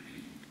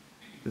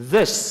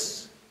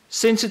 This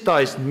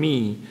sensitized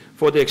me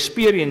for the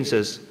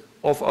experiences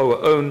of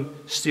our own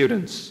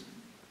students.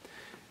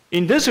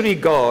 In this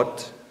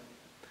regard,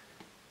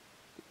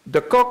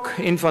 de Kock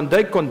and Van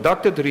Dijk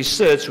conducted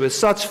research with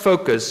such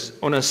focus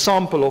on a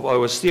sample of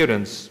our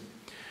students.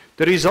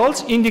 The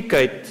results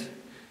indicate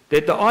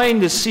that the I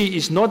and the C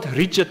is not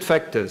rigid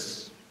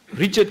factors,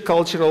 rigid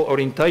cultural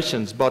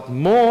orientations, but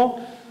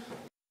more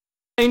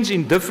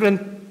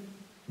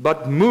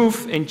but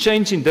move and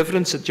change in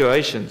different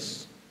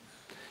situations.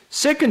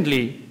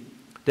 Secondly,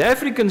 the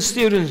African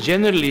students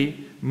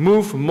generally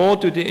move more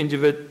to the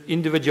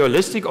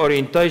individualistic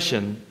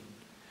orientation.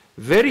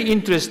 Very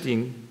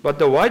interesting, but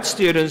the white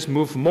students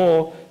move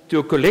more to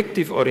a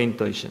collective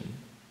orientation.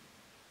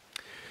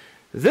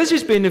 This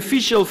is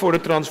beneficial for a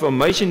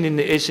transformation in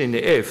the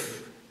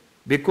SNF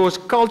because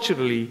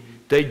culturally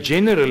they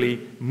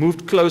generally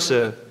moved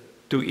closer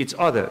to each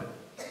other.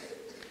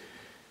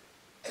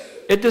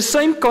 At the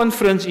same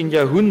conference in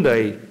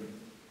Yaoundé,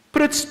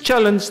 Prits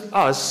challenged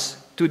us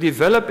to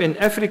develop an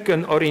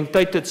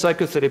African-orientated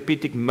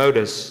psychotherapeutic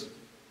modus.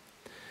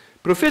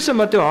 Professor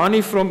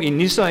Matuhani from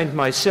INISA and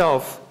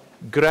myself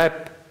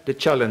grabbed the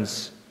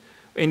challenge,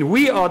 and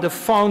we are the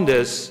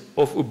founders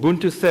of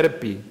Ubuntu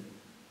Therapy.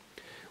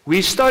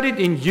 We studied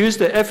and used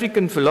the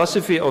African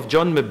philosophy of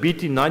John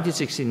Mbiti in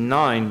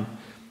 1969,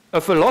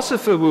 a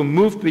philosopher who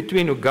moved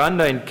between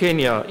Uganda and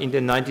Kenya in the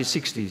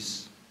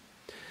 1960s.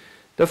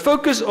 The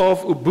focus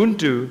of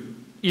Ubuntu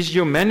is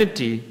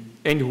humanity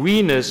and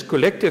we-ness,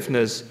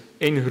 collectiveness,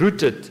 and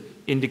rooted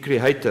in the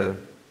Creator.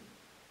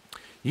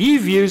 He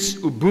views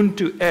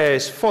Ubuntu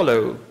as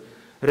follow: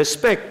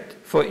 respect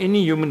for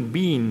any human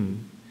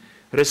being,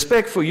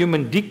 respect for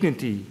human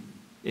dignity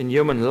in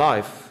human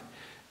life,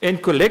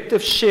 and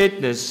collective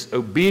sharedness,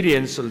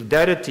 obedience,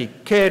 solidarity,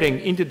 caring,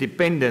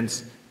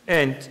 interdependence,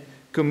 and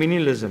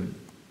communalism.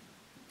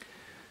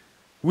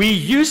 We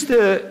use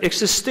the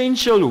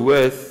existential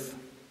worth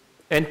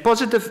and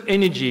positive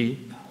energy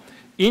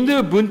in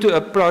the Ubuntu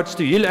approach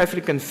to heal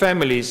African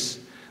families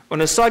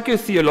on a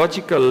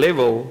psychotheological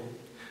level,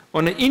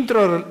 on an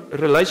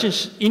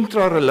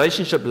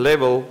intra-relationship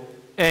level,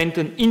 and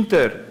an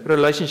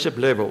inter-relationship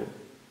level.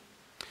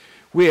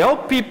 We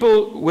help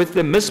people with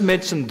the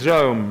mismatch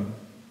syndrome,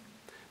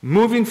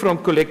 moving from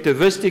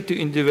collectivistic to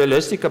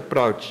individualistic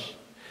approach,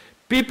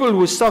 people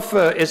who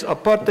suffer as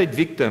apartheid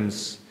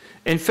victims,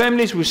 and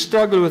families who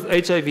struggle with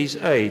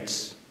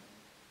HIV/AIDS.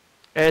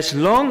 As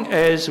long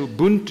as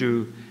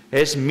Ubuntu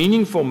has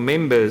meaningful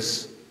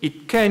members,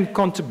 it can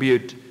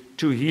contribute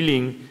to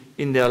healing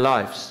in their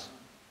lives.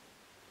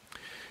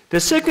 The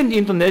second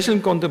international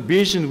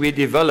contribution we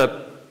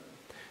developed,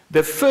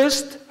 the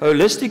first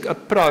holistic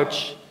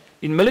approach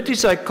in military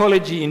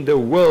psychology in the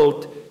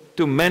world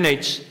to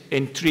manage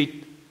and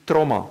treat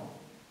trauma.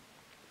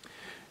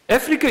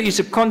 Africa is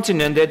a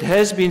continent that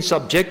has been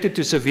subjected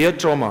to severe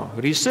trauma.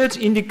 Research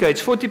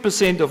indicates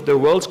 40% of the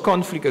world's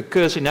conflict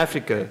occurs in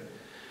Africa.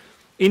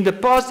 In the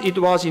past, it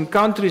was in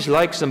countries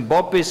like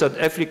Zimbabwe, South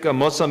Africa,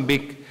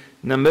 Mozambique,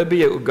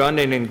 Namibia,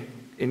 Uganda, and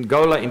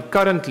Angola, and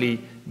currently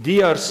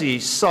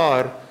DRC,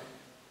 SAR,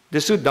 the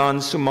Sudan,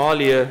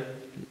 Somalia,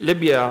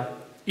 Libya,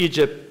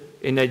 Egypt,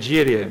 and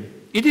Nigeria.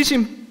 It is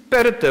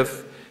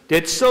imperative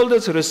that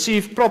soldiers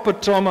receive proper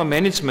trauma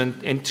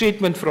management and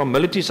treatment from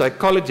military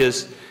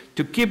psychologists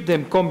to keep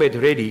them combat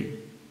ready.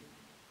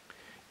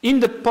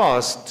 In the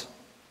past,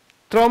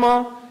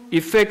 trauma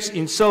effects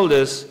in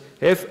soldiers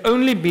have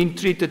only been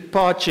treated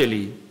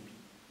partially,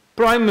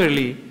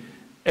 primarily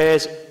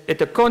as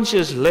at a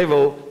conscious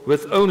level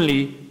with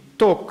only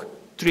talk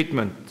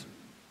treatment.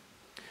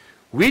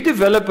 We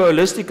develop a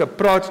holistic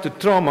approach to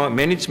trauma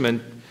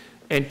management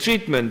and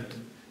treatment,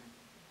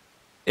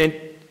 and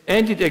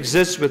it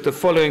exists with the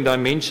following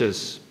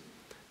dimensions.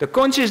 The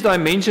conscious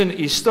dimension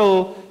is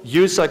still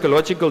use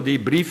psychological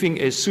debriefing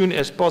as soon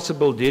as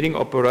possible during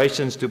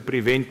operations to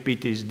prevent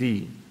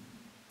PTSD.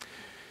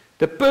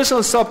 The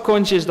personal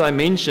subconscious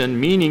dimension,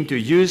 meaning to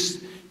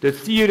use the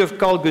theory of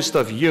Carl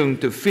Gustav Jung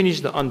to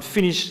finish the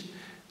unfinished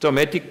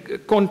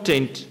traumatic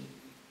content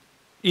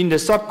in the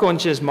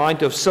subconscious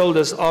mind of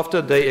soldiers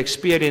after they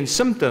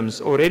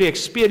already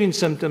experience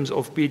symptoms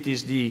of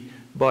PTSD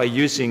by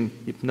using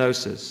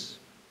hypnosis.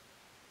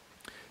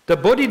 The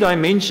body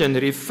dimension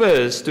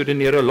refers to the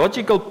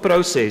neurological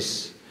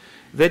process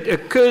that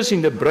occurs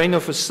in the brain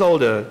of a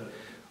soldier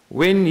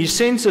when his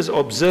senses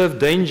observe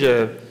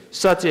danger,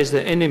 such as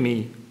the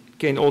enemy,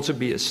 can also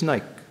be a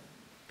snake.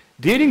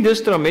 During this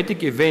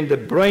traumatic event, the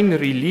brain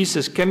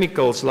releases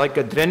chemicals like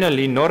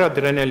adrenaline,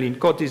 noradrenaline,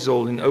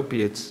 cortisol, and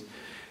opiates.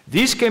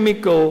 These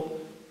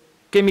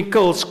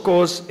chemicals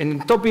cause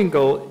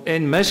anatomical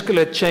and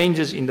muscular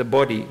changes in the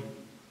body.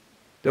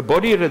 The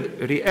body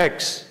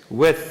reacts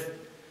with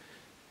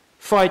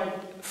fight,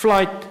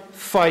 flight,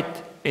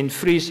 fight, and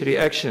freeze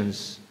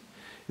reactions.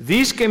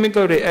 These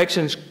chemical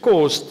reactions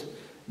caused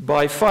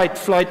by fight,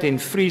 flight, and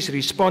freeze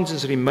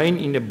responses remain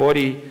in the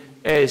body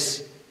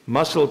as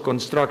muscle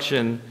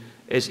construction,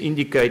 as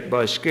indicated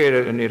by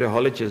Scherer, a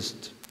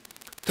neurologist.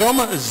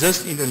 Trauma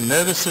exists in the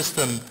nervous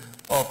system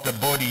of the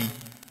body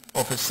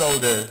of a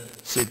soldier,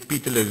 said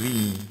Peter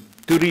Levine.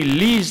 To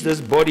release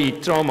this body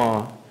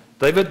trauma,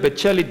 David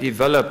Bocelli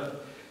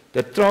developed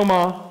the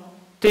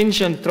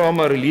tension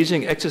trauma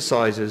releasing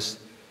exercises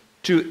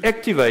to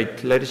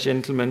activate, ladies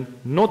and gentlemen,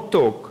 not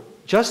talk,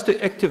 just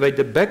to activate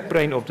the back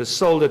brain of the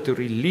soldier to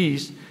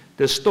release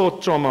the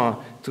stored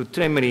trauma through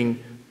tremoring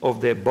of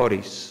their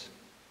bodies.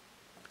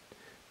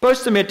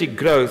 Post-traumatic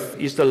growth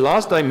is the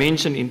last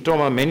dimension in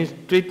trauma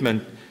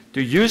treatment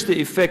to use the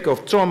effect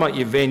of trauma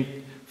event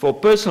for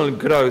personal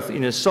growth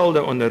in a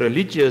soldier on a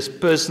religious,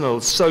 personal,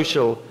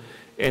 social,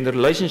 and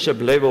relationship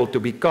level to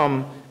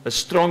become a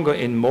stronger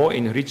and more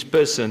enriched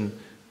person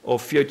for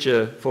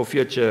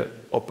future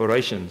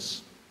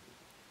operations.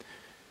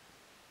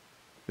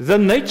 The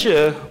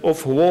nature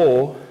of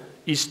war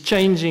is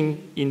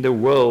changing in the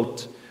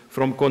world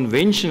from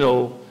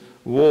conventional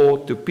war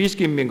to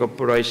peacekeeping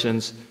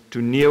operations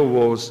to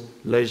neo-wars,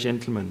 ladies and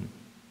gentlemen.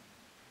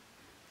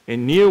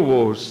 And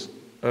neo-wars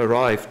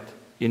arrived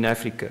in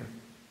Africa.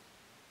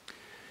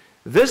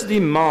 This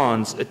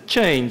demands a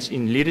change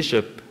in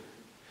leadership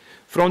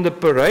from the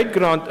parade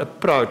ground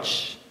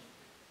approach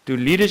to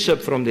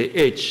leadership from the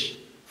edge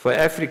for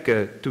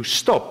Africa to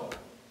stop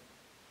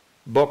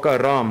Boko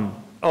Haram,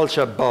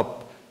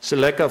 Al-Shabaab,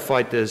 Seleka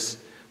fighters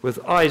with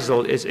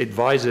ISIL as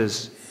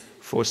advisors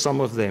for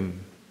some of them.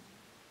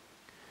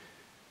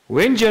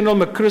 When General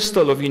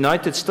McChrystal of the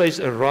United States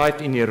arrived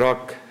in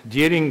Iraq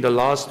during the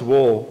last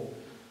war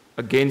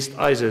against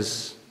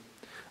ISIS,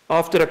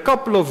 after a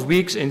couple of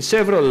weeks and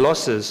several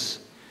losses,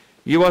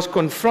 he was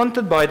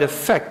confronted by the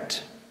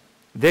fact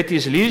that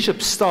his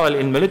leadership style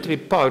and military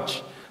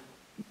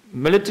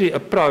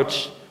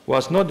approach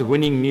was not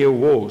winning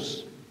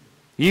neo-wars.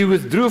 He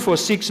withdrew for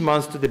 6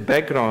 months to the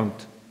background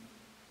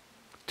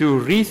to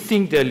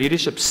rethink their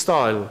leadership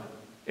style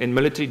and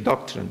military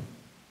doctrine.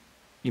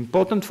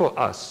 Important for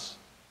us.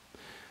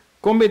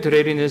 Combat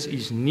readiness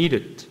is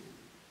needed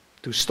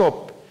to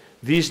stop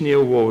these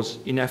neo-wars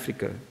in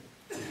Africa.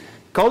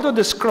 Calder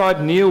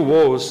described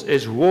neo-wars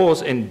as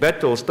wars and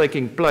battles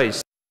taking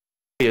place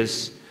in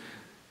areas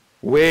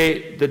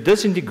where the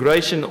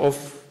disintegration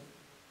of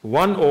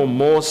one or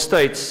more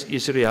states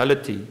is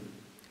reality,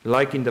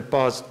 like in the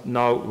past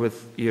now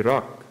with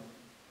Iraq.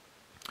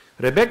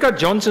 Rebecca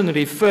Johnson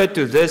referred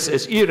to this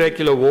as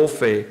irregular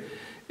warfare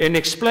and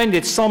explained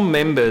that some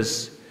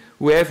members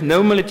who have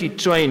no military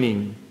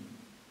training,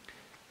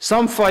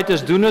 some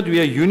fighters do not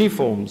wear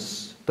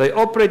uniforms, they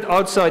operate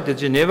outside the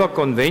Geneva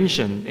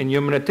Convention and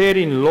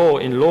humanitarian law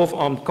and law of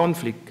armed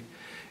conflict,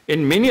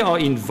 and many are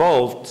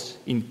involved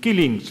in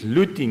killings,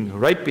 looting,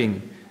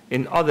 raping,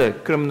 and other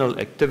criminal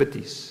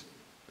activities.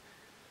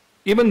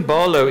 Ibn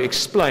Barlow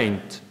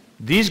explained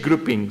these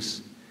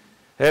groupings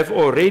have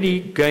already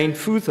gained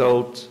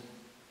foothold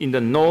in the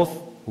North,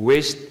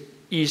 West,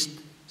 East,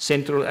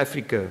 Central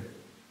Africa,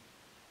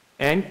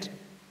 and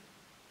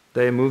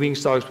they are moving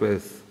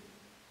southward.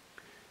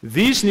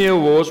 These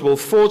neo-wars will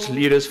force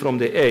leaders from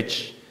the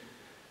edge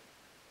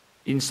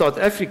in South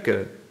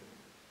Africa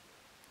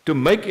to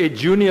make at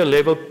junior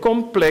level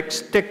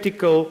complex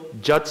tactical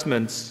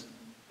judgments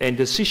and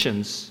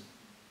decisions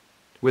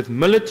with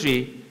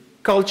military,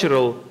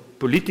 cultural,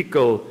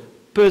 political,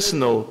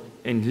 personal,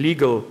 and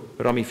legal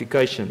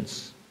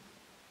ramifications.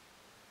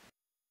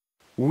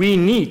 We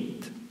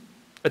need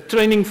a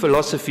training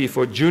philosophy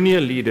for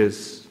junior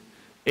leaders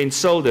and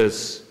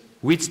soldiers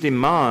which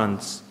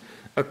demands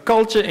a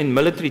culture and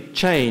military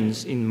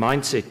change in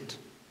mindset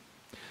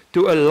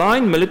to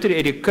align military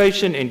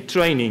education and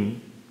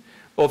training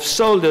of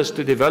soldiers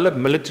to develop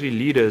military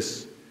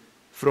leaders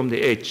from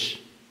the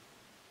edge.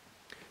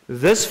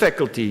 This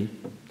faculty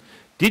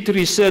did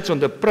research on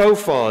the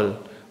profile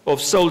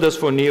of soldiers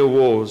for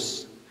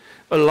neo-wars,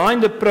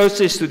 aligned the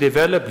process to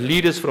develop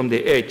leaders from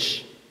the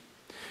edge,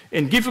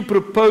 and give a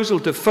proposal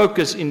to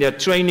focus in their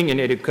training and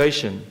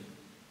education.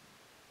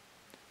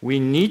 We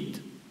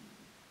need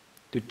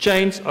to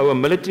change our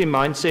military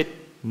mindset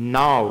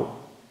now,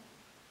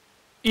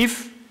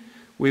 if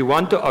we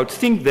want to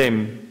outthink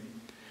them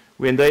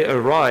when they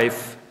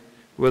arrive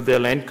with their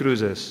land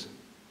cruisers.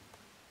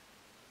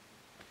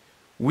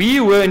 We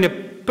were in a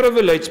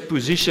privileged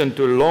position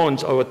to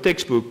launch our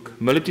textbook,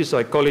 Military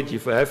Psychology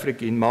for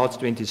Africa, in March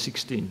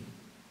 2016.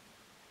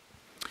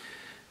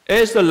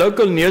 As the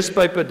local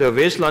newspaper, the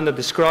Westlander,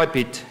 described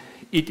it,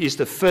 it is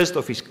the first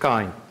of its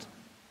kind.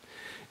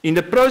 In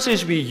the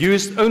process, we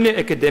used only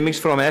academics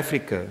from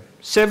Africa.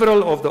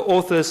 Several of the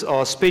authors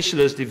are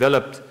specialists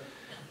developed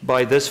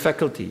by this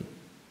faculty.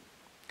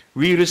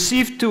 We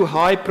received 2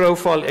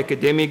 high-profile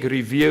academic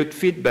reviewed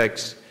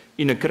feedbacks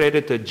in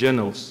accredited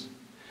journals.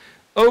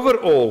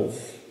 Overall,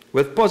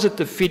 with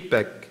positive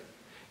feedback,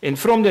 and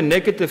from the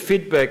negative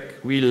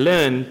feedback, we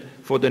learned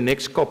for the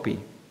next copy.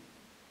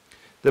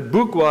 The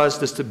book was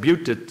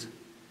distributed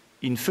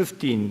in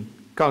 15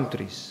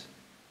 countries.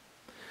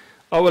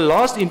 Our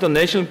last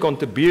international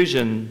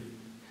contribution,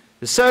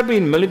 the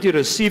Serbian military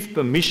received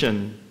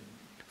permission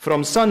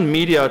from Sun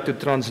Media to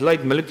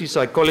translate Military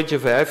Psychology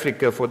for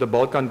Africa for the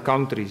Balkan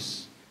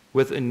countries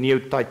with a new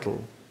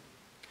title.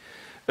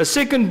 A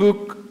second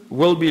book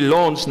will be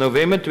launched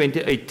November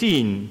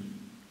 2018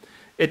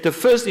 at the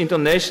first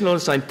International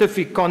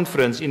Scientific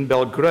Conference in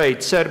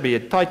Belgrade, Serbia,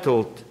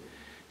 titled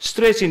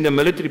Stress in the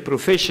Military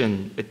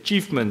Profession,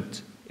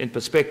 Achievement and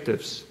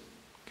Perspectives.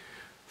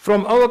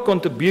 From our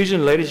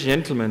contribution, ladies and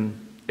gentlemen,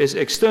 as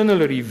external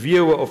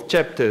reviewer of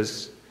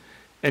chapters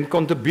and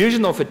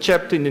contribution of a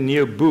chapter in the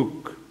new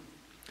book,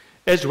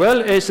 as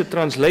well as the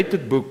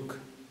translated book,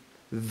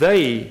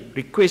 they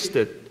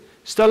requested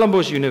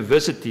Stellenbosch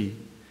University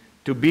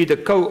to be the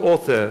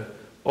co-author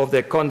of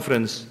their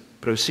conference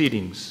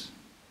proceedings.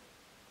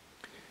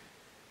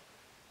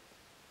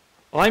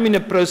 I'm in a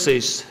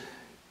process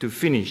to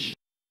finish.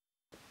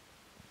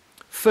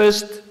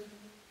 First,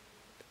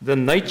 the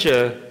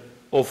nature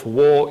of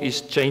war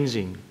is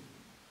changing.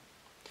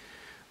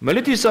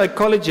 Military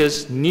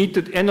psychologists need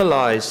to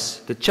analyze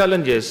the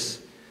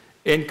challenges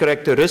and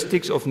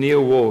characteristics of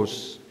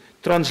neo-wars,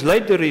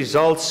 translate the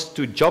results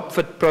to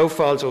job-fit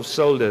profiles of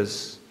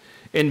soldiers,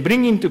 and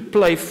bring into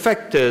play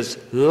factors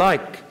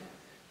like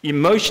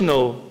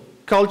emotional,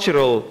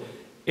 cultural,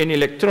 and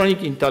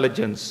electronic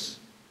intelligence.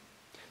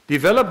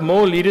 Develop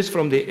more leaders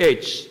from the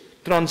edge,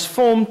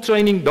 transform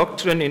training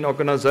doctrine and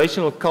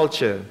organizational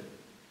culture.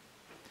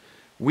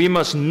 We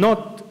must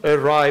not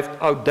arrive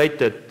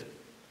outdated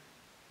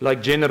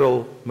like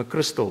General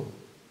McChrystal.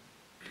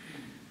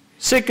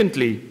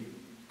 Secondly,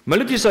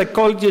 military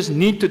psychologists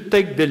need to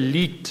take the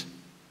lead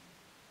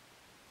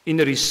in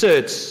the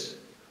research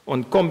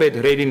on combat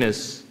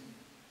readiness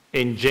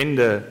and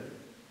gender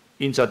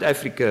in South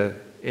Africa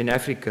and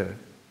Africa.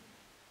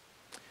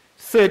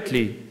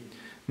 Thirdly,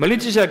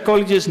 military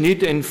psychologists need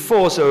to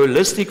enforce a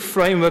holistic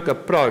framework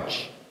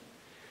approach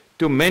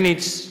to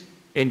manage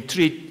and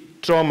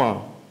treat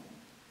trauma.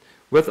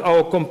 With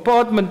our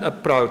compartment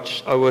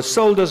approach, our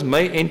soldiers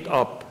may end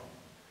up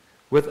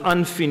with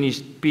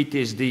unfinished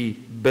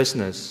PTSD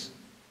business.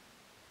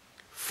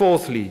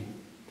 Fourthly,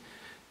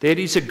 there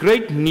is a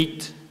great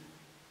need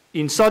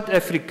in South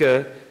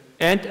Africa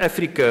and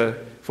Africa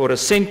for a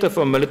Center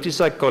for Military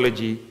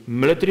Psychology,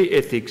 Military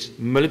Ethics,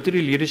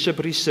 Military Leadership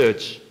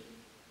Research,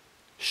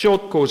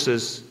 short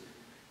courses,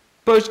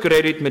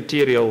 postgraduate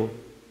material,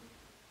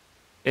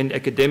 and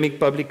academic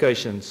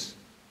publications.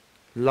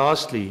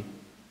 Lastly,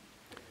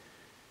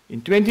 in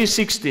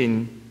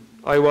 2016,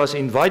 I was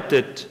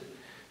invited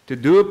to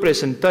do a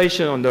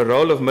presentation on the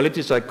role of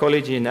military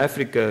psychology in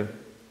Africa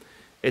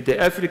at the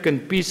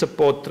African Peace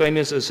Support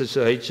Trainers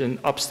Association,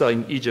 UPSTA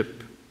in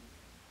Egypt,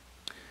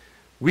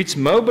 which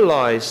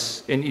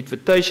mobilized an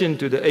invitation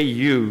to the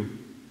AU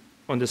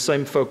on the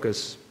same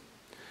focus.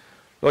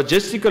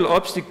 Logistical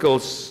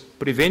obstacles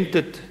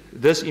prevented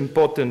this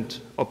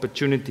important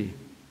opportunity.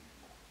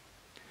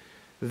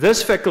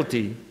 This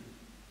faculty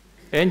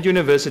and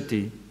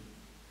university,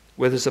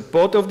 with the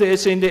support of the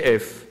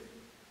SNDF,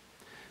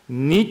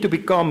 need to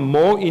become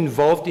more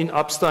involved in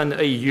UPSTA and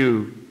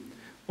AU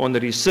on the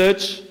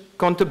research,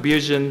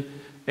 contribution,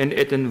 and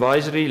at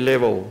advisory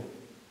level.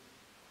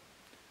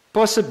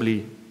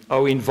 Possibly,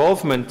 our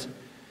involvement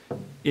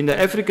in the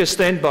Africa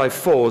Standby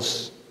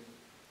Force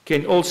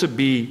can also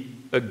be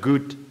a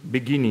good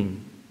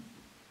beginning.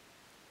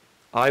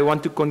 I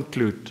want to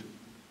conclude.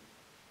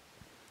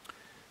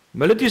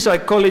 Military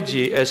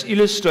psychology, as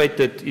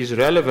illustrated, is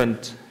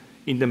relevant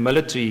in the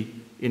military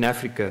in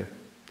Africa.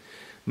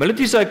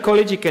 Military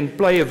psychology can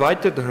play a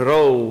vital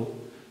role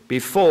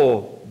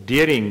before,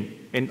 during,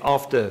 and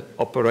after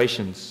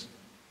operations.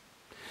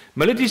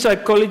 Military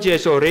psychology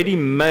has already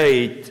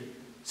made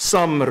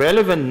some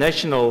relevant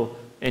national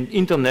and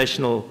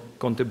international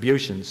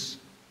contributions.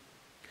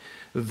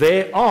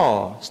 There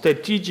are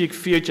strategic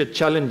future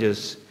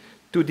challenges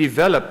to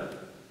develop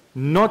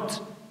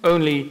not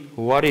only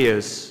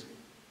warriors,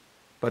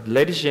 but,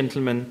 ladies and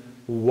gentlemen,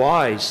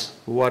 wise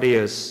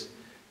warriors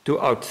to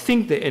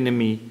outthink the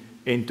enemy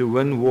and to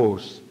win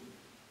wars.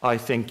 I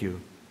thank you.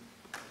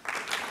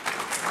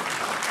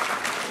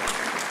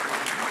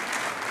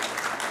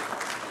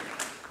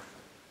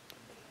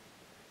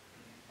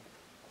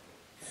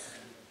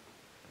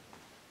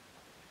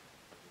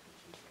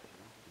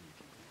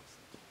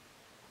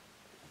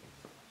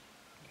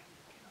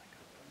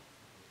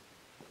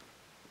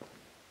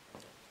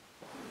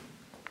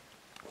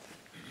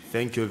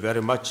 Thank you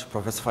very much,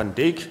 Professor van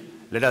Dijk.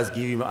 Let us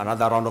give him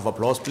another round of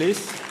applause, please.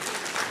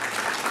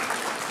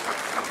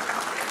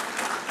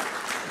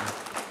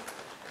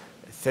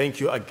 Thank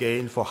you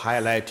again for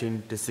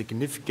highlighting the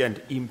significant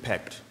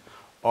impact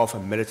of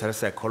military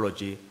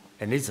psychology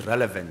and its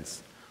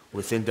relevance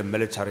within the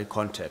military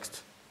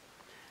context.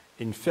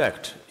 In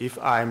fact, if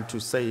I'm to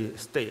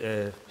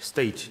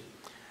state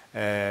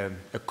a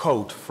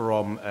quote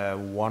from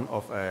one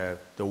of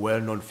the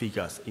well-known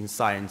figures in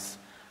science,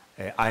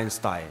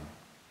 Einstein,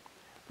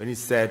 when he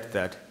said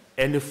that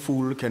any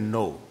fool can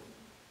know,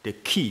 the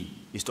key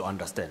is to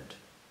understand.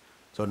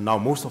 So now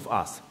most of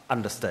us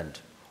understand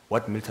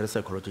what military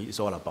psychology is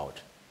all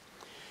about.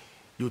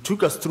 You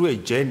took us through a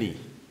journey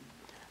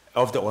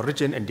of the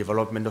origin and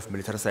development of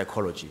military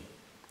psychology.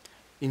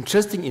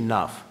 Interesting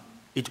enough,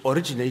 it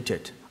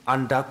originated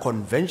under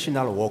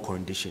conventional war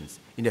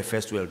conditions in the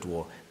First World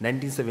War,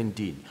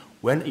 1917,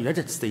 when the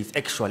United States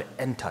actually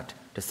entered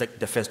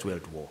the First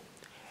World War.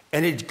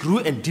 And it grew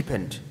and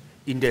deepened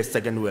in the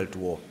Second World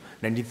War,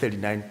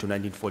 1939 to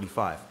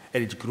 1945,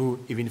 and it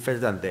grew even further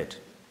than that.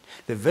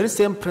 The very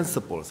same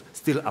principles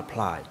still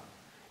apply.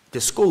 The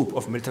scope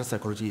of military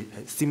psychology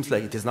seems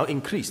like it has now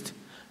increased,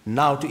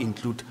 now to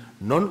include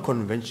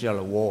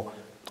non-conventional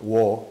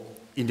war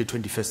in the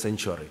 21st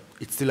century.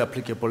 It's still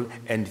applicable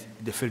and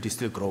the field is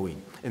still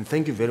growing. And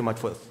thank you very much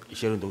for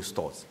sharing those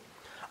thoughts.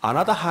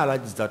 Another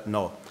highlight is that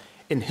now,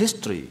 in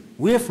history,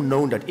 we have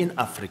known that in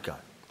Africa,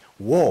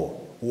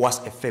 war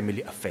was a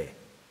family affair.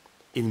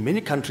 In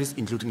many countries,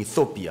 including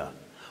Ethiopia,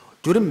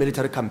 during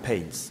military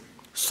campaigns,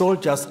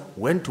 soldiers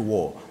went to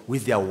war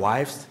with their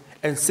wives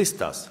and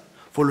sisters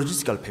for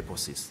logistical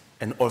purposes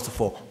and also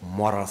for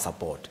moral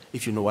support,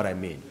 if you know what I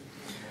mean.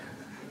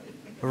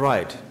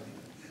 Right.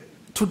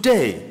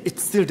 Today,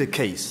 it's still the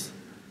case.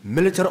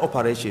 Military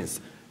operations,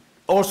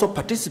 also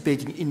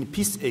participating in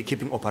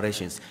peacekeeping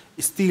operations,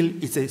 it's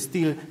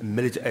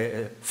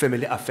a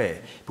family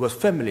affair, because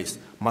families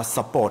must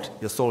support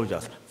the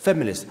soldiers.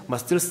 Families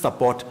must still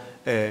support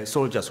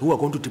soldiers who are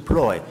going to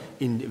deploy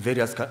in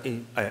various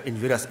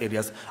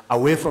areas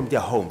away from their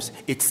homes.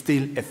 It's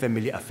still a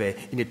family affair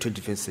in the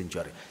 21st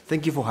century.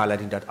 Thank you for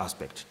highlighting that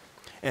aspect.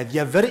 And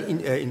there are very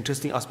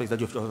interesting aspects that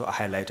you've also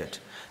highlighted.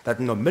 That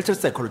military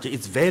psychology,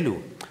 its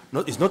value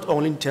is not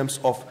only in terms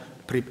of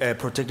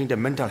protecting the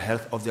mental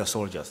health of the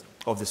soldiers,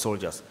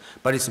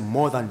 but it's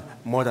more than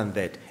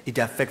that. It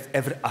affects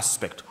every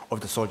aspect of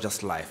the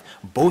soldier's life,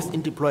 both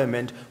in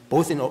deployment,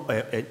 both in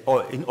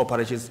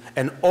operations,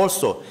 and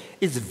also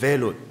its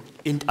value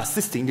in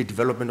assisting the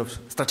development of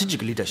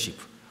strategic leadership,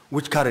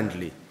 which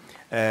currently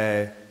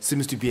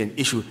seems to be an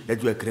issue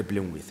that we are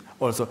grappling with.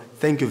 Also,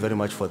 thank you very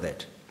much for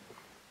that.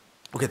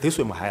 Okay, these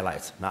were my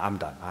highlights. Now I'm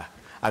done.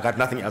 I got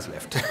nothing else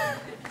left.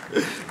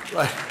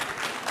 Right.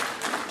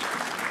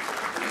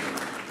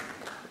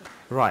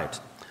 Right.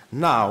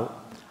 Now,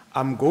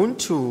 I'm going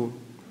to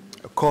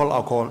call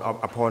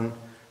upon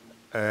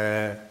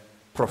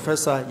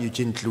Professor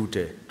Eugene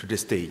Klute to the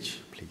stage,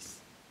 please.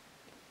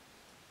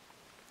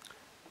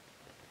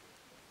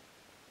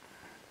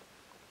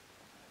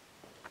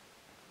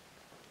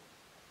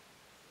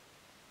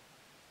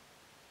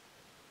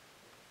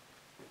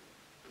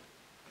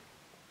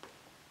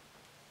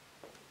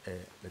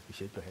 Let me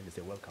shake your hand and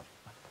say welcome.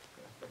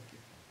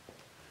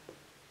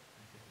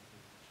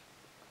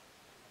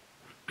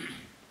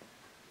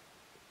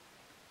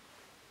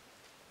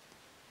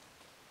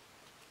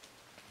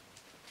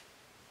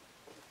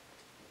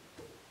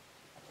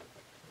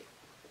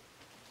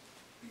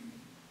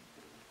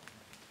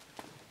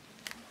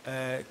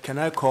 Can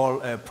I call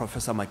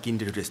Professor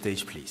Makinde to the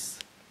stage, please?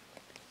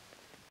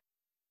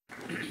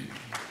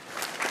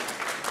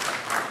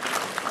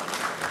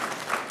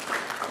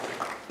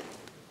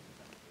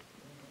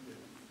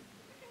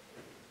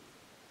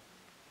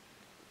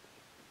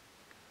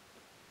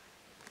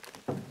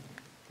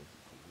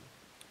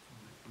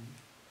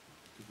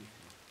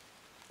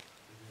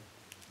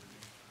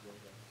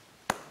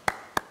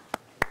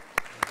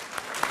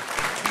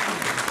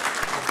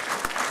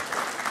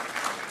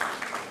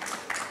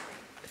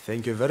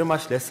 Thank you very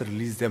much. Let's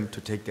release them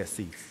to take their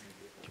seats.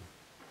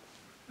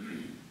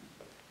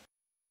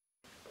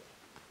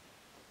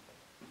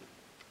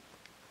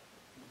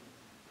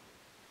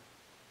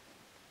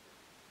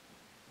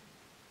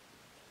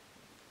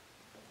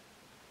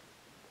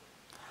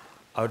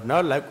 I would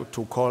now like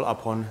to call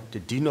upon the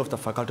Dean of the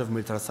Faculty of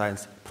Military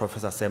Science,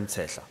 Professor Sam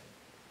Tshehla.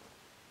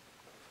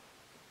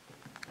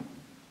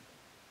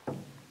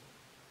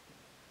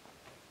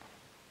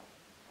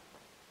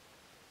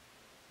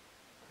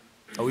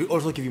 We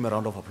also give him a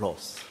round of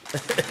applause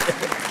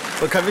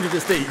for coming to the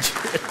stage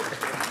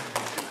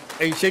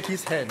and shake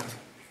his hand.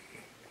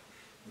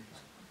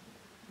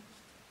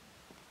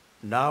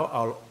 Now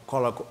I'll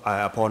call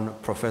upon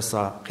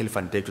Professor Gil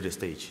van Dijk to the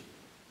stage.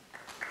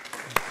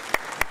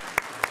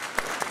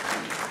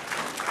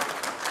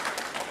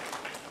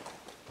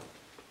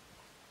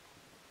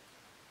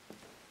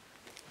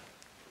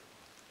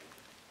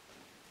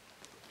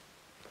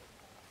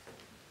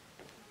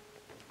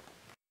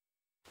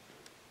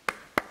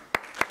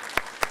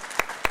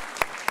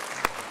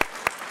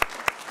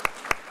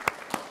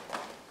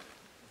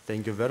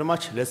 Thank you very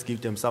much. Let's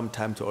give them some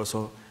time to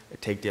also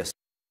take their.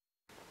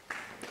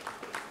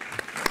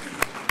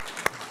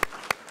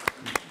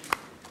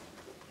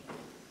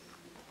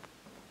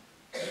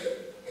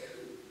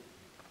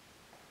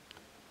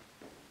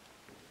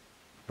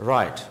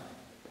 Right.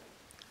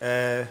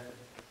 I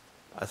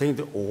think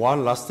the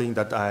one last thing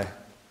that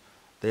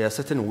there are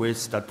certain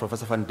words that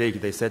Professor van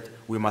Dijk, they said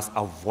we must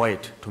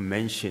avoid to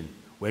mention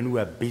when we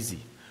are busy,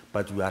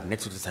 but we are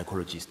next to the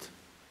psychologist.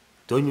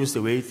 Don't use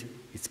the word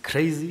it's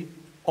crazy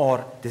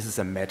or this is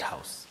a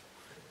madhouse.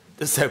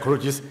 The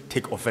psychologists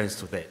take offense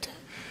to that.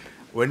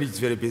 When it's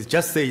very busy,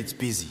 just say it's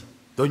busy.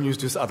 Don't use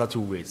these other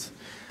two words.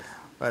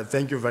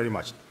 Thank you very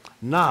much.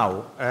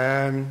 Now,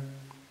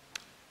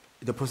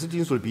 the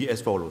proceedings will be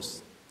as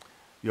follows.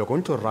 You are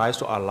going to rise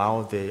to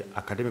allow the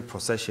academic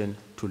procession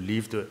to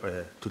leave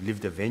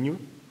the venue,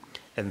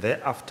 and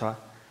thereafter,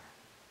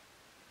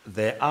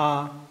 there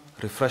are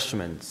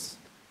refreshments,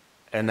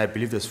 and I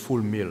believe there's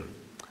full meal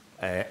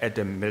at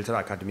the Military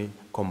Academy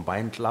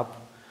Combined Club.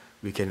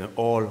 We can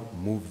all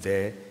move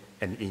there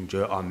and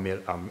enjoy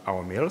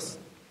our meals.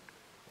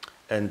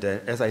 And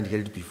as I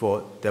indicated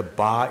before, the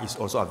bar is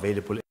also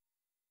available,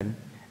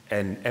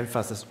 and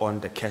emphasis on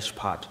the cash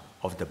part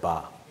of the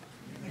bar.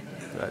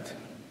 Right.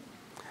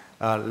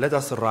 Let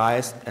us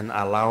rise and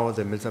allow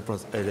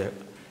the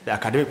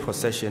academic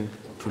procession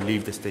to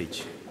leave the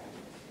stage.